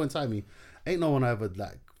because I know inside me, ain't no one I ever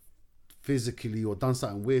like physically or done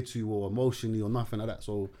something weird to or emotionally or nothing like that.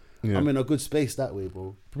 So Yeah. I'm in a good space that way,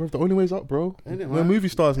 bro. Bro, the only way's up, bro. Ain't it, We're man? movie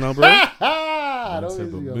stars now, bro. Man Don't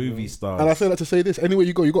said the easy, movie bro. stars. And I say that to say this. Anywhere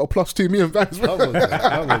you go, you got a +2 me and Vans. Bro. Come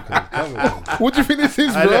on. What do you think this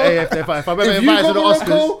is, bro? If I'm ever If you invited to the go Oscars,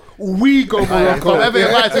 Morocco, we go if Morocco. I'm ever Yeah.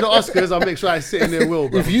 invited to the Oscars, I'll make sure I sit in their will,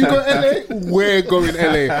 bro. If you go LA, we're going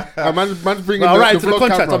LA. And man's bringing I'll write to the vlog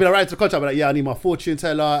contract. camera. I'll be like, write to the contract. I'll be like, yeah, I need my fortune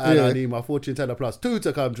teller and Yeah. I need my fortune teller plus 2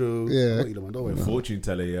 to come through. Yeah. Don't worry, man. Fortune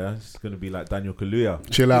teller, yeah. It's gonna be like Daniel Kaluuya.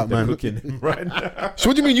 Chill out, They're man. cooking him right now. So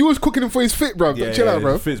what do you mean? You was cooking him for his fit, bro. Chill out,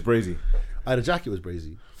 bro. Fitz Brazy. The jacket was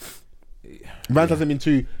brazy. Vans hasn't been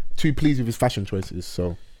too pleased with his fashion choices,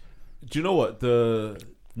 so Do you know what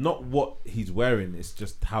not what he's wearing? It's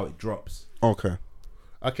just how it drops. okay.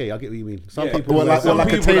 Okay, I get what you mean. Some Yeah. people Well, like- some like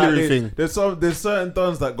a people- tailoring they- thing. There's certain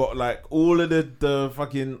dons that got like all of the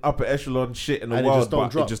fucking upper echelon shit in the and it world, just don't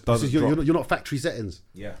but drop. it just doesn't drop. You're not factory settings.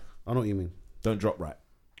 Yeah, I know what you mean. don't drop right.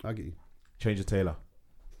 I get you. Change your tailor.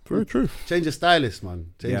 Very true. Change your stylist, man.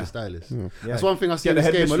 Change Yeah. your stylist. Yeah. That's one thing I see Get in the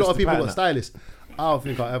this game. A headmistress lot of to people pattern got that. stylists. I don't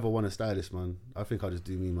think I ever want a stylist, man. I think I'll just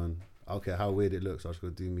do me, man. I don't care how weird it looks. I'm just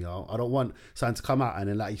gonna do me. I don't want something to come out and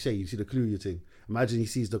then, like you say, you see the clue thing. Imagine he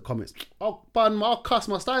sees the comments. I'll cuss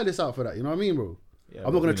my stylist out for that. You know what I mean, bro? Yeah,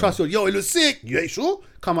 I'm not gonna you trust you. Yo, he looks sick. You ain't sure?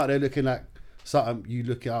 Come out there looking like something. You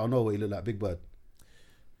look at, I don't know what he look like. Big Bird.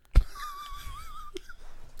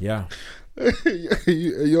 Yeah,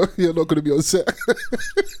 You're not going to be on set.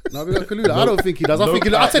 No, we got Kalula. I don't think he does. I think he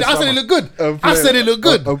look, I said out it looked good. I'm I said it looked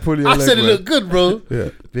good. I'm pulling your I said leg, it looked good, bro. Yeah.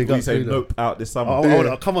 Big we up say Kalula. nope out this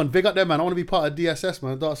summer. Come on, big up them, man. I want to be part of DSS,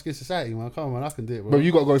 man. Dark Skin Society, man. Come on, man. I can do it, bro. Bro,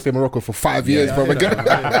 you got to go stay in Morocco for 5 years, bro. Come on, man.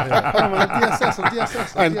 I'm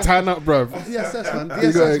DSS. I'm And tan up, bro. DSS, man. You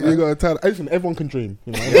DSS, got to tan up. Listen, everyone can dream.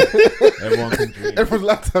 You know? Everyone can dream. Everyone's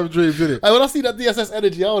allowed to have dreams, isn't it? Hey, when I see that DSS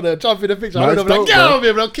energy, I want to jump in the picture. No, They'll it's be like, dope, get bro. out of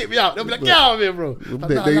here, bro. Kick me out. They'll be like, get out of here, bro.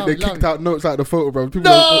 They kicked out notes out of the photo, bro. People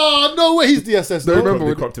like, No way he's DSS, they though. remember They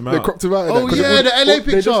when cropped him They out. cropped him out. Oh, Because yeah, the LA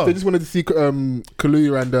picture. They just wanted to see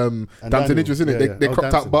Kaluuya and Damson Daniel. Idris, innit? Yeah, yeah. They Oh,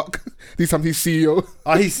 cropped Damson. out Buck. These times he's CEO.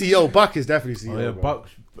 Oh, he's CEO. Buck is definitely CEO. Oh yeah, bro. Buck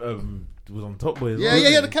was on Top Boy. as Yeah, well, yeah,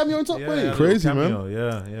 wasn't the he? cameo on Top Yeah, Boy. yeah, little Crazy, cameo.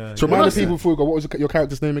 Yeah. So When I remind the see- people before we go, what was your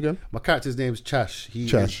character's name again? My character's name's Chash. He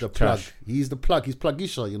Chash. is the plug. Chash. He's the plug. He's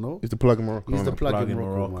Plugisha, you know. He's the plug in Morocco. He's the plug Plug in in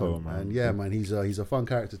Morocco, Morocco, man. man. And yeah, man, he's a fun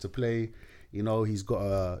character to play. You know, he's got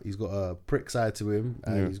a prick side to him,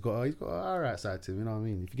 and he's got a alright side to him. You know what I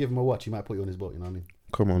mean? If you give him a watch, he might put you on his boat. You know what I mean?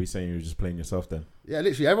 Come Are on. we saying you were just playing yourself then? Yeah,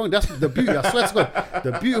 literally, everyone. That's the beauty. I swear to God,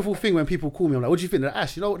 the beautiful thing when people call me, I'm like, "What do you think of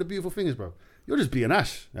Ash?" You know what the beautiful thing is, bro? You're just being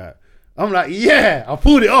Ash. Yeah. I'm like, yeah, I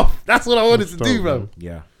pulled it off. That's what I wanted to do, bro.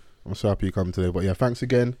 Yeah. I'm so happy you come today. But yeah, thanks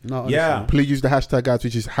again. No, Yeah. honestly. Please use the hashtag, guys,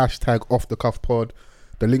 which is hashtag off the cuff pod.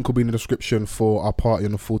 The link will be in the description for our party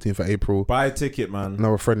on the 14th of April. Buy a ticket, man.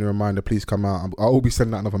 Another friendly reminder, please come out. I'll be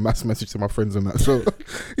sending out another mass message to my friends on that. So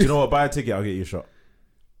You know what? Buy a ticket, I'll get you a shot.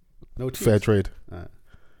 No cheeks. fair trade. Alright.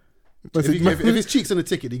 Message- If his cheeks on the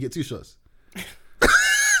ticket, you get 2 shots.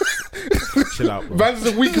 Chill out, bro. Van's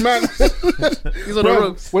a weak man. He's on the Bro,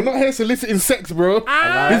 ropes. we're not here soliciting sex, bro.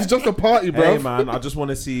 This is just a party, bro. Hey, man, I just want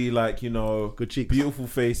to see, like, you know, Good cheeks. beautiful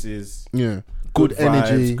faces, Yeah. good Good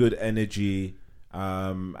energy. vibes, good energy.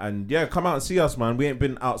 And yeah, come out and see us, man. We ain't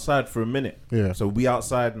been outside for a minute. Yeah. So we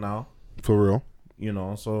outside now, For real. you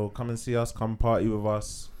know. So come and see us. Come party with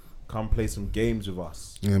us. Come play some games with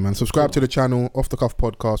us. Yeah, man. Subscribe to the channel, Off the Cuff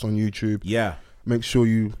Podcast on YouTube. Yeah. Make sure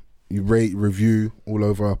you rate, review all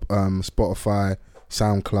over Spotify,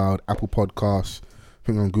 SoundCloud, Apple Podcasts. I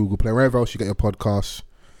think we're on Google Play, wherever else you get your podcasts.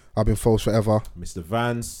 I've been Foles forever. Mr.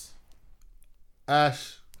 Vance.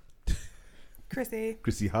 Ash.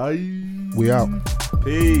 Chrissy, hi. We out.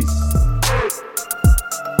 Peace.